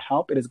require your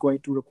help. It is going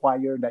to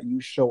require that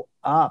you show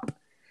up.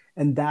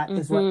 And that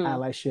is what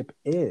allyship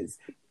is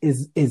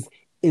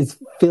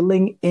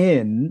filling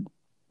in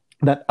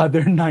that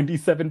other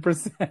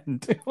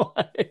 97%.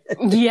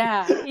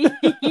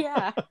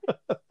 Yeah.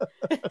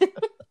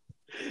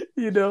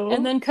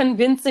 And then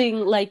convincing,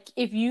 like,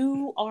 if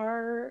you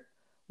are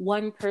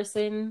one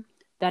person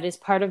that is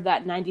part of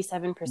that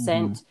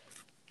 97%,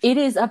 it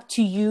is up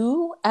to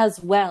you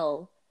as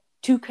well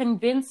to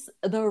convince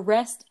the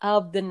rest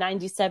of the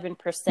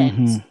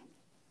 97%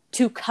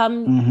 to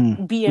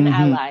come be an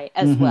ally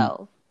as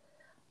well.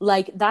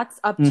 Like, that's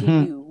up to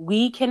you.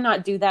 We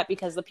cannot do that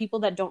because the people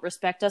that don't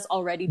respect us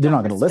already They're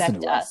don't not gonna respect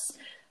listen to us.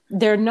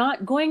 They're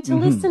not going to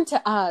listen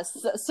to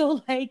us.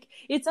 So, like,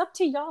 it's up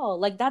to y'all.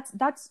 Like,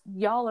 that's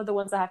y'all are the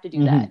ones that have to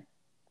do that.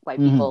 White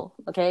people,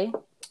 okay?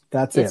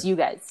 It's you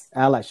guys.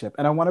 Allyship.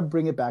 And I want to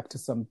bring it back to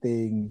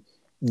something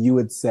you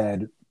had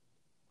said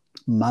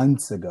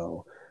months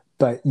ago,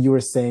 but you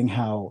were saying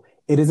how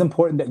it is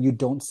important that you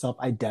don't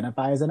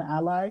self-identify as an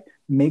ally.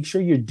 Make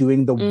sure you're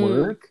doing the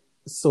work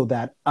so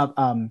that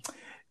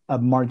a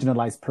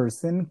marginalized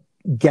person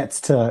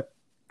gets to,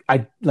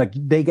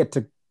 they get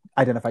to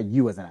identify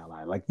you as an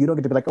ally. Like, you don't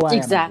get to be like, oh, I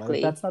am an ally.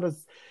 Like, that's not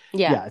as,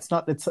 it's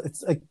not,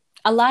 it's like,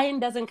 a lion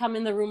doesn't come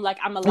in the room like,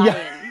 I'm a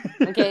lion,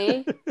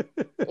 okay?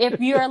 If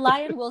you're a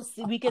lion,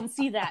 we can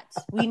see that.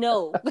 We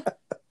know.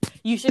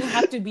 You shouldn't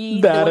have to be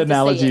that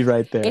analogy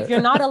right there. If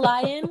you're not a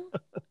lion,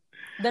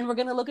 then we're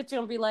going to look at you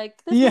and be like,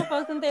 this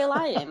motherfucker isn't they a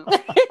lion?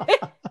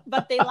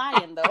 But they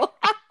lion, though.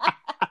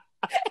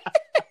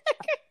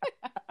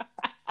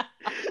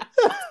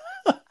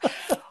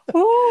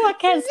 Ooh, I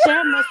can't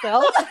stand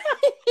myself.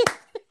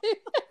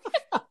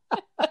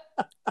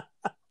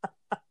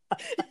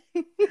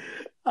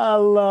 I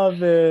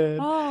love it.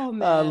 Oh,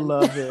 man. I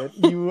love it.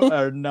 You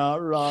are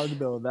not wrong,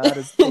 though. That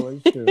is for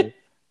sure.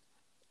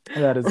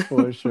 That is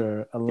for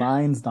sure. A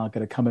lion's not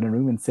going to come in a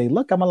room and say,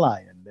 look, I'm a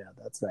lion. Yeah,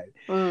 that's right.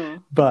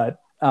 But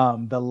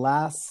the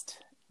last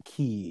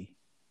key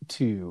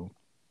to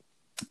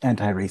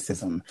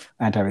anti-racism,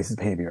 anti-racist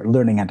behavior,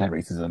 learning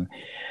anti-racism.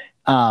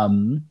 Are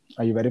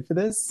you ready for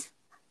this?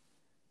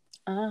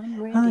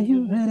 I'm ready. Are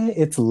you ready?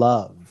 It's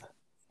love.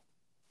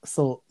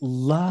 So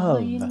love.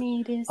 All you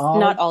need is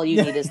not all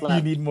you need is love.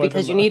 You need more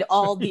because you need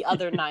all the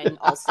other 9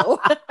 also.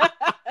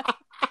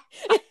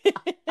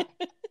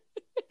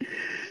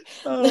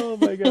 Oh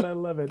my God, I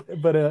love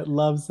it. But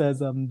love says,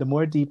 the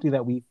more deeply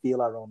that we feel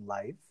our own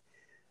life,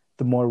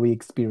 the more we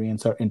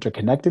experience our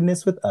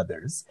interconnectedness with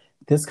others.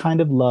 This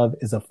kind of love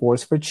is a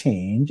force for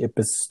change. It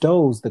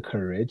bestows the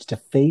courage to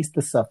face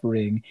the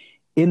suffering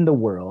in the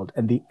world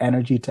and the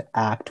energy to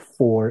act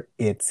for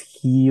its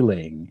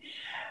healing.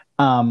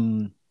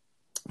 I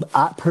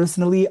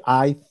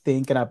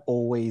think, and I've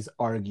always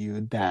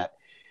argued that,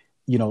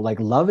 like,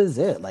 love is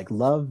it. Like,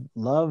 love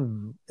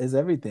is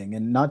everything,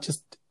 and not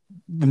just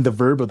in the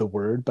verb of the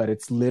word, but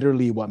it's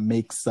literally what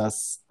makes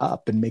us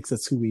up and makes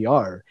us who we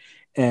are.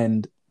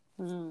 And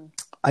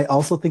I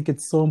also think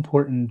it's so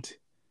important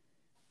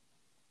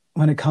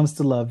when it comes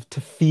to love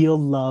to feel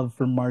love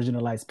for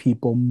marginalized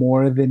people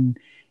more than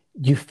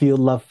you feel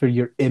love for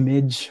your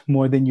image,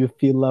 more than you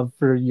feel love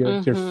for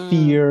your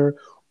fear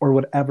or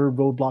whatever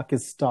roadblock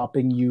is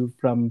stopping you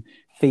from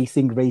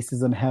facing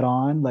racism head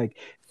on. Like,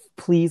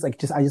 please, like,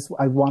 I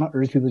want to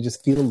urge people to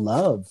just feel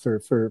love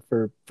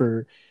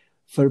for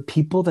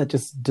people that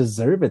just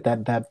deserve it,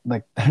 that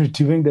are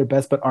doing their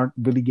best but aren't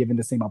really given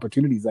the same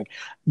opportunities. I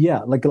mean,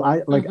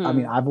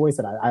 I've always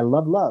said I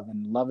love love,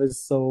 and love is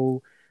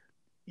so.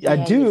 Yeah,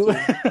 I do.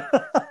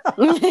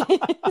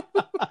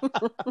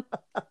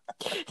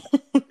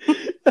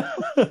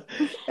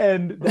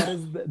 And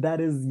that's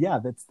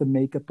the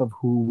makeup of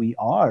who we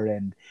are.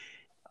 And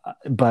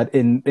but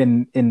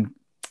in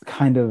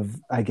kind of,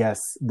 I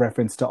guess,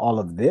 reference to all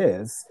of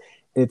this,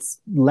 it's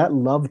let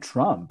love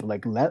trump.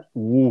 Like,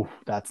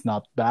 that's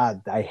not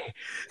bad.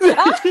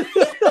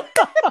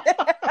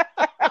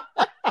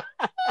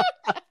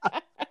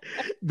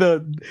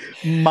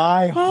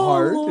 My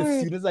heart, Lord.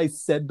 as soon as I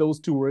said those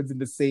 2 words in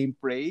the same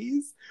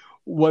phrase,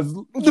 was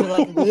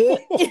let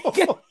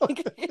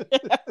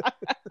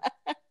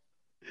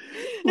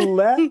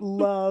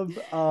love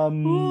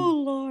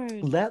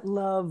Lord. Let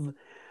love,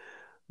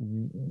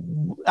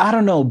 I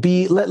don't know,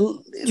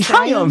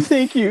 triumph.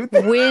 Thank you.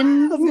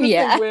 Win. I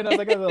was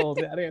like, I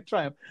didn't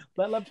triumph.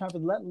 Let love triumph,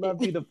 and let love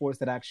be the force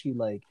that actually,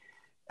 like,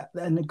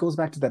 and it goes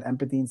back to that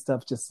empathy and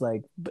stuff. Just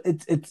like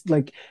it's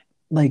like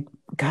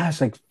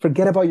gosh, like,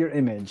 forget about your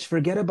image,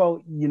 forget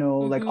about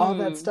like all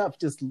that stuff.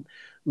 Just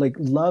like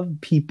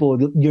love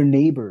people, your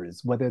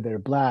neighbors, whether they're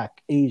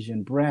Black,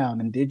 Asian, Brown,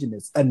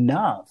 Indigenous,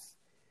 enough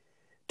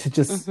to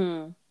just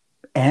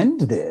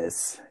end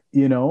this.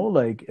 You know,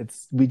 like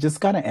we just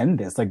gotta end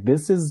this. Like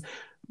this is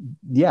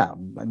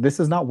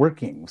not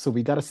working. So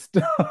we gotta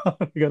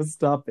stop. We gotta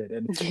stop it.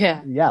 And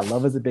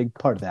love is a big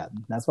part of that.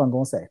 That's what I'm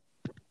gonna say.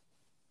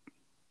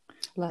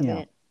 Love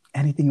it.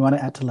 Anything you want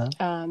to add to love?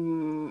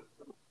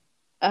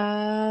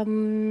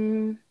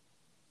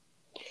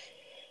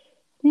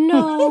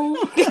 No.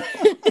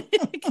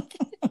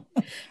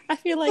 I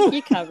feel like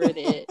you covered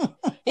it.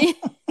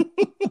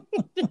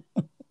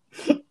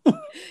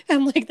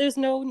 I'm like, there's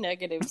no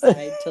negative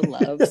side to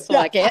love, so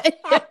I can't.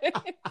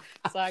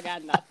 So I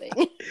got nothing.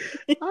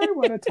 I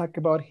want to talk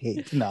about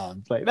hate. No,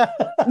 I'm playing.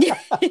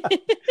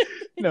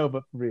 No,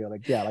 but for real,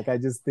 like, I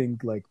just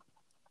think, like,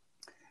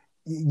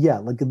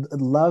 like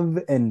love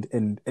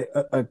and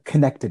a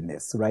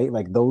connectedness, right?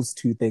 Like those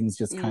two things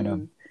just kind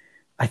of,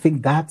 I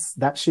think that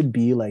should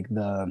be like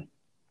the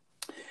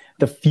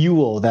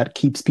fuel that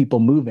keeps people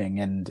moving,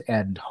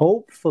 and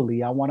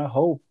hopefully, I want to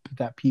hope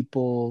that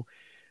people,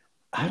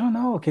 I don't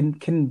know,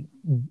 can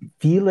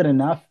feel it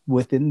enough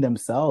within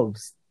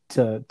themselves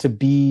to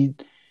be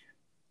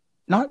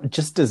not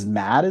just as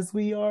mad as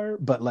we are,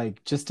 but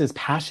like just as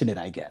passionate,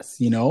 I guess,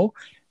 you know?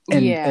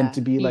 And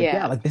to be like,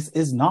 like this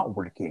is not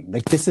working.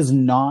 Like this is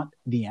not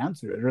the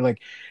answer. Or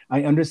like,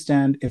 I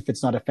understand if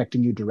it's not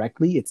affecting you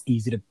directly, it's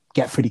easy to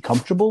get pretty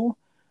comfortable,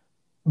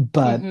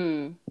 but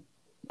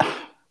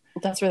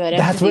that's where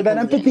that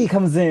empathy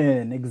comes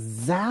in.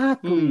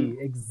 Exactly.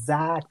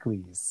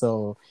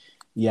 So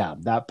yeah,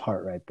 that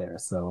part right there.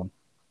 So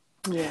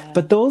yeah,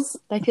 but those,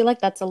 I feel like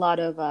that's a lot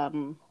of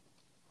go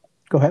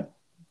ahead,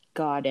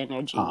 God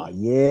energy. Oh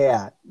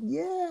yeah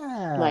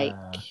like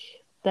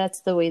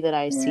that's the way that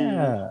I see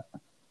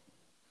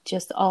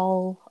just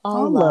all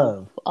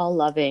love, all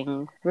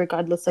loving,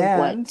 regardless of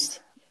what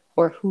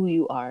or who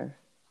you are.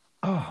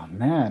 Oh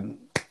man,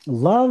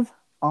 love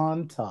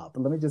on top.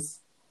 Let me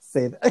just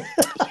say that.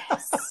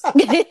 Yes.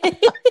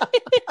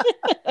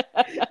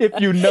 If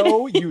you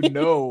know, you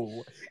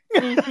know.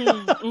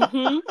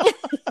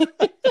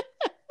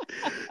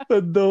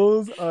 But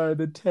those are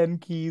the 10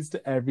 keys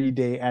to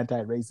everyday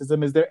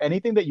anti-racism. Is there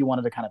anything that you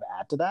wanted to kind of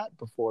add to that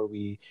before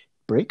we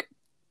break?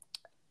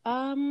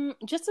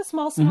 Just a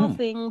small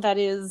thing that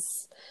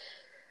is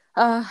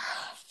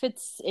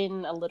fits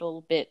in a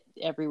little bit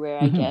everywhere,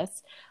 I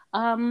guess.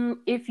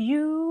 If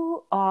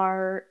you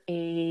are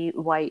a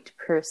white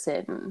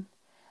person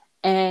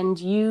and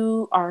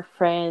you are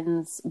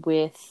friends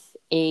with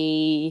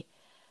a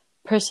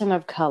person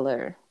of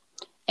color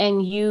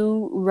and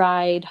you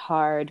ride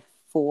hard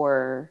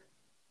for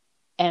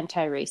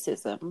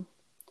anti-racism,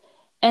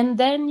 and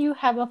then you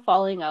have a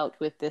falling out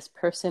with this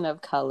person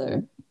of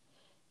color,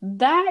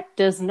 that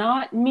does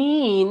not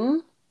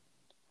mean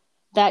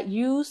that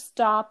you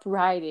stop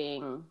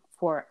riding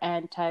for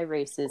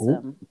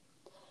anti-racism.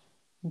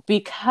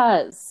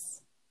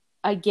 Because,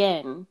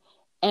 again,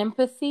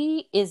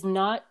 empathy is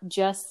not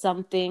just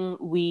something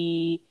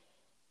we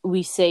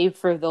save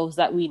for those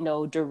that we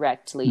know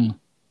directly.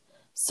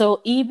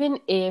 So even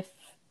if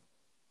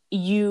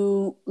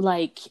you,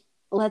 like,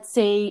 let's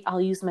say, I'll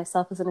use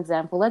myself as an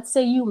example. Let's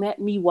say you met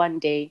me one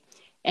day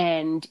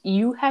and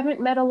you haven't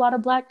met a lot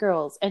of Black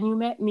girls, and you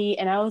met me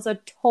and I was a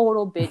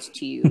total bitch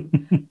to you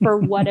for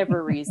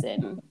whatever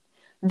reason.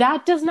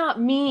 That does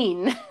not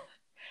mean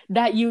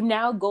that you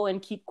now go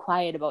and keep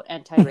quiet about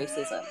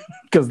anti-racism.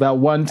 Because that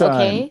one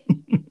time. Okay?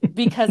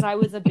 Because I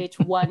was a bitch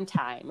one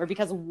time, or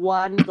because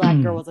one Black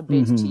girl was a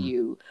bitch to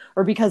you,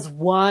 or because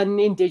one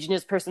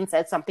Indigenous person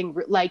said something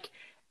like,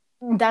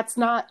 that's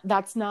not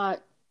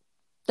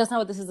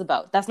what this is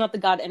about. That's not the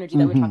God energy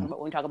that we're talking about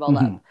when we talk about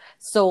love.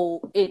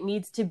 So it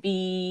needs to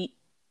be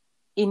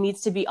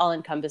all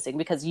encompassing,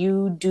 because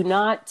you do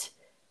not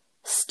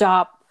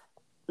stop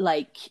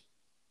like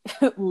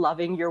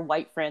loving your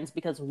white friends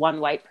because one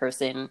white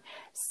person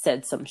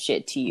said some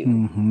shit to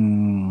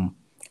you.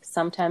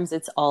 Sometimes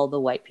it's all the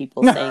white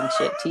people saying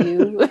shit to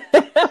you.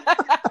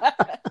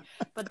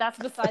 But that's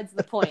besides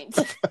the point.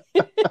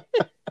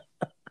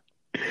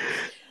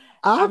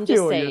 I'm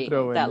just saying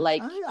that,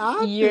 like,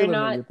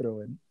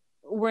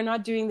 we're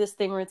not doing this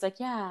thing where it's like,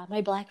 yeah,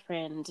 my Black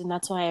friend, and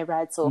that's why I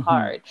ride so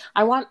hard.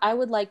 I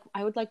would like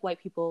white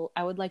people.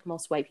 I would like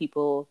most white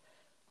people,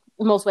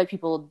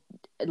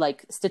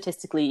 like,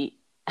 statistically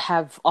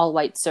have all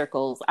white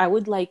circles. I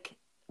would like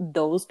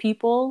those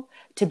people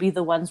to be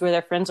the ones where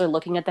their friends are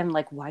looking at them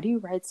like, why do you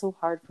ride so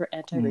hard for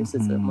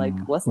anti-racism? Like,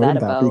 what's that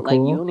about? Cool? Like,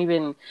 you don't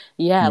even,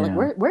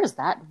 like, where's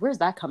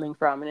that coming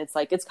from? And it's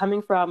like, it's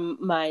coming from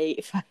my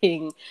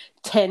fucking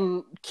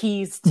 10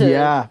 keys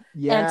to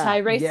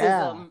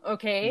anti-racism.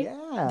 Okay.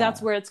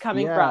 That's where it's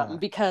coming from,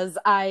 because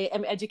I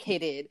am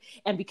educated,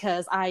 and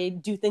because I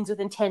do things with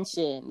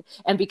intention,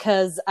 and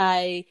because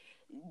I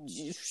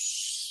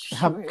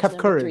have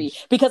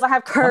courage. Because I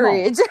have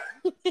courage.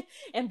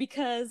 And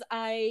because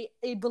I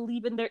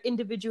believe in their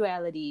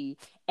individuality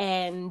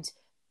and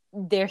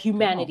their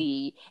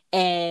humanity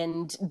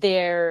and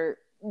their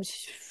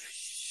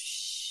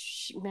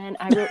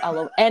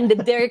and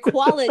their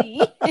equality.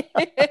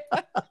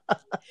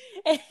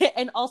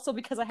 And also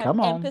because I have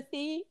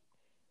empathy,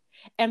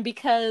 and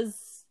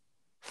because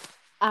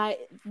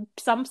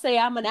Some say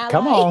I'm an ally.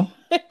 Come on.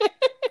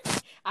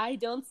 I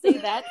don't say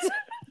that,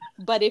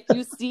 but if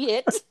you see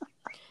it,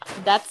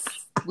 that's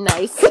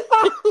nice.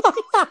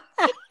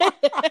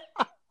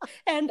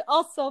 And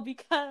also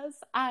because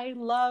I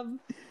love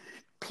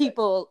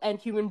people and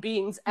human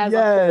beings as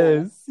a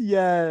whole.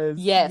 Yes.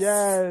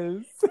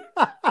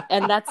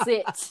 And that's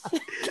it.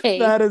 Okay.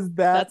 That is that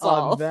that's on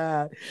all.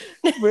 that.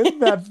 With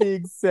that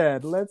being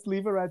said, let's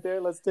leave it right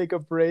there. Let's take a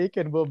break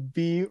and we'll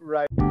be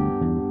right back.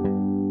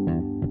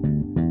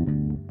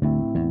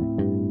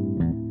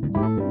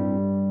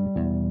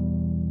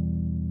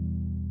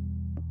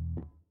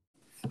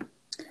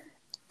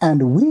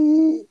 And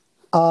we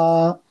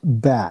are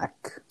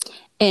back.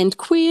 And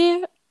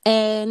queer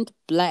and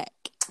black.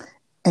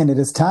 And it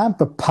is time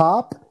for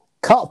pop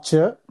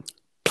culture.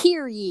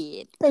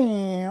 Period.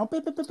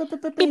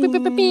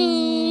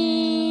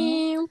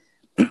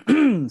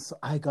 So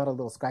I got a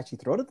little scratchy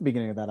throat at the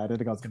beginning of that. I didn't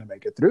think I was going to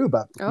make it through,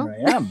 but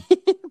here I am.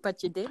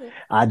 But you did it.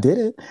 I did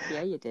it.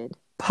 Yeah, you did.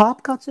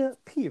 Pop culture,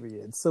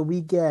 period. So we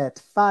get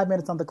 5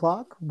 minutes on the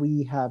clock.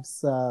 We have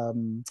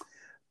some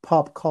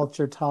pop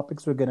culture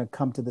topics we're going to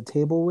come to the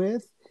table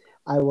with.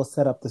 I will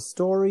set up the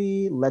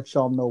story, let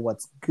y'all know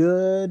what's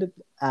good,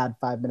 add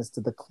 5 minutes to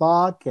the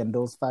clock, and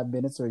those 5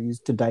 minutes are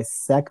used to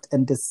dissect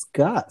and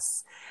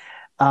discuss.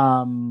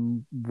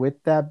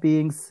 With that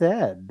being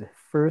said,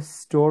 first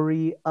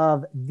story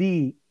of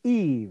the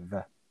eve.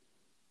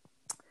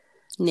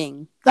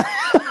 Ning.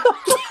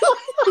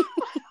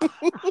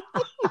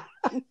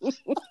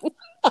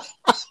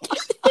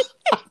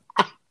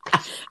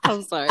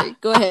 I'm sorry.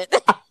 Go ahead.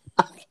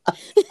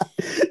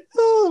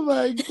 Oh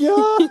my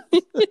god.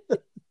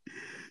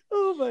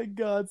 Oh my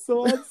god.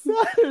 So on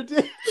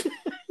Saturday.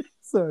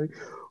 Sorry.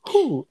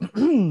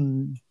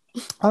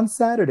 On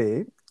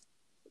Saturday,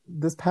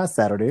 this past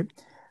Saturday,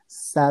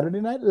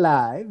 Saturday Night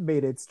Live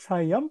made its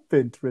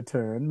triumphant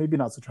return, maybe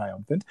not so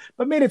triumphant,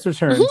 but made its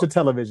return to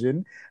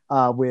television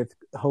with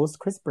host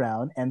Chris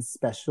Brown and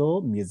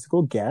special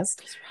musical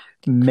guest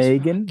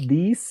Megan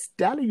Thee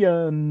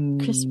Stallion.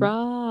 Chris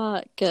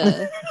Rock.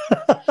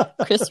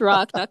 Chris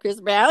Rock, not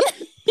Chris Brown.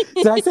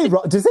 Did I say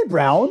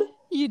Brown?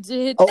 You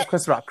did. Oh,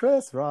 Chris Rock.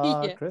 Yeah.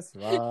 Chris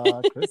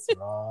Rock.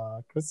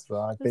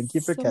 Thank you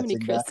for catching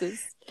that.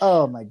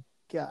 Oh my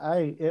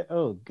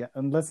God.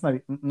 Let's not.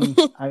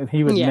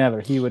 He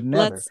would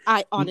never.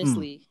 I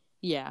honestly,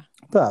 yeah.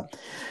 But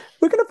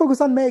we're gonna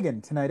focus on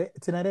Megan tonight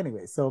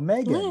anyway. So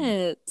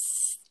Megan,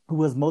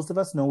 who, as most of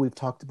us know, we've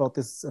talked about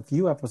this a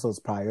few episodes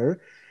prior,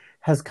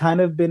 has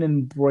kind of been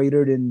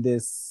embroidered in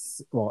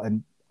this, well,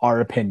 in our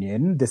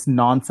opinion, this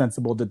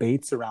nonsensical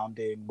debate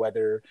surrounding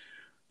whether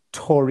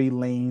Tory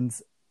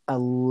Lanez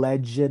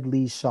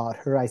allegedly shot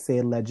her. I say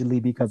allegedly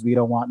because we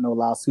don't want no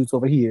lawsuits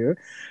over here.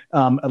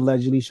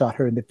 Allegedly shot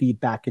her in the feet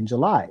back in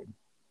July.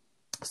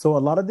 So a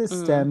lot of this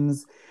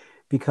stems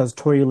because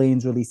Tory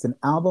Lanez released an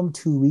album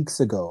 2 weeks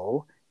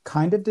ago,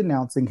 kind of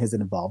denouncing his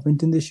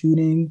involvement in the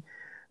shooting.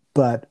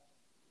 But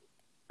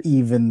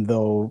even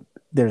though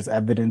there's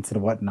evidence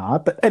and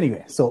whatnot. But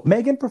anyway, so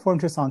Megan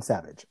performed her song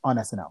Savage on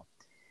SNL.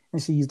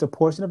 And she used a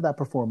portion of that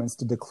performance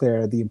to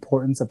declare the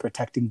importance of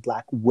protecting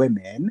Black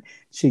women.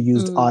 She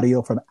used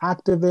audio from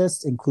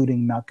activists,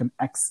 including Malcolm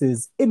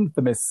X's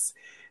infamous,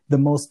 "The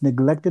most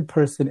neglected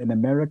person in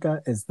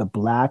America is the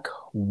Black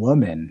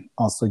woman,"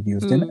 also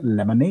used in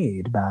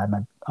Lemonade by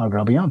our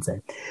girl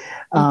Beyonce.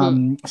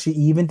 She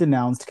even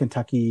denounced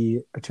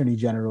Kentucky Attorney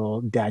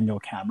General Daniel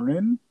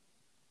Cameron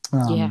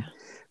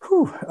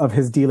of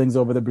his dealings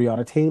over the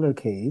Breonna Taylor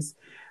case.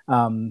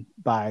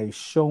 By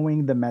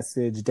showing the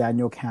message,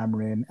 Daniel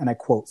Cameron, and I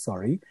quote,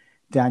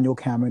 Daniel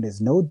Cameron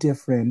is no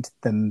different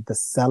than the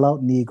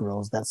sellout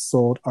Negroes that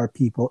sold our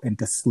people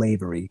into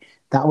slavery.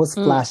 That was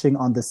flashing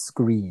on the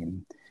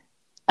screen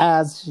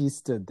as she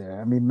stood there.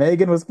 I mean,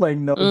 Megan was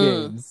playing no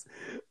games.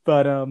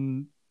 But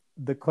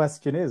the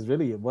question is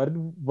really,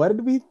 what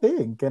did we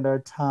think? And our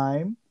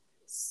time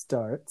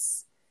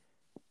starts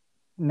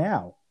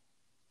now.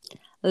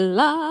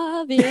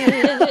 Love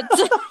it.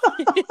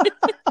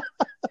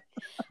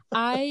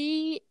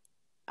 I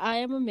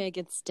am a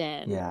Megan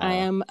stan. Yeah. I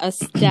am a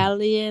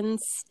Stallion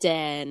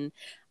stan.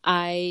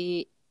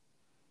 I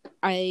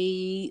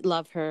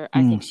love her.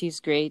 I think she's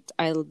great.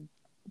 I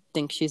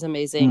think she's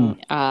amazing.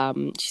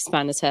 She's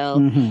fun as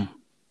hell.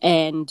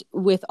 And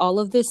with all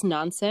of this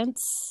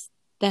nonsense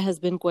that has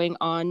been going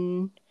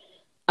on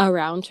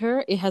around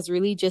her, it has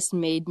really just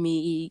made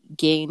me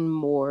gain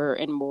more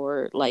and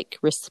more like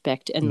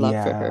respect and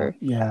love for her.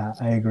 Yeah,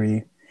 I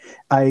agree.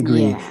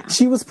 Yeah.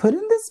 She was put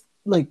in this,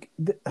 like,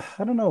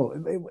 I don't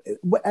know,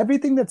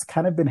 everything that's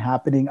kind of been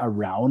happening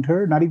around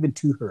her, not even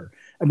to her.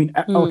 I mean,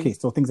 okay,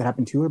 so things that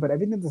happen to her, but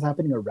everything that's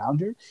happening around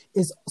her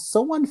is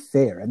so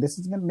unfair. And this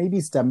is going to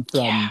maybe stem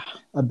from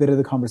a bit of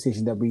the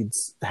conversation that we'd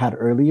had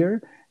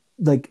earlier.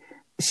 Like,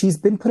 she's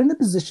been put in a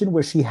position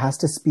where she has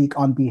to speak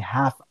on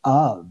behalf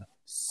of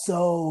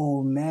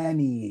so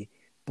many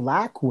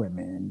Black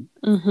women.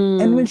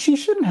 And when she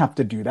shouldn't have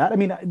to do that. I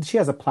mean, she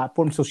has a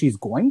platform, so she's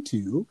going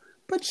to.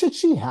 But should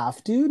she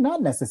have to?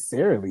 Not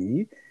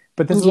necessarily.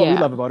 But this is what we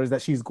love about her, is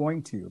that she's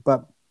going to.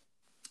 But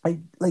there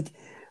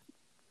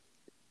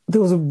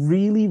was a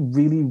really,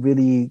 really,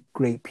 really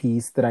great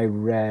piece that I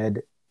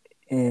read.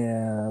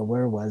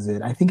 Where was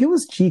it? I think it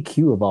was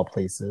GQ of all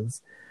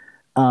places.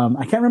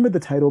 I can't remember the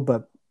title,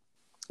 but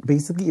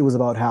basically it was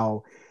about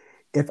how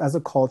if as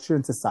a culture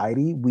and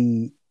society,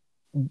 we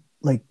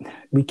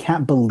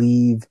can't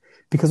believe,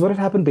 because what had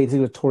happened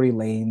basically with Tory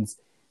Lanez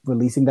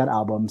releasing that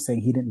album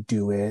saying he didn't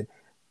do it.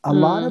 A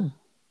lot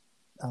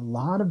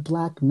of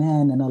black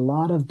men and a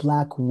lot of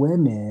black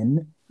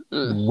women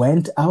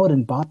went out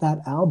and bought that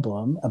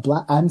album.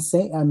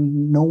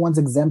 No one's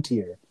exempt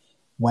here.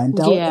 Went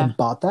out and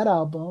bought that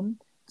album,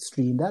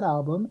 streamed that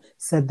album,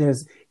 said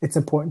it's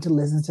important to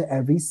listen to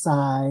every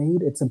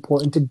side. It's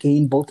important to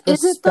gain both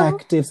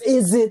perspectives.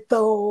 Is it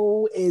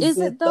though? Is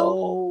it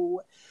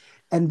though?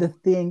 And the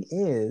thing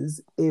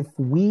is, if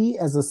we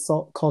as a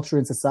culture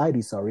and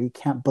society,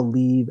 can't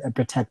believe and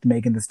protect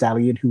Megan Thee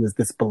Stallion, who is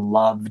this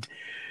beloved,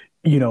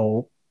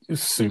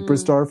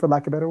 superstar, for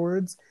lack of better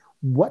words,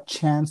 what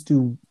chance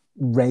do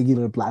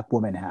regular black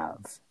women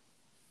have?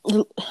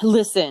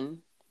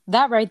 Listen,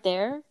 that right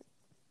there,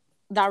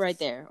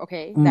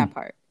 okay, that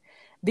part.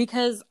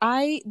 Because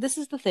this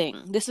is the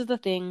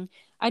thing.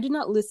 I did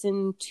not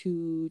listen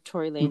to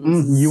Tory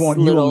Lanez. You will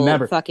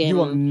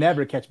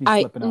never catch me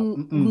slipping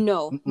out.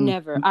 No,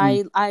 never.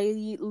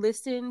 I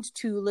listened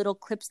to little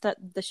clips that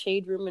the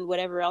Shade Room and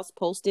whatever else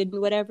posted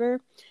and whatever,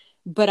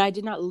 but I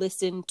did not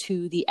listen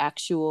to the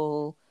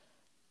actual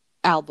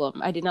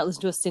album. I did not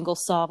listen to a single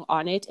song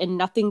on it, and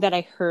nothing that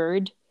I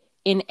heard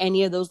in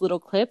any of those little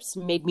clips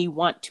made me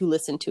want to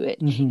listen to it.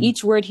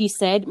 Each word he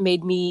said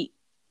made me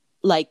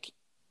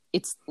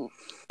each single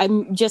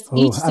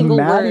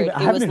word. I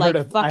haven't heard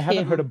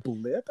a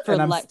blip,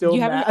 and I'm still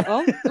mad.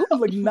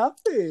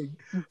 Nothing.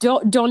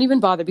 Don't even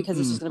bother, because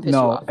it's just gonna piss you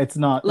off. No, it's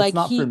not. It's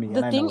not for me.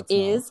 The thing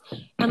is,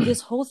 and this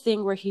whole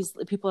thing where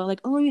people are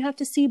like, oh, you have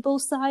to see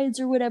both sides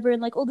or whatever,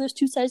 and there's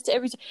two sides to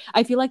every.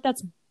 I feel like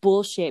that's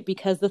bullshit,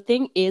 because the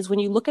thing is, when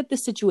you look at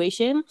this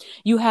situation,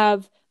 you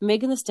have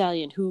Megan Thee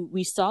Stallion, who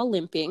we saw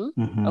limping,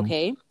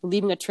 okay,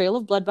 leaving a trail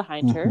of blood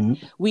behind her.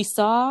 We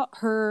saw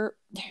her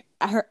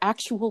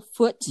actual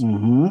foot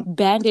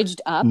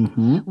bandaged up.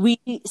 We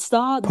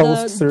saw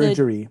post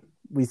surgery.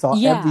 We saw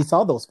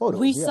those photos.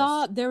 We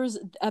saw there was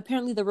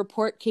apparently the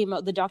report came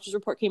out. The doctor's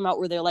report came out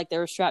where they're like, there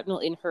was shrapnel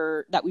in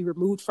her that we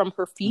removed from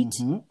her feet.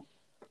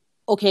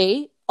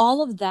 Okay,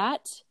 all of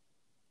that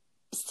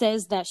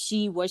says that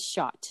she was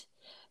shot.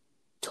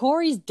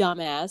 Tory's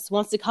dumbass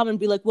wants to come and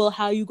be like, well,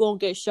 how you gonna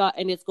get shot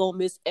and it's gonna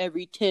miss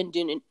every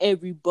tendon and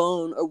every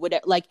bone or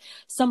whatever,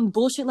 some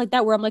bullshit like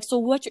that, where I'm like, so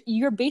what?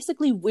 You're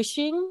basically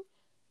wishing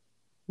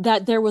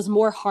that there was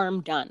more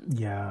harm done.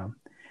 Yeah.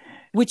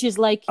 Which is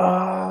fucking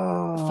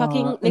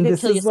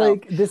nigga, kill yourself.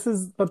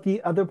 But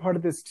the other part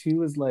of this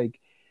too is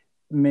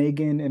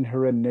Megan in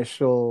her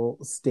initial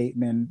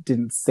statement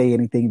didn't say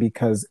anything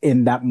because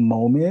in that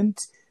moment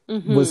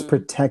was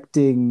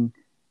protecting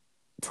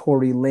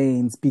Tory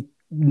Lanez,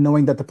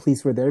 knowing that the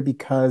police were there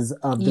because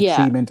of the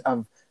treatment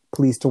of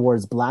police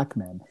towards black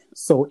men.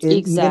 So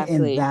even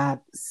in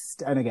that,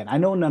 and again, I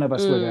know none of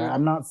us were there.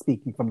 I'm not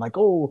speaking from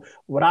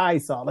what I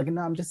saw.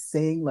 No, I'm just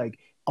saying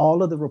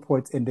all of the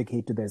reports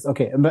indicate to this.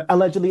 Okay, but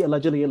allegedly.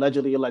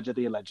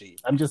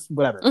 I'm just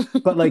whatever.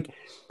 But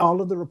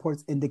all of the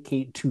reports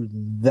indicate to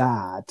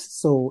that.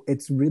 So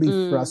it's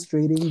really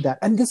frustrating that,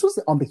 and this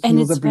was on the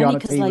heels of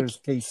Breonna Taylor's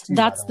case too.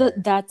 That's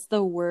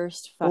the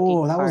worst fucking part.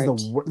 Oh, that was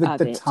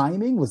the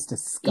timing was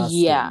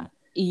disgusting.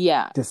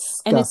 Yeah.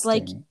 Disgusting. And it's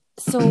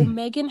so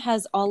Megan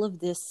has all of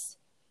this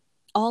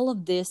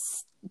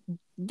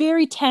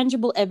very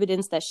tangible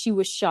evidence that she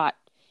was shot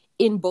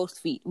in both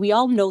feet. We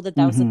all know that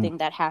was the thing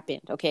that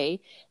happened, okay?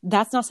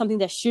 That's not something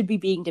that should be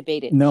being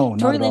debated. No,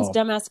 Tory Lanez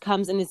dumbass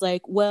comes and is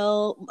like,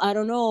 well, I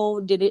don't know,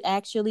 did it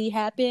actually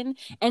happen?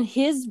 And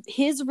his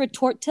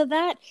retort to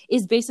that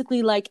is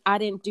basically I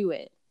didn't do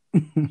it.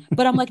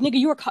 But I'm like, nigga,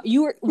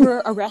 you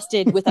were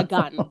arrested with a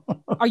gun.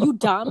 Are you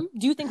dumb?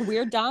 Do you think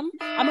we're dumb?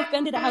 I'm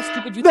offended at how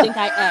stupid you think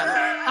I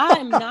am.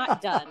 I'm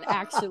not done,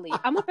 actually.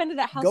 I'm offended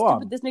at how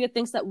stupid this nigga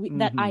thinks that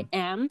that I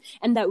am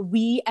and that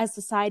we as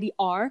society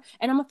are.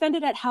 And I'm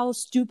offended at how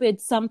stupid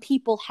some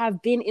people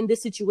have been in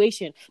this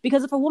situation.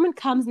 Because if a woman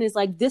comes and is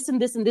like, this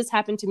and this and this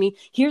happened to me,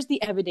 here's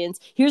the evidence.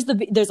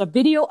 There's a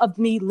video of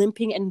me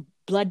limping and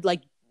blood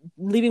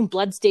leaving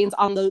blood stains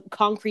on the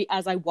concrete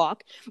as I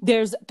walk.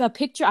 There's a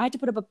picture. I had to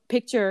put up a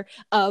picture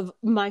of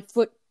my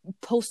foot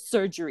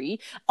post-surgery.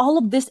 All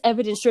of this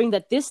evidence showing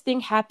that this thing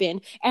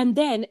happened. And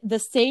then the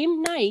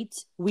same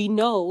night,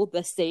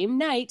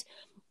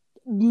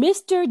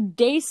 Mr.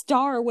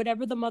 Daystar, or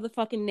whatever the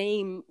motherfucking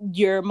name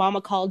your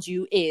mama called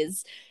you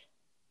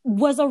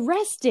was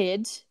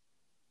arrested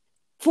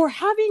for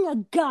having a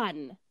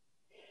gun.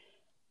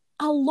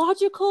 A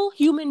logical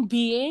human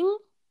being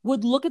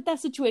would look at that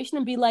situation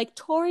and be like,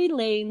 Tory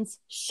Lanez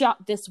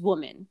shot this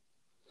woman.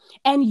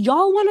 And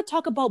y'all want to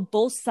talk about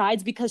both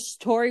sides because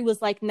Tory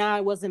was like, nah,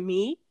 it wasn't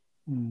me.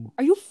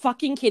 Are you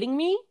fucking kidding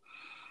me?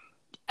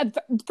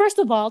 First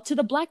of all, to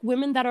the black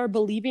women that are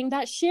believing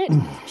that shit,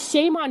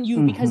 shame on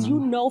you, because I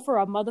know for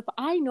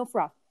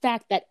a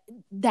fact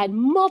that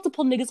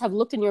multiple niggas have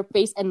looked in your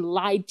face and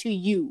lied to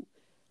you,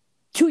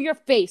 to your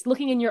face,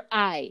 looking in your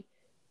eye.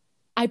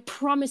 I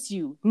promise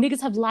you,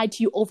 niggas have lied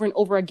to you over and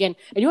over again.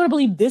 And you want to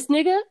believe this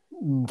nigga?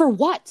 For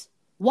what?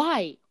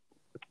 Why?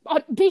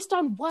 Based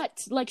on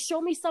what? Like,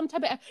 show me some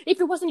type of... If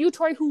it wasn't you,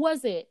 Tori, who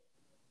was it?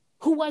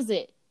 Who was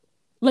it?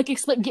 Like,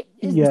 explain...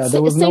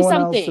 there was no one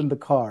else in the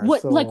car.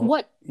 What? So, like,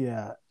 what?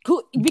 Yeah.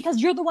 Who? Because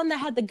you're the one that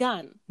had the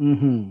gun.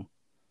 Mm-hmm.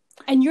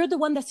 And you're the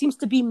one that seems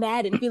to be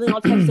mad and feeling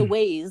all types of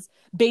ways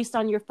based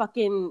on your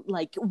fucking,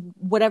 like,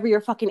 whatever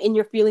your fucking in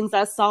your feelings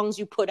as songs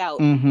you put out.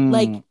 Mm-hmm.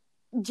 Like...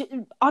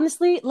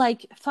 honestly,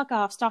 like, fuck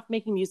off, stop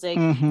making music,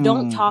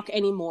 don't talk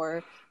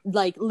anymore,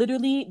 like,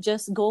 literally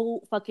just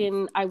go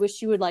fucking, I wish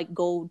you would, like,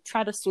 go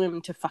try to swim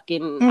to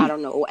fucking, I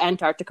don't know,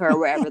 Antarctica or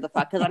wherever the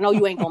fuck, because I know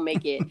you ain't gonna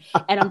make it,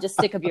 and I'm just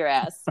sick of your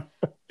ass.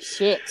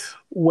 Shit.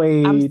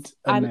 Wait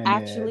I'm minute.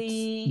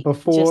 actually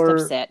Before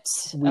just upset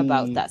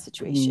about that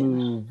situation.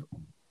 Move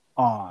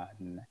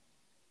on.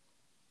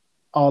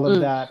 All of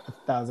that,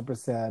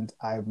 1,000%.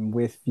 I'm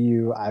with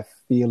you. I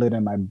feel it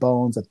in my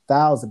bones,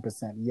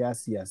 1,000%.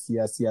 Yes, yes,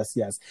 yes, yes,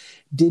 yes.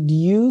 Did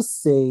you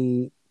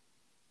say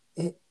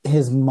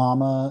his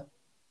mama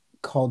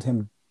called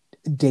him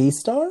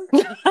Daystar?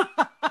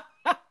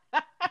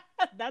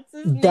 That's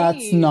his name.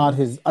 That's not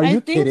his. Are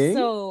you kidding? I think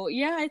so.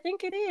 Yeah, I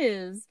think it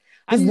is.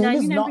 His I'm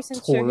name 99% is not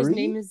sure Tori?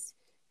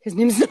 his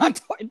name is not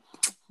Tori.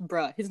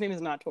 Bruh, his name is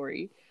not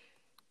Tori.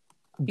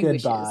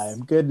 Goodbye.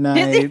 Good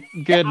night.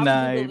 Good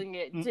night. I'm Googling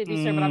it to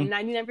be sure, but I'm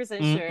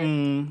 99% sure.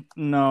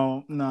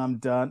 No, I'm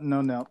done.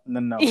 No.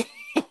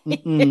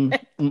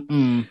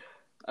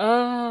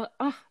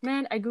 Oh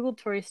man, I googled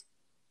Tori.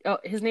 Oh,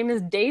 his name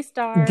is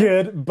Daystar.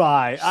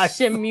 Goodbye.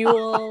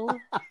 Shemuel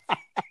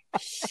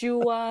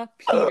Shua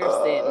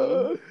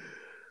Peterson.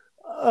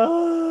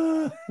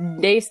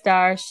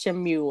 Daystar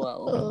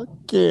Shemuel.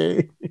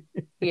 Okay.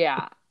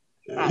 Yeah.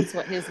 That's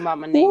what his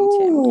mama named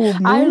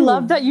him. I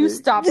love that you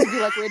stopped to be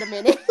like, wait a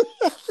minute.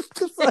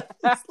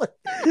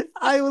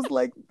 I was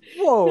like,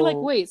 whoa. You're like,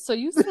 wait, so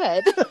you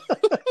said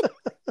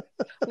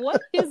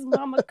what his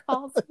mama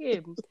calls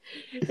him?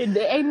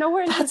 There ain't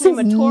nowhere in his name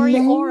a Tori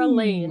or a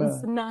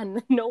Lanes.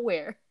 None.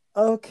 Nowhere.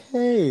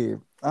 Okay.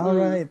 All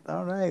right.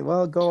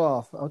 Well, go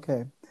off.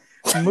 Okay.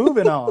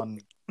 Moving on.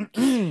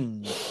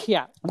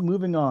 Yeah.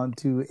 Moving on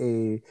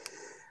to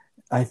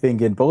I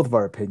think in both of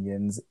our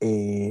opinions,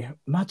 a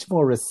much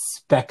more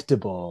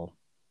respectable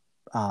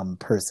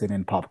person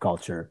in pop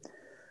culture.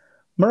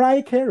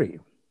 Mariah Carey.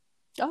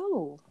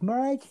 Oh.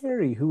 Mariah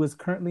Carey, who is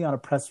currently on a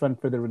press run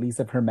for the release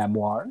of her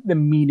memoir, The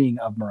Meaning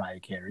of Mariah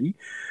Carey,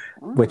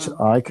 which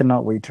I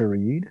cannot wait to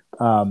read.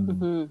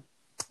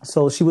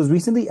 So she was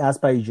recently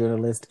asked by a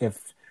journalist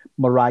if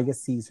Mariah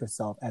sees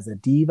herself as a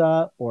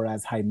diva or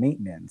as high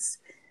maintenance.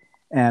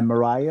 And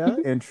Mariah,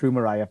 in true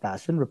Mariah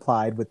fashion,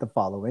 replied with the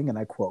following, and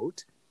I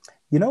quote,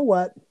 "You know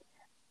what?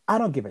 I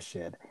don't give a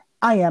shit.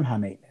 I am high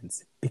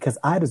maintenance because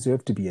I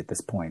deserve to be at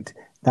this point.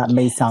 That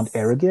may sound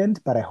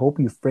arrogant, but I hope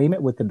you frame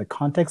it within the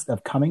context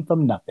of coming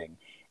from nothing.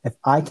 If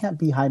I can't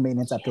be high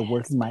maintenance after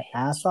working my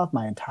ass off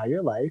my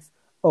entire life,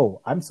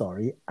 oh, I'm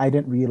sorry. I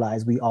didn't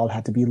realize we all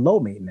had to be low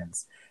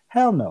maintenance.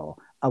 Hell no.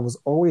 I was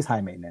always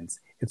high maintenance.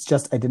 It's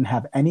just I didn't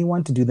have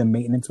anyone to do the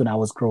maintenance when I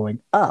was growing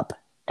up,"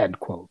 end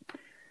quote.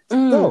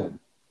 So,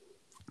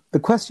 the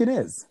question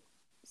is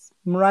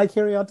Mariah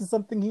Carey onto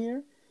something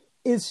here?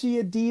 Is she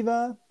a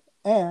diva?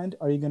 And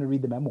are you going to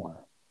read the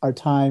memoir? Our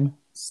time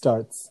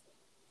starts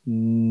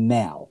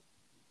now.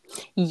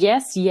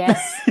 Yes,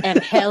 and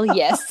hell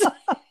yes.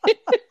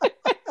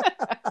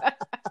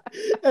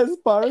 As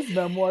far as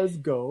memoirs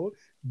go,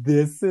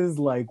 this is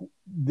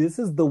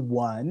the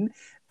one.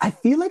 I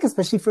feel like,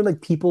 especially for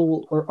like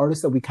people or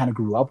artists that we kind of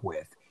grew up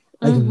with,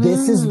 like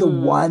this is the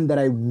one that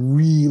I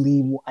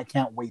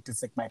can't wait to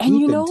stick my teeth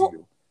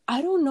into.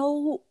 I don't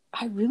know.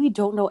 I really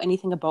don't know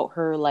anything about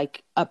her,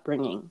 like,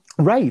 upbringing.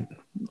 Right.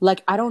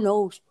 Like, I don't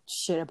know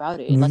shit about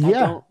it. Like, I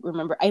don't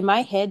remember. In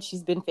my head,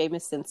 she's been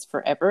famous since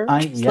forever.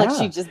 Like,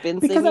 she's just been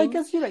because singing. I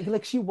guess you're right.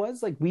 Like, she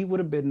was, like, we would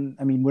have been,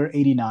 I mean, we're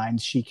 89.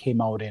 She came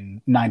out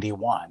in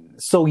 91.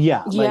 So,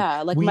 yeah.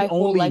 Like my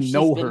whole life she's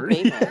been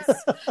famous.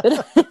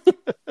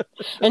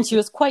 And she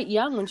was quite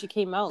young when she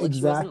came out. Like,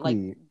 she wasn't,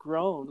 like,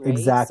 grown, right?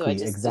 Exactly,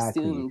 so I just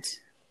assumed...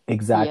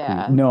 Exactly.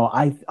 Yeah. No,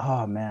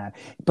 oh man.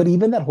 But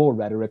even that whole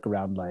rhetoric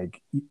around like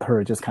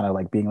her just kind of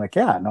like being like,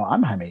 yeah, no,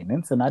 I'm high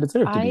maintenance and I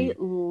deserve to be.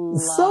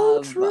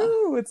 So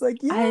true. It's like,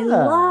 yeah. I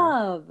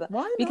love.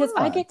 Why because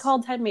not? I get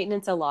called high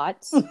maintenance a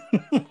lot.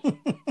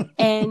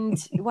 And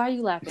why are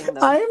you laughing though?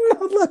 I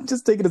am not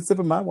just taking a sip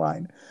of my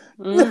wine.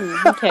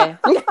 Okay.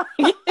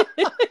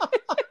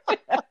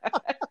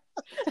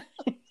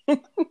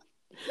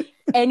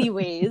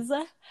 Anyways,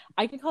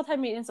 I get called high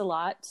maintenance a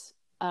lot.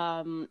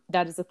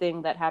 That is a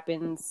thing that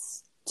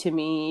happens to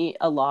me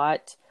a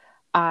lot.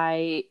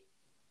 I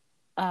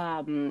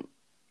don't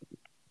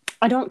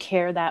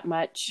care that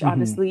much,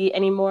 honestly,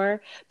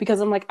 anymore, because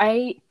I'm like,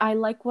 I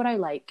like what I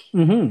like.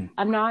 I'm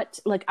not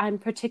like, I'm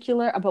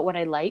particular about what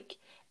I like.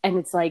 And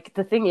it's like,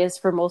 the thing is,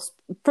 for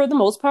the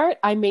most part,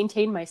 I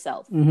maintain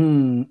myself.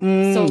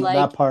 So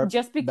like,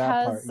 just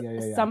because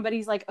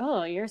somebody's like,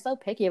 oh, you're so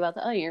picky about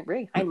you're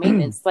very high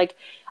maintenance. Like,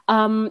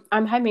 I'm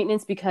high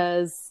maintenance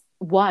because,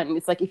 one,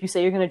 it's like, if you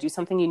say you're going to do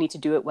something, you need to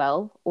do it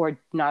well or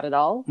not at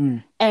all.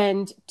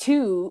 And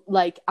two,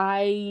 like,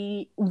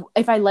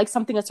 if I like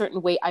something a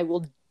certain way, I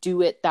will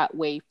do it that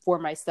way for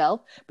myself,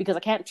 because I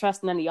can't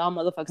trust none of y'all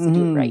motherfuckers to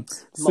do it right.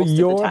 So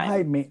your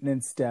high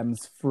maintenance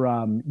stems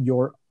from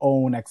your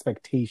own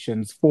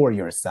expectations for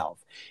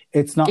yourself.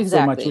 It's not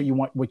so much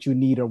what you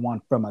need or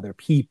want from other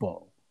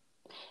people.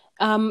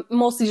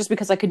 Mostly just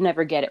because I could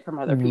never get it from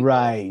other people.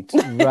 Right.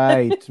 Got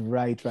it.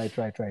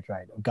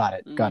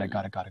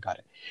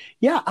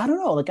 Yeah, I don't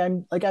know.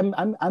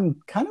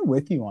 I'm kind of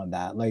with you on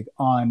that. Like,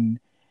 on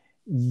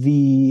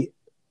the,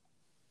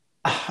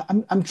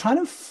 I'm trying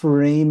to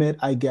frame it,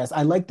 I guess.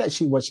 I like that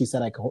what she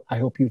said. I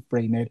hope you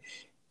frame it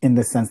in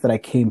the sense that I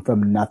came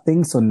from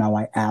nothing, so now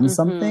I am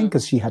something,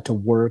 because she had to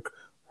work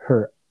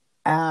her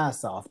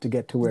ass off to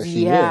get to where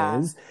she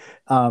is.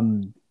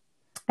 And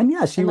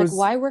yeah, she was like,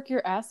 why work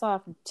your ass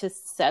off to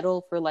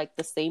settle for like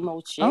the same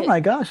old shit? Oh my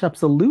gosh,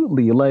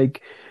 absolutely.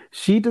 Like,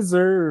 she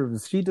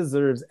deserves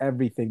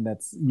everything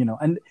that's,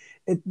 and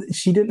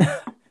she didn't,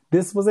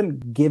 this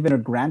wasn't given or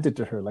granted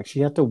to her. Like, she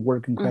had to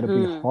work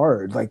incredibly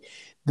hard. Like,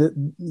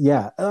 I'm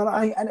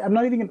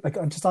not even like,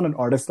 just on an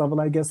artist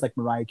level, I guess, like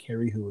Mariah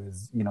Carey, who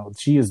is,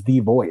 she is the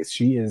voice.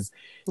 She is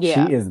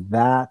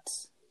that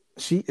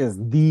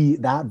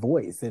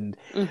voice. And,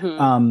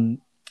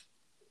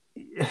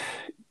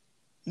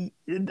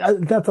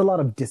 that's a lot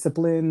of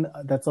discipline.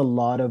 That's a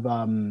lot of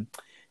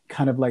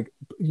kind of like,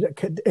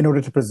 in order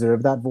to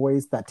preserve that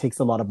voice, that takes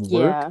a lot of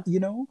work,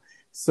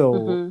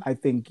 So I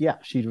think,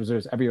 she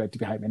deserves every right to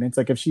be high maintenance.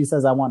 Like, if she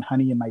says, I want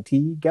honey in my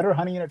tea, get her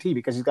honey in her tea,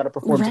 because she's got to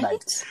perform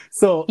tonight.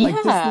 So like,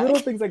 just little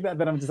things like that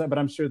but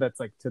I'm sure that's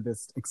like to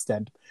this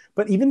extent.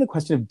 But even the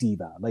question of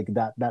diva, like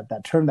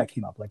that term that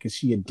came up, like, is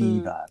she a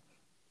diva?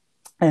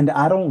 And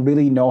I don't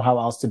really know how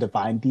else to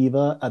define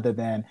diva other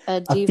than a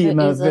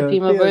diva is a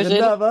female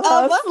version of a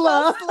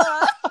hustler.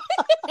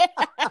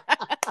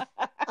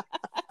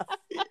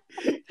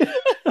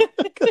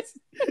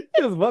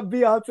 Because what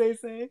Beyonce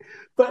say?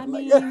 But I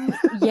mean,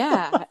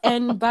 yeah,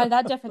 and by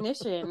that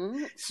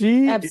definition,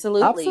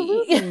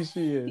 absolutely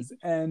she is.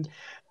 And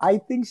I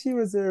think she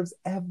reserves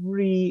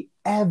every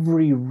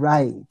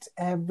right,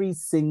 every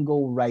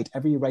single right,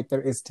 every right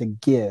there is to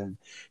give,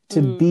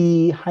 to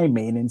be high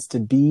maintenance, to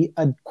be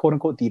a quote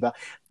unquote diva.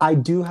 I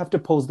do have to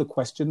pose the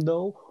question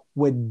though,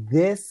 would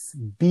this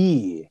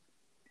be,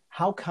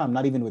 how come,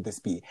 not even would this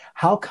be,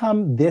 how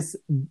come this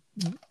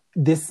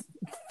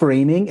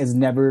framing is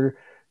never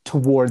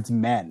towards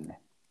men?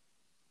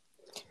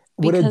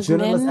 Because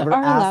men are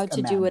allowed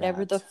to do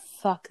whatever the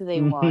fuck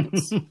they want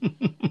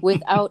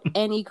without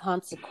any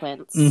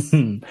consequence.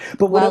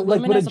 But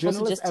would a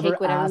journalist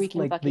ever ask,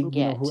 like,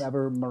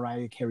 whoever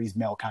Mariah Carey's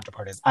male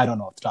counterpart is? I don't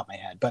know off the top of my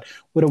head, but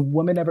would a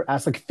woman ever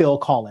ask, like, Phil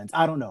Collins?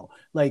 I don't know.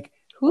 Like,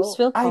 who's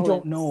Phil Collins? I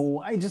don't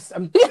know. I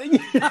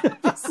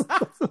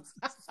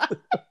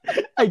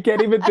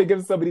can't even think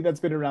of somebody that's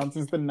been around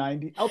since the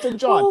 90s. Elton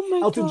John.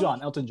 Elton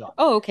John.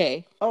 Oh,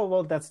 okay. Oh,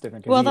 well, that's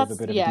different. Well, that's a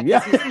bit of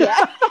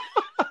a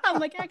I'm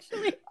like,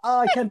 actually,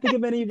 I can't think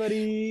of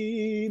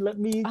anybody. Let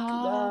me,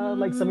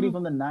 like somebody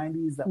from the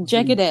 90s. That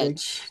Jagged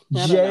Edge.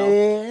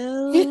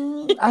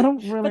 I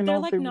don't really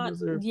know if they not,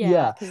 deserve.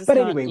 But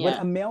anyway, would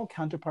a male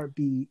counterpart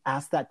be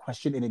asked that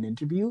question in an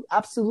interview?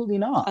 Absolutely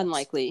not.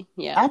 Unlikely,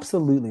 yeah.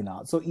 Absolutely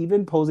not. So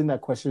even posing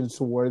that question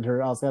toward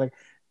her, I'll say, like,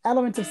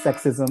 elements of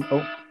sexism.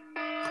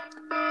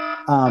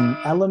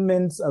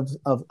 Elements of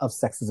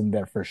sexism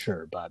there for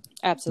sure, but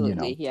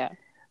absolutely,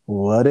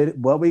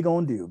 what we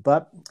gonna do?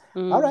 But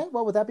all right,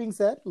 well, with that being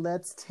said,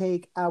 let's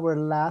take our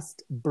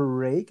last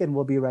break, and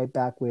we'll be right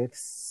back with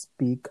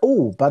Speak.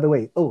 Oh, by the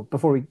way,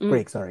 before we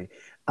break, sorry,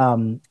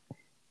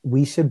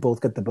 we should both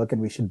get the book and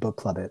we should book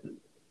club it.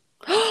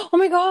 Oh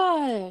my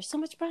gosh, so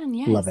much fun!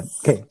 Yes, love it.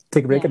 Okay,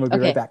 take a break and we'll be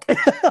right back.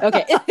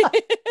 Okay.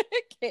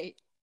 Okay.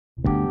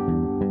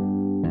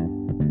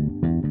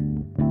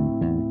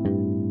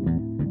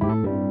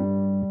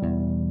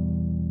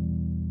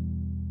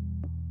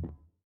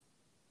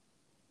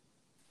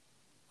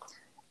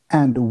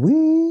 And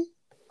we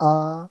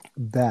are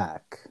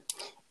back.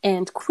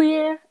 And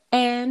queer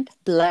and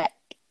black.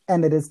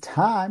 And it is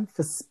time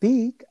for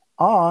Speak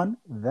on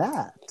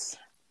That.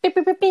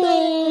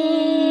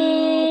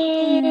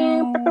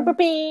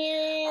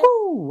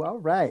 Ooh, all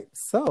right.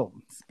 So,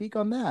 Speak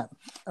on That.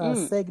 A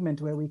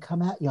segment where we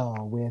come at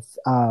y'all with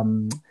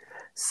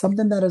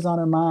something that is on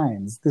our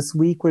minds. This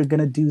week we're going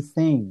to do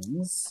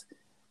things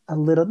a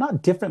little,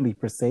 not differently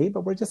per se,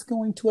 but we're just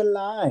going to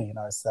align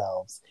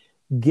ourselves.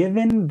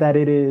 Given that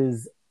it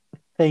is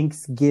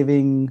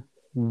Thanksgiving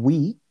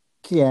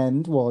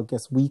weekend, well, I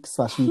guess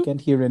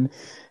week/weekend here in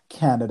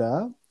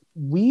Canada,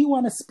 we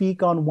want to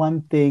speak on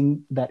one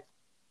thing that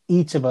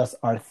each of us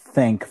are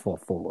thankful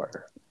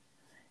for.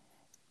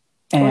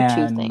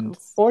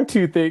 Or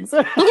two things.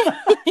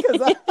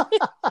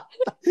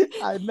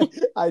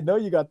 I know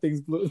you got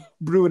things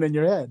brewing in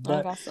your head. But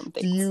I got some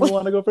things. Do you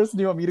want to go first?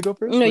 Do you want me to go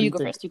first? No, you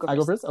go first. I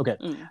go first? Okay.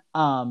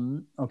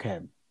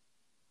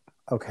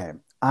 Okay.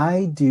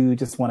 I do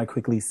just want to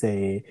quickly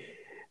say,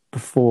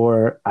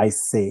 before I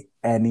say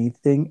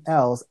anything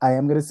else, I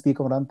am going to speak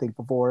on what I'm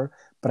thankful for,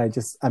 but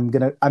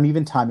I'm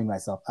even timing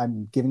myself.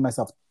 I'm giving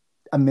myself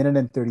a minute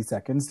and 30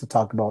 seconds to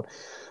talk about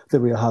the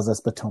Real Housewives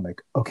of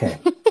Potomac. Okay.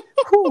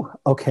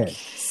 Okay.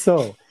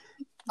 So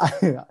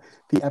the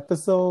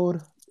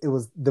episode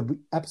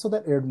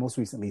that aired most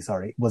recently,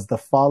 was the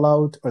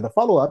fallout or the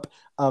follow-up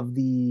of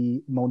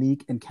the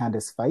Monique and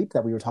Candiace fight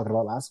that we were talking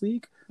about last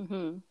week.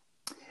 Mm-hmm.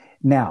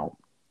 Now,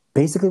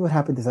 basically what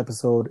happened this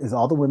episode is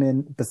all the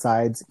women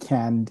besides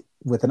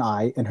with an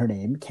I in her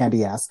name,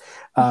 Candy Ass,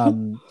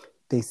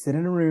 they sit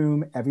in a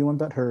room, everyone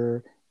but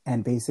her,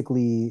 and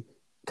basically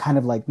kind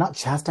of like not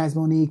chastise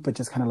Monique, but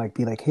just kind of like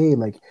be like, hey,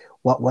 like,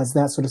 what was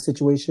that sort of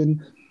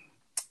situation?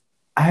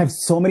 I have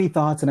so many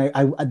thoughts, and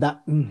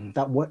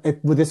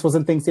if this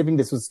wasn't Thanksgiving,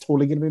 this was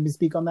totally going to make me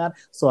speak on that.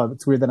 So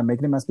it's weird that I'm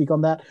making him speak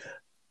on that.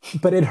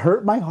 But it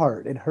hurt my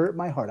heart. I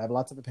have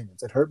lots of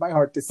opinions. It hurt my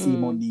heart to see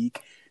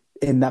Monique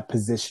in that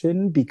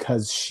position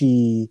because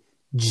she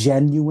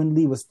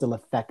genuinely was still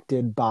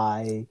affected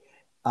by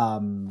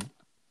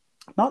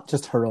not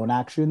just her own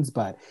actions,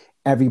 but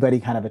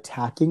everybody kind of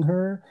attacking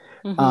her.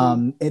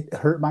 Mm-hmm. It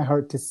hurt my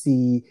heart to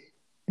see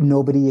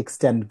nobody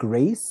extend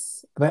grace.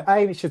 But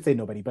I should say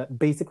nobody, but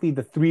basically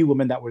the three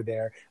women that were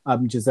there,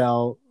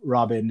 Giselle,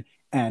 Robin,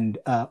 and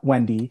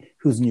Wendy,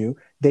 who's new,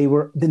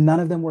 none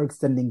of them were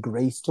extending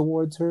grace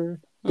towards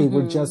her. They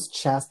were just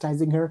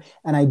chastising her.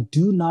 And I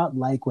do not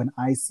like when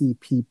I see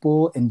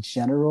people in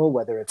general,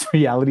 whether it's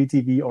reality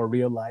TV or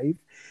real life,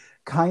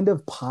 kind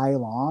of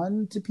pile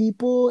on to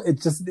people.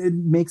 It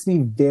makes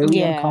me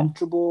very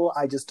uncomfortable.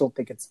 I just don't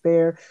think it's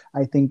fair.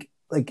 I think,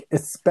 like,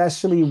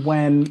 especially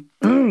when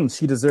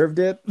she deserved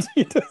it.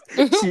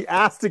 She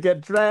asked to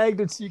get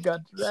dragged and she got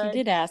dragged. She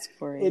did ask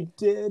for it. It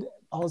did.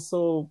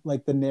 Also,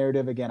 like, the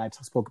narrative, again, I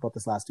spoke about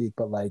this last week,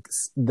 but like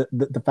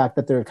the fact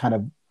that they're kind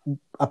of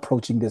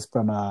approaching this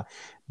from a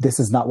this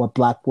is not what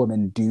Black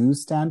women do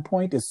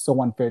standpoint is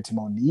so unfair to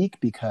Monique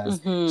because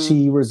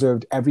she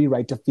reserved every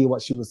right to feel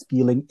what she was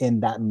feeling in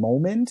that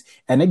moment,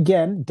 and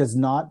again does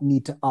not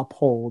need to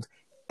uphold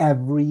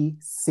every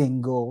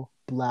single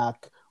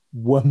Black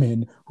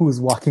woman who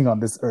is walking on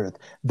this earth.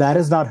 That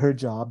is not her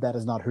job. That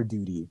is not her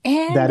duty.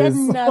 And that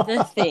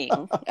another thing,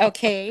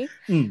 okay?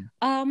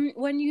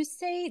 When you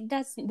say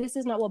this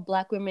is not what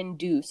Black women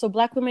do, so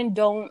Black women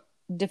don't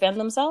defend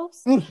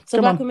themselves,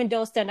 so Black women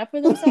don't stand up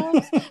for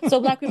themselves, so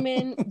Black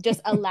women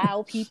just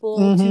allow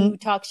people to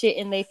talk shit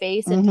in their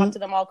face and talk to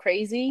them all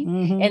crazy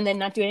and then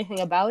not do anything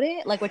about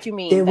it. Like, what you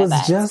mean? It was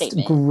just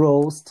statement?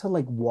 Gross to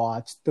like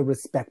watch the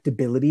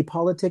respectability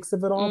politics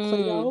of it all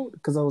play out,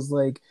 because I was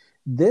like,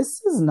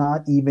 this is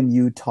not even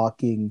you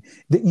talking.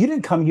 You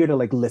didn't come here to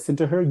like listen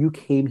to her. You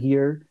came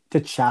here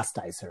to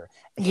chastise her.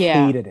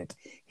 Hated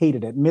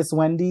it. Miss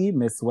Wendy.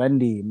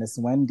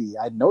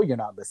 I know you're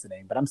not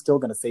listening, but I'm still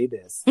going to say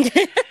this.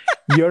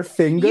 Your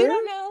finger. You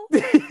don't know.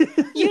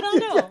 You don't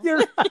know.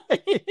 You're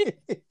right.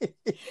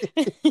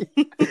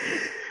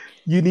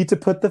 You need to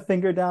put the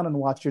finger down and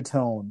watch your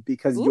tone,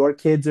 because your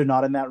kids are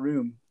not in that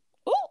room.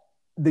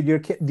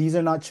 These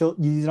are not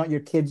these are not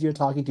your kids you're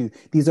talking to.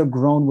 These are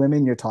grown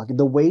women you're talking.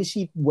 The way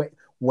she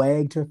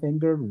wagged her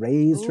finger,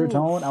 raised her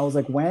tone, I was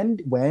like,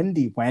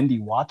 Wendy,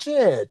 watch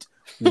it.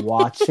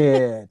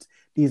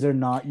 These are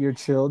not your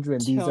children.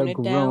 These are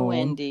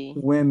grown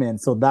women.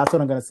 So that's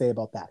what I'm going to say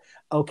about that.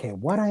 Okay,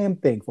 what I am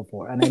thankful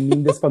for, and I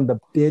mean this from the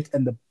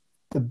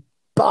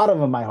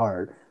bottom of my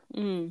heart.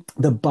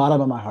 The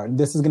bottom of my heart.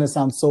 This is going to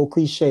sound so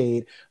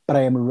cliched, but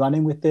I am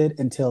running with it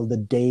until the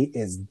day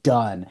is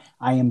done.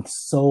 I am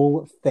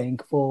so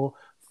thankful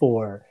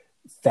for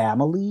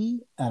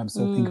family, and I'm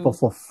so thankful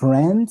for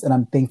friends, and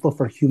I'm thankful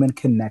for human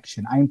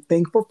connection. I am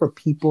thankful for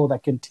people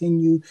that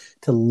continue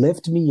to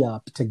lift me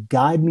up, to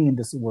guide me in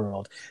this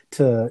world,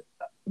 to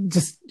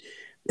just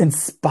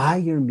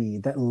inspire me,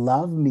 that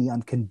love me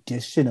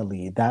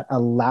unconditionally, that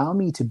allow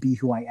me to be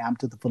who I am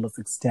to the fullest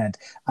extent.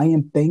 I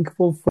am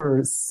thankful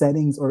for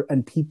settings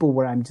and people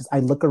where I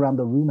look around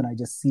the room and I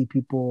just see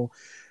people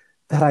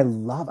that I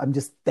love. I'm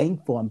just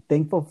thankful. I'm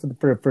thankful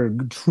for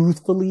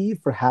truthfully,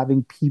 for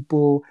having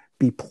people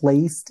be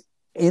placed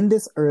in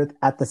this earth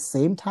at the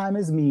same time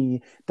as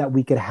me, that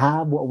we could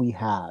have what we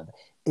have.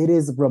 It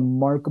is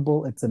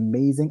remarkable. It's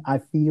amazing. I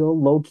feel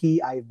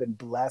low-key I've been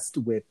blessed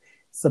with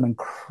some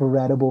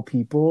incredible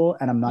people,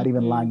 and I'm not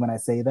even lying when I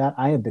say that.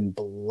 I have been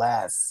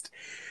blessed.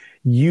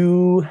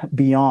 You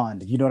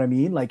beyond, you know what I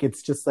mean? Like,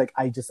 it's just like,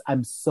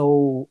 I'm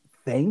so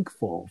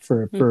thankful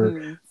for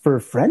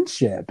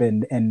friendship,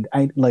 and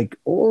I like,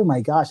 oh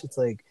my gosh, it's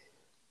like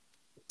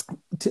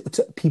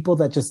to people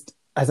that just,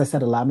 as I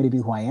said, allow me to be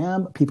who I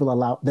am. People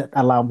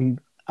allow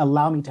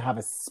me to have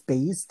a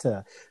space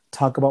to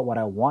talk about what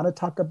I want to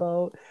talk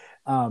about,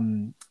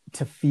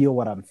 to feel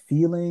what I'm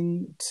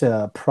feeling,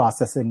 to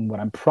processing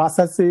what I'm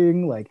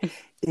processing. Like,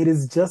 it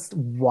is just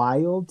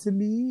wild to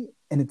me.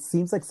 And it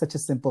seems like such a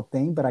simple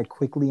thing, but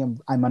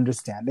I'm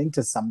understanding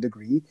to some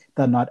degree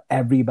that not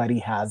everybody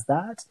has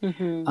that.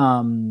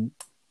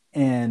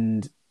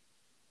 And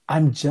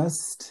I'm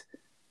just,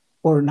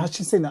 or not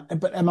just saying that,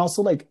 but I'm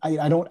also like,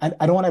 I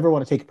don't ever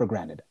want to take it for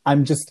granted.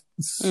 I'm just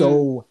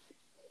so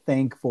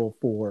thankful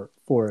for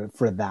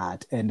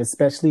that. And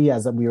especially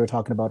as we were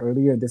talking about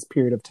earlier, in this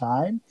period of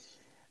time,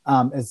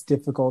 as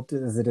difficult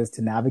as it is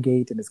to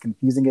navigate and as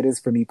confusing it is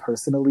for me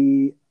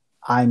personally,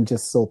 I'm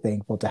just so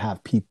thankful to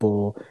have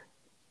people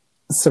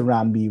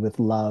surround me with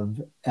love.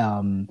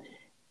 And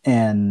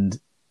it's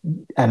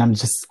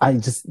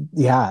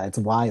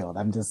wild.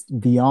 I'm just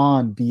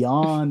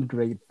beyond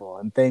grateful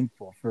and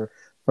thankful for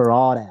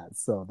all that.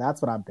 So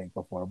that's what I'm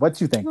thankful for.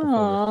 What you thankful for?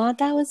 Oh,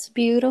 that was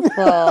beautiful.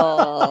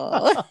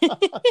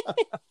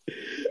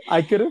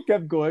 I could have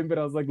kept going, but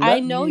I was like, I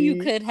know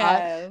you could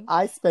have.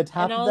 I spent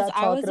half of that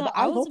talking about.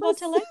 I was about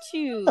to let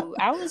you.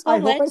 I was I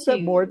going to let you. hope I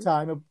spent more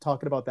time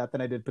talking about that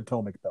than I did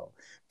Potomac, though,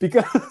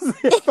 because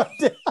if I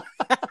did.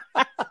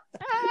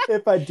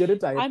 If I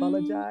didn't, I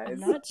apologize. I'm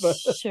not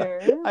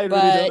sure, I really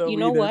but don't know you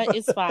know either. what?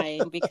 It's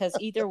fine because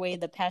either way,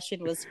 the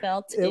passion was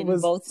felt in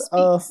both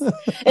speaks.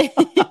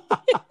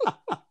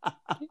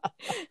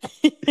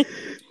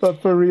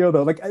 But for real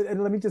though,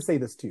 and let me just say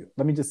this too.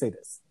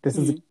 This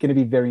is going to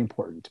be very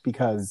important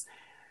because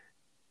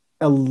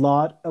a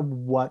lot of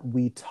what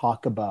we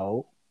talk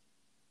about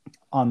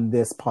on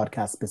this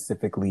podcast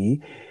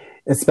specifically,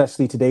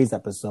 especially today's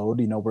episode,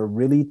 we're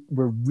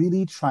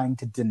really trying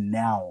to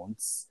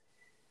denounce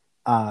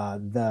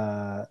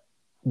every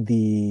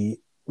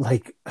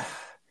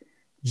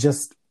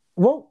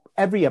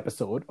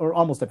episode, or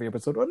almost every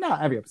episode, or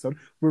not every episode,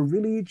 we're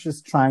really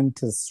just trying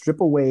to strip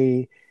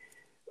away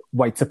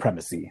white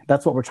supremacy.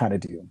 That's what we're trying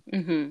to do.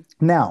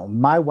 Now,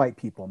 my white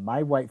people,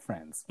 my white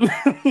friends,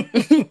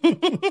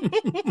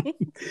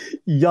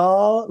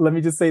 y'all, let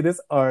me just say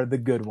this, are the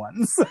good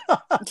ones.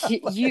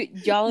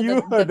 Y'all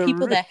are the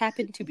people that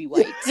happen to be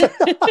white.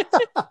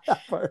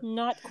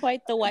 Not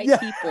quite the white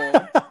people,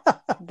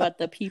 but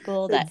the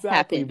people that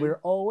happen. We're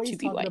always to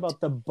be talking white.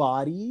 about the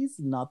bodies,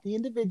 not the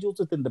individuals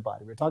within the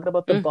body. We're talking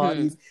about the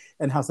bodies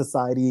and how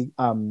society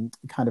kind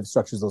of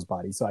structures those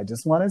bodies. So I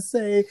just want to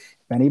say,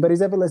 if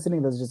anybody's ever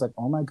listening that's just like,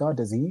 oh my God,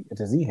 does he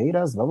hate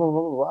us? Blah, blah,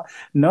 blah, blah.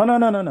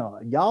 No.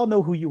 Y'all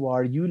know who you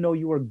are. You know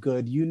you are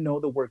good. You know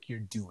the work you're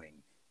doing.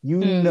 You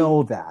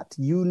know that.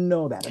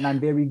 And I'm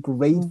very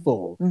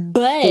grateful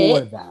for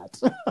that.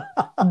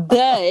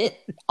 But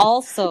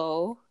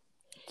also,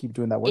 keep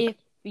doing that work. If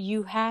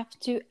you have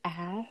to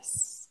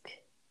ask,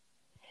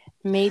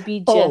 maybe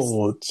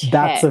just check.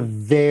 That's a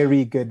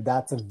very good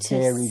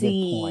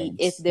point.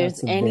 If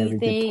there's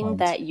anything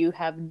that you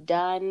have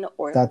done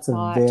or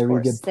thought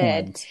or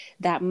said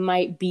that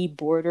might be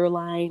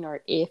borderline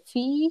or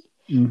iffy.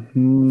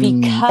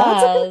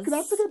 Because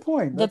that's a good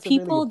point. The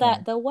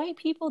white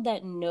people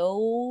that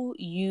know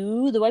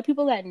you, the white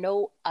people that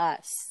know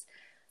us,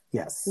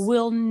 yes,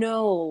 will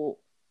know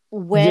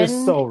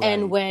when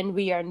and when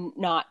we are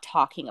not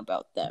talking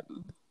about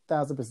them.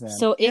 1,000%.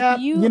 So if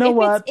you know if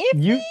what, it's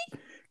iffy,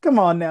 come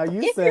on now,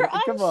 you said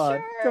come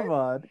on.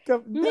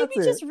 Maybe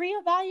just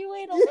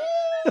reevaluate a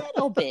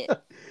little bit.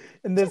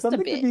 And there's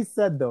something to be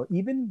said, though,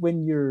 even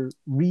when you're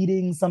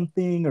reading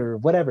something or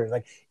whatever,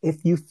 like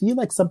if you feel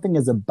like something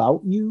is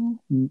about you,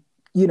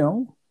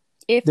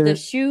 if the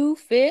shoe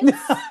fits,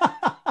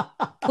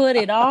 put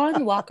it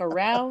on, walk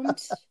around,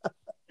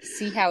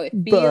 see how it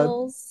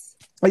feels.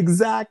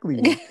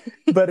 Exactly.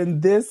 But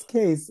in this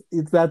case,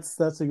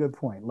 that's a good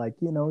point. Like,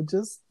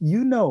 just,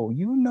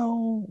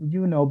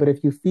 but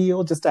if you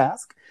feel, just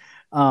ask.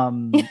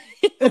 But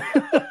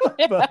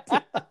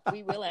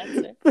we will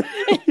answer.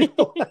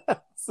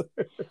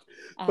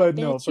 But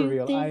no, for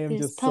real, I am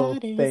just so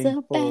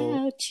thankful.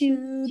 About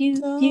you.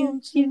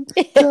 Don't you?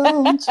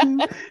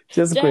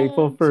 Just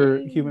grateful for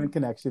human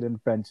connection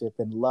and friendship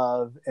and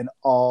love and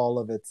all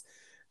of its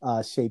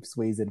shapes,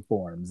 ways, and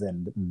forms.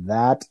 And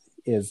that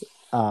is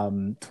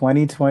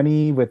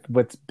 2020 with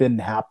what's been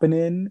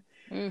happening.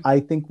 I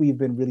think we've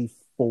been really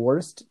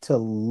forced to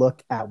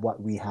look at what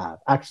we have.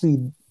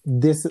 Actually,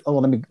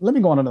 let me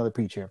go on another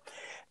preach here.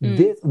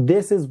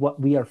 This is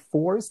what we are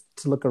forced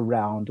to look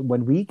around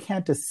when we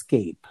can't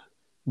escape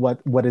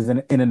what is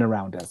in and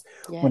around us.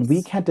 Yes. When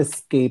we can't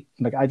escape,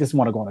 like, I just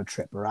want to go on a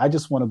trip, or I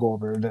just want to go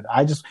over that.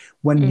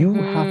 When you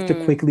have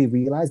to quickly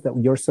realize that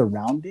your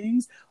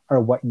surroundings are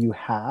what you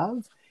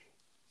have,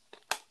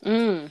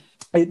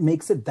 it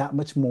makes it that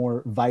much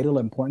more vital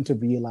and important to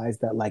realize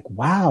that, like,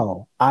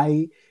 wow,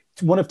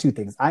 one of two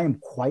things. I am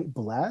quite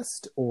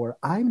blessed, or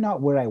I'm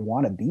not where I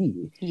want to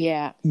be.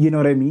 Yeah. You know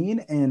what I mean?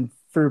 And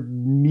for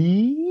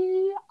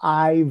me,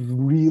 I've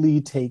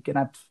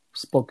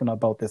spoken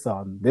about this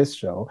on this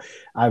show.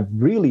 I've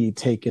really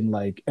taken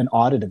like an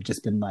audit of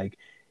just been like,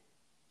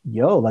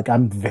 yo, like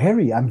I'm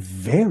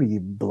very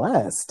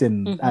blessed,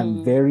 and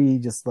I'm very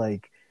just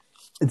like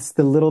it's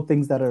the little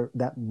things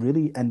that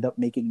really end up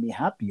making me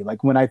happy.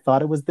 Like when I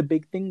thought it was the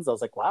big things, I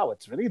was like, wow,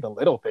 it's really the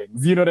little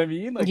things. You know what I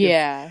mean? Like,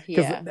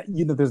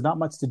 because there's not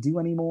much to do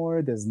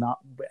anymore. There's not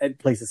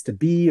places to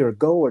be or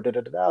go or da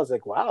da da. I was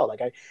like, wow,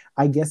 like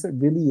I guess it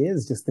really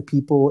is just the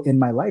people in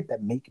my life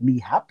that make me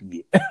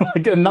happy.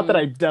 Like, not that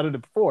I've done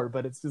it before,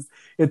 but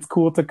it's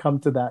cool to come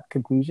to that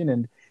conclusion.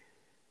 And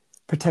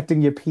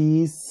protecting your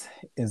peace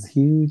is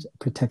huge.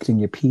 Protecting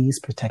your peace,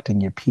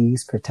 protecting your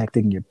peace,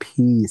 protecting your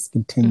peace.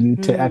 Continue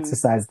to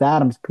exercise that.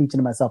 I'm just preaching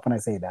to myself when I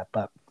say that,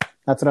 but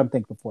that's what I'm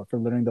thankful for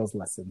learning those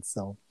lessons.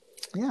 So,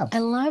 yeah. I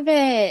love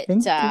it.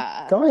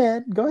 Go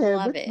ahead.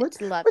 Love it.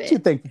 What you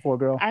thankful for,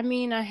 girl? I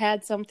mean, I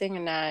had something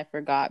and now I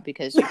forgot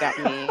because you got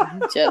me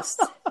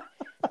just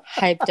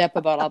hyped up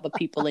about all the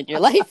people in your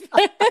life.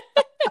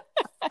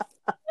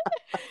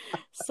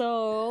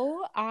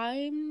 So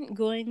I'm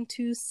going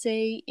to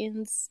say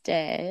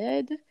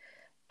instead,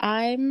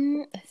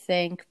 I'm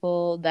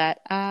thankful that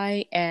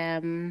I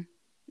am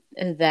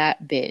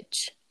that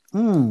bitch.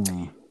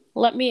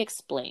 Let me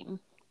explain.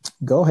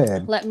 Go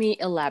ahead. Let me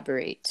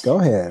elaborate. Go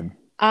ahead.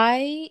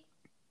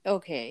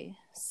 Okay.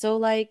 So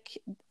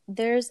like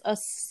there's a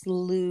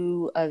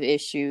slew of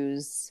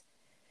issues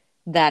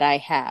that I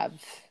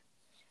have.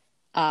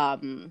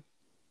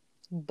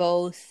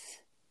 Both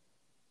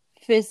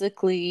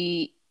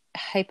physically,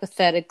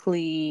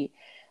 hypothetically,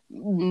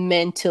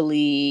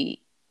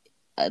 mentally,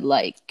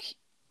 like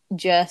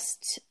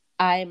just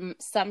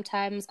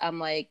sometimes I'm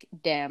like,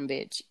 damn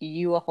bitch,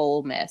 you a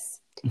whole mess.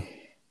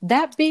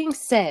 That being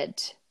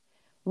said,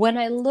 when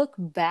I look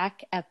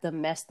back at the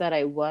mess that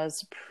I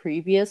was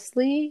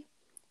previously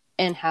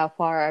and how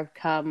far I've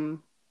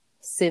come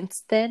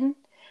since then,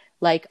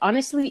 like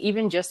honestly,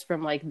 even just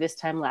from like this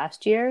time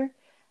last year,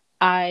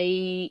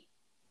 there's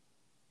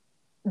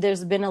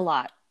been a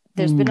lot.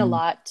 There's been a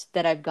lot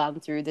that I've gone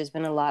through. There's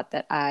been a lot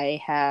that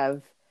I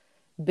have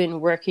been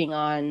working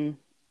on,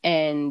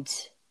 and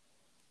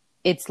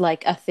it's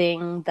like a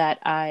thing that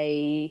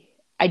I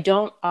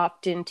don't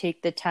often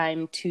take the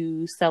time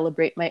to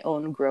celebrate my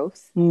own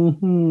growth.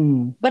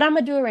 But I'm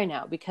gonna do it right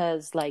now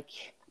because, like,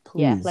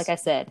 please. Yeah, like I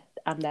said,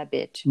 I'm that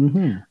bitch.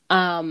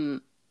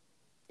 And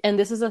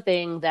this is a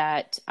thing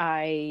that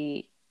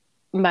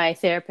my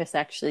therapist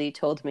actually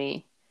told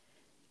me.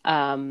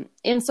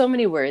 In so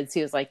many words,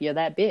 he was like, "You're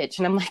that bitch,"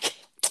 and I'm like,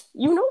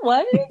 you know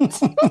what?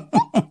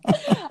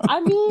 I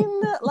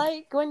mean,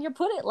 like when you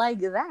put it like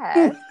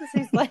that,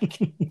 he's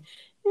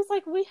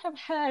like, we have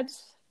had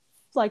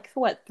like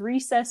what 3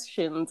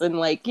 sessions, and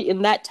like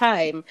in that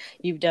time,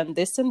 you've done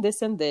this and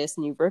this and this,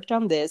 and you've worked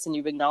on this, and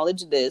you've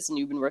acknowledged this, and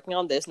you've been working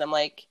on this, and I'm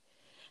like,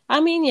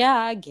 I mean, yeah,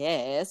 I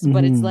guess,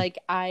 but it's like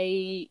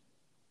I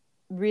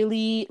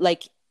really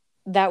like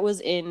that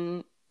was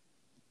in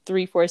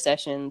 3-4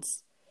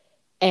 sessions.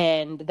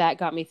 And that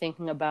got me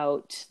thinking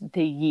about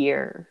the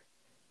year.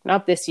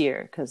 Not this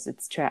year, because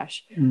it's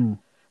trash.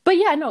 But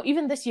yeah, no,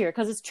 even this year,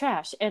 because it's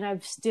trash. And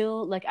I've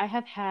still, like, I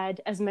have had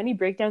as many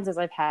breakdowns as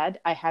I've had.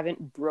 I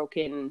haven't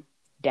broken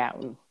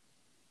down.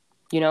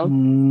 You know?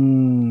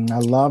 I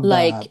love that.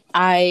 Like,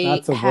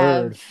 That's a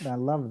word. I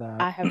love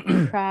that. I have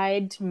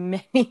cried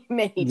many,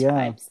 many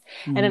times.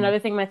 And another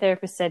thing my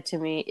therapist said to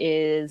me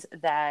is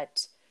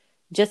that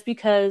just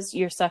because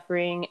you're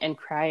suffering and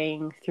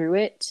crying through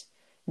it,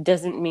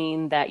 doesn't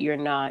mean that you're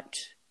not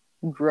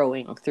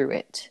growing through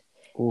it.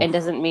 And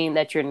doesn't mean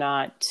that you're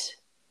not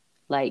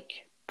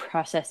like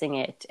processing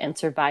it and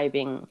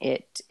surviving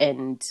it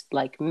and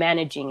like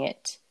managing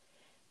it.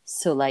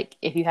 So like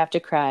if you have to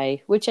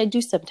cry, which I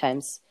do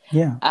sometimes,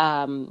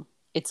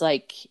 it's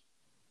like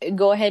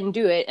go ahead and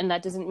do it, and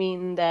that doesn't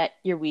mean that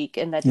you're weak,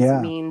 and that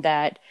doesn't mean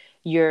that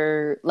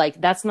you're like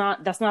that's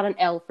not an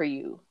L for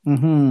you.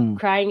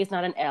 Crying is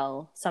not an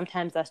L.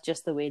 Sometimes that's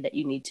just the way that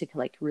you need to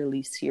like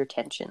release your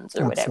tensions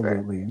or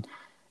whatever.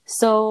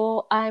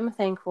 So I'm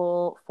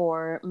thankful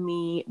for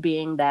me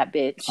being that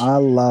bitch. I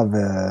love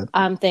it.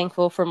 I'm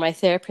thankful for my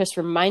therapist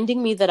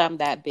reminding me that I'm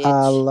that bitch.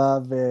 I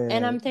love it.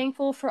 And I'm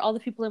thankful for all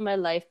the people in my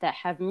life that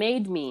have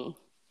made me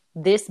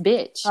this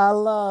bitch. I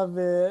love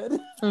it.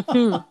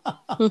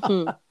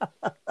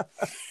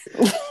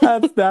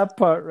 That's that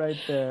part right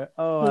there.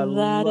 Oh, I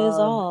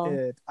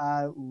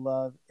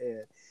love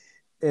it.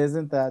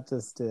 Isn't that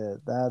just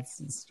it?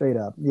 That's straight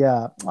up.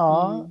 Yeah.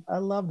 I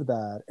loved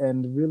that.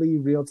 And really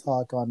real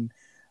talk on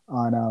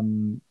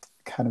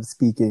kind of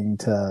speaking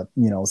to,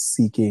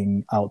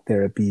 seeking out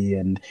therapy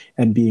and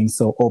being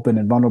so open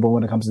and vulnerable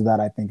when it comes to that,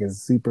 I think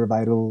is super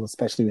vital,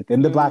 especially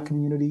within the Black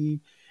community.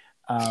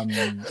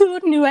 Who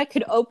knew I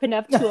could open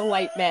up to a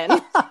white man?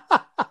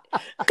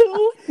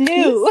 Who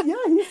knew?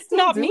 He's still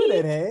not doing me.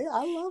 It, hey?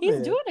 I love He's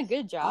it. doing a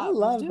good job. I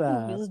love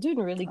that. He's doing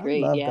really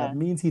great. That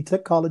means he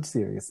took college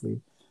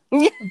seriously.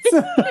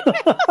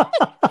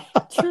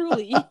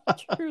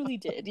 truly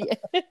did.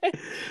 Yeah.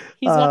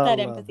 He's got that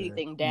empathy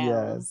thing down.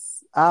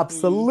 Yes,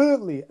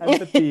 absolutely.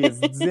 Empathy is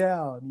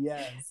down.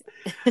 Yes.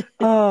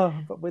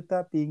 But with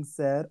that being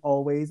said,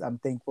 always I'm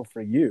thankful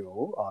for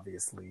you,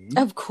 obviously.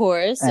 Of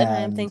course, and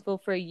I'm thankful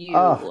for you.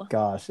 Oh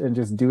gosh, and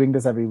just doing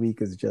this every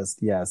week is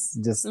just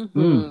just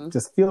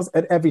feels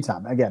every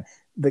time. Again,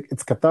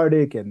 it's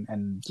cathartic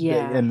and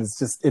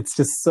it's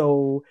just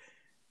so.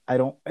 I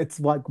don't. It's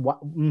like what.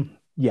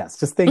 Yes,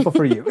 just thankful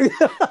for you.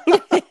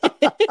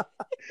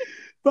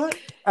 But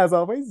as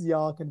always,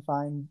 y'all can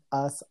find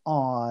us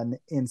on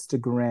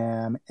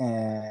Instagram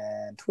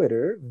and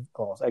Twitter.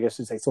 Oh, I guess I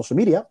should say social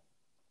media.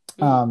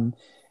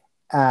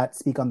 At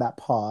Speak on That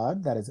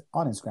Pod. That is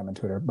on Instagram and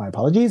Twitter. My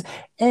apologies.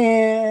 And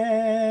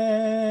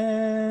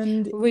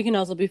we can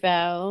also be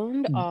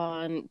found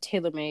on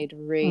TaylorMade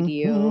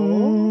Radio,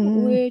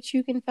 which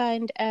you can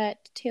find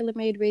at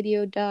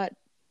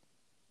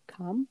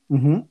taylormaderadio.com.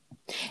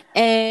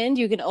 And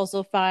you can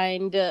also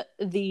find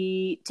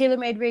the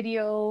TaylorMade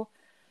Radio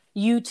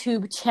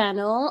YouTube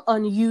channel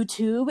on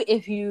YouTube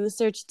if you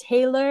search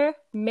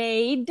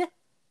TaylorMade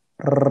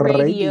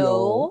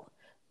Radio.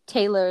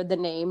 Taylor the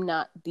name,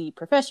 not the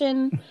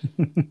profession.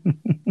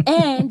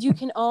 And you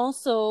can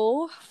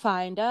also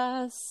find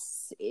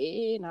us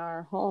in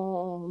our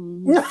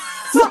home.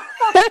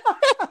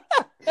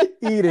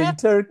 Eating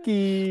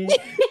turkey.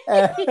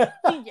 Yes.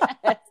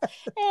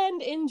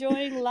 And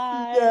enjoying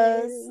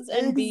lives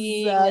and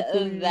being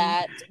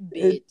that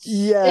bitch.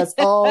 Yes,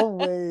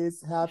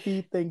 always.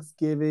 Happy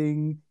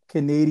Thanksgiving.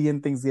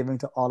 Canadian Thanksgiving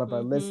to all of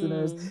our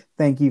listeners.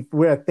 Thank you.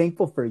 We're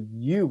thankful for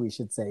you, we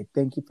should say.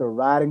 Thank you for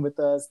riding with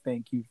us.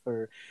 Thank you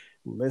for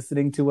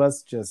listening to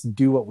us just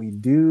do what we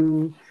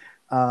do.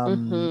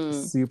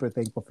 Super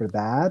thankful for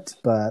that.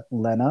 But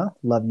Lena,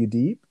 love you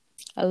deep.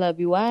 I love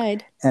you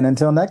wide. And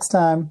until next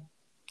time,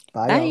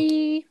 bye.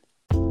 Bye.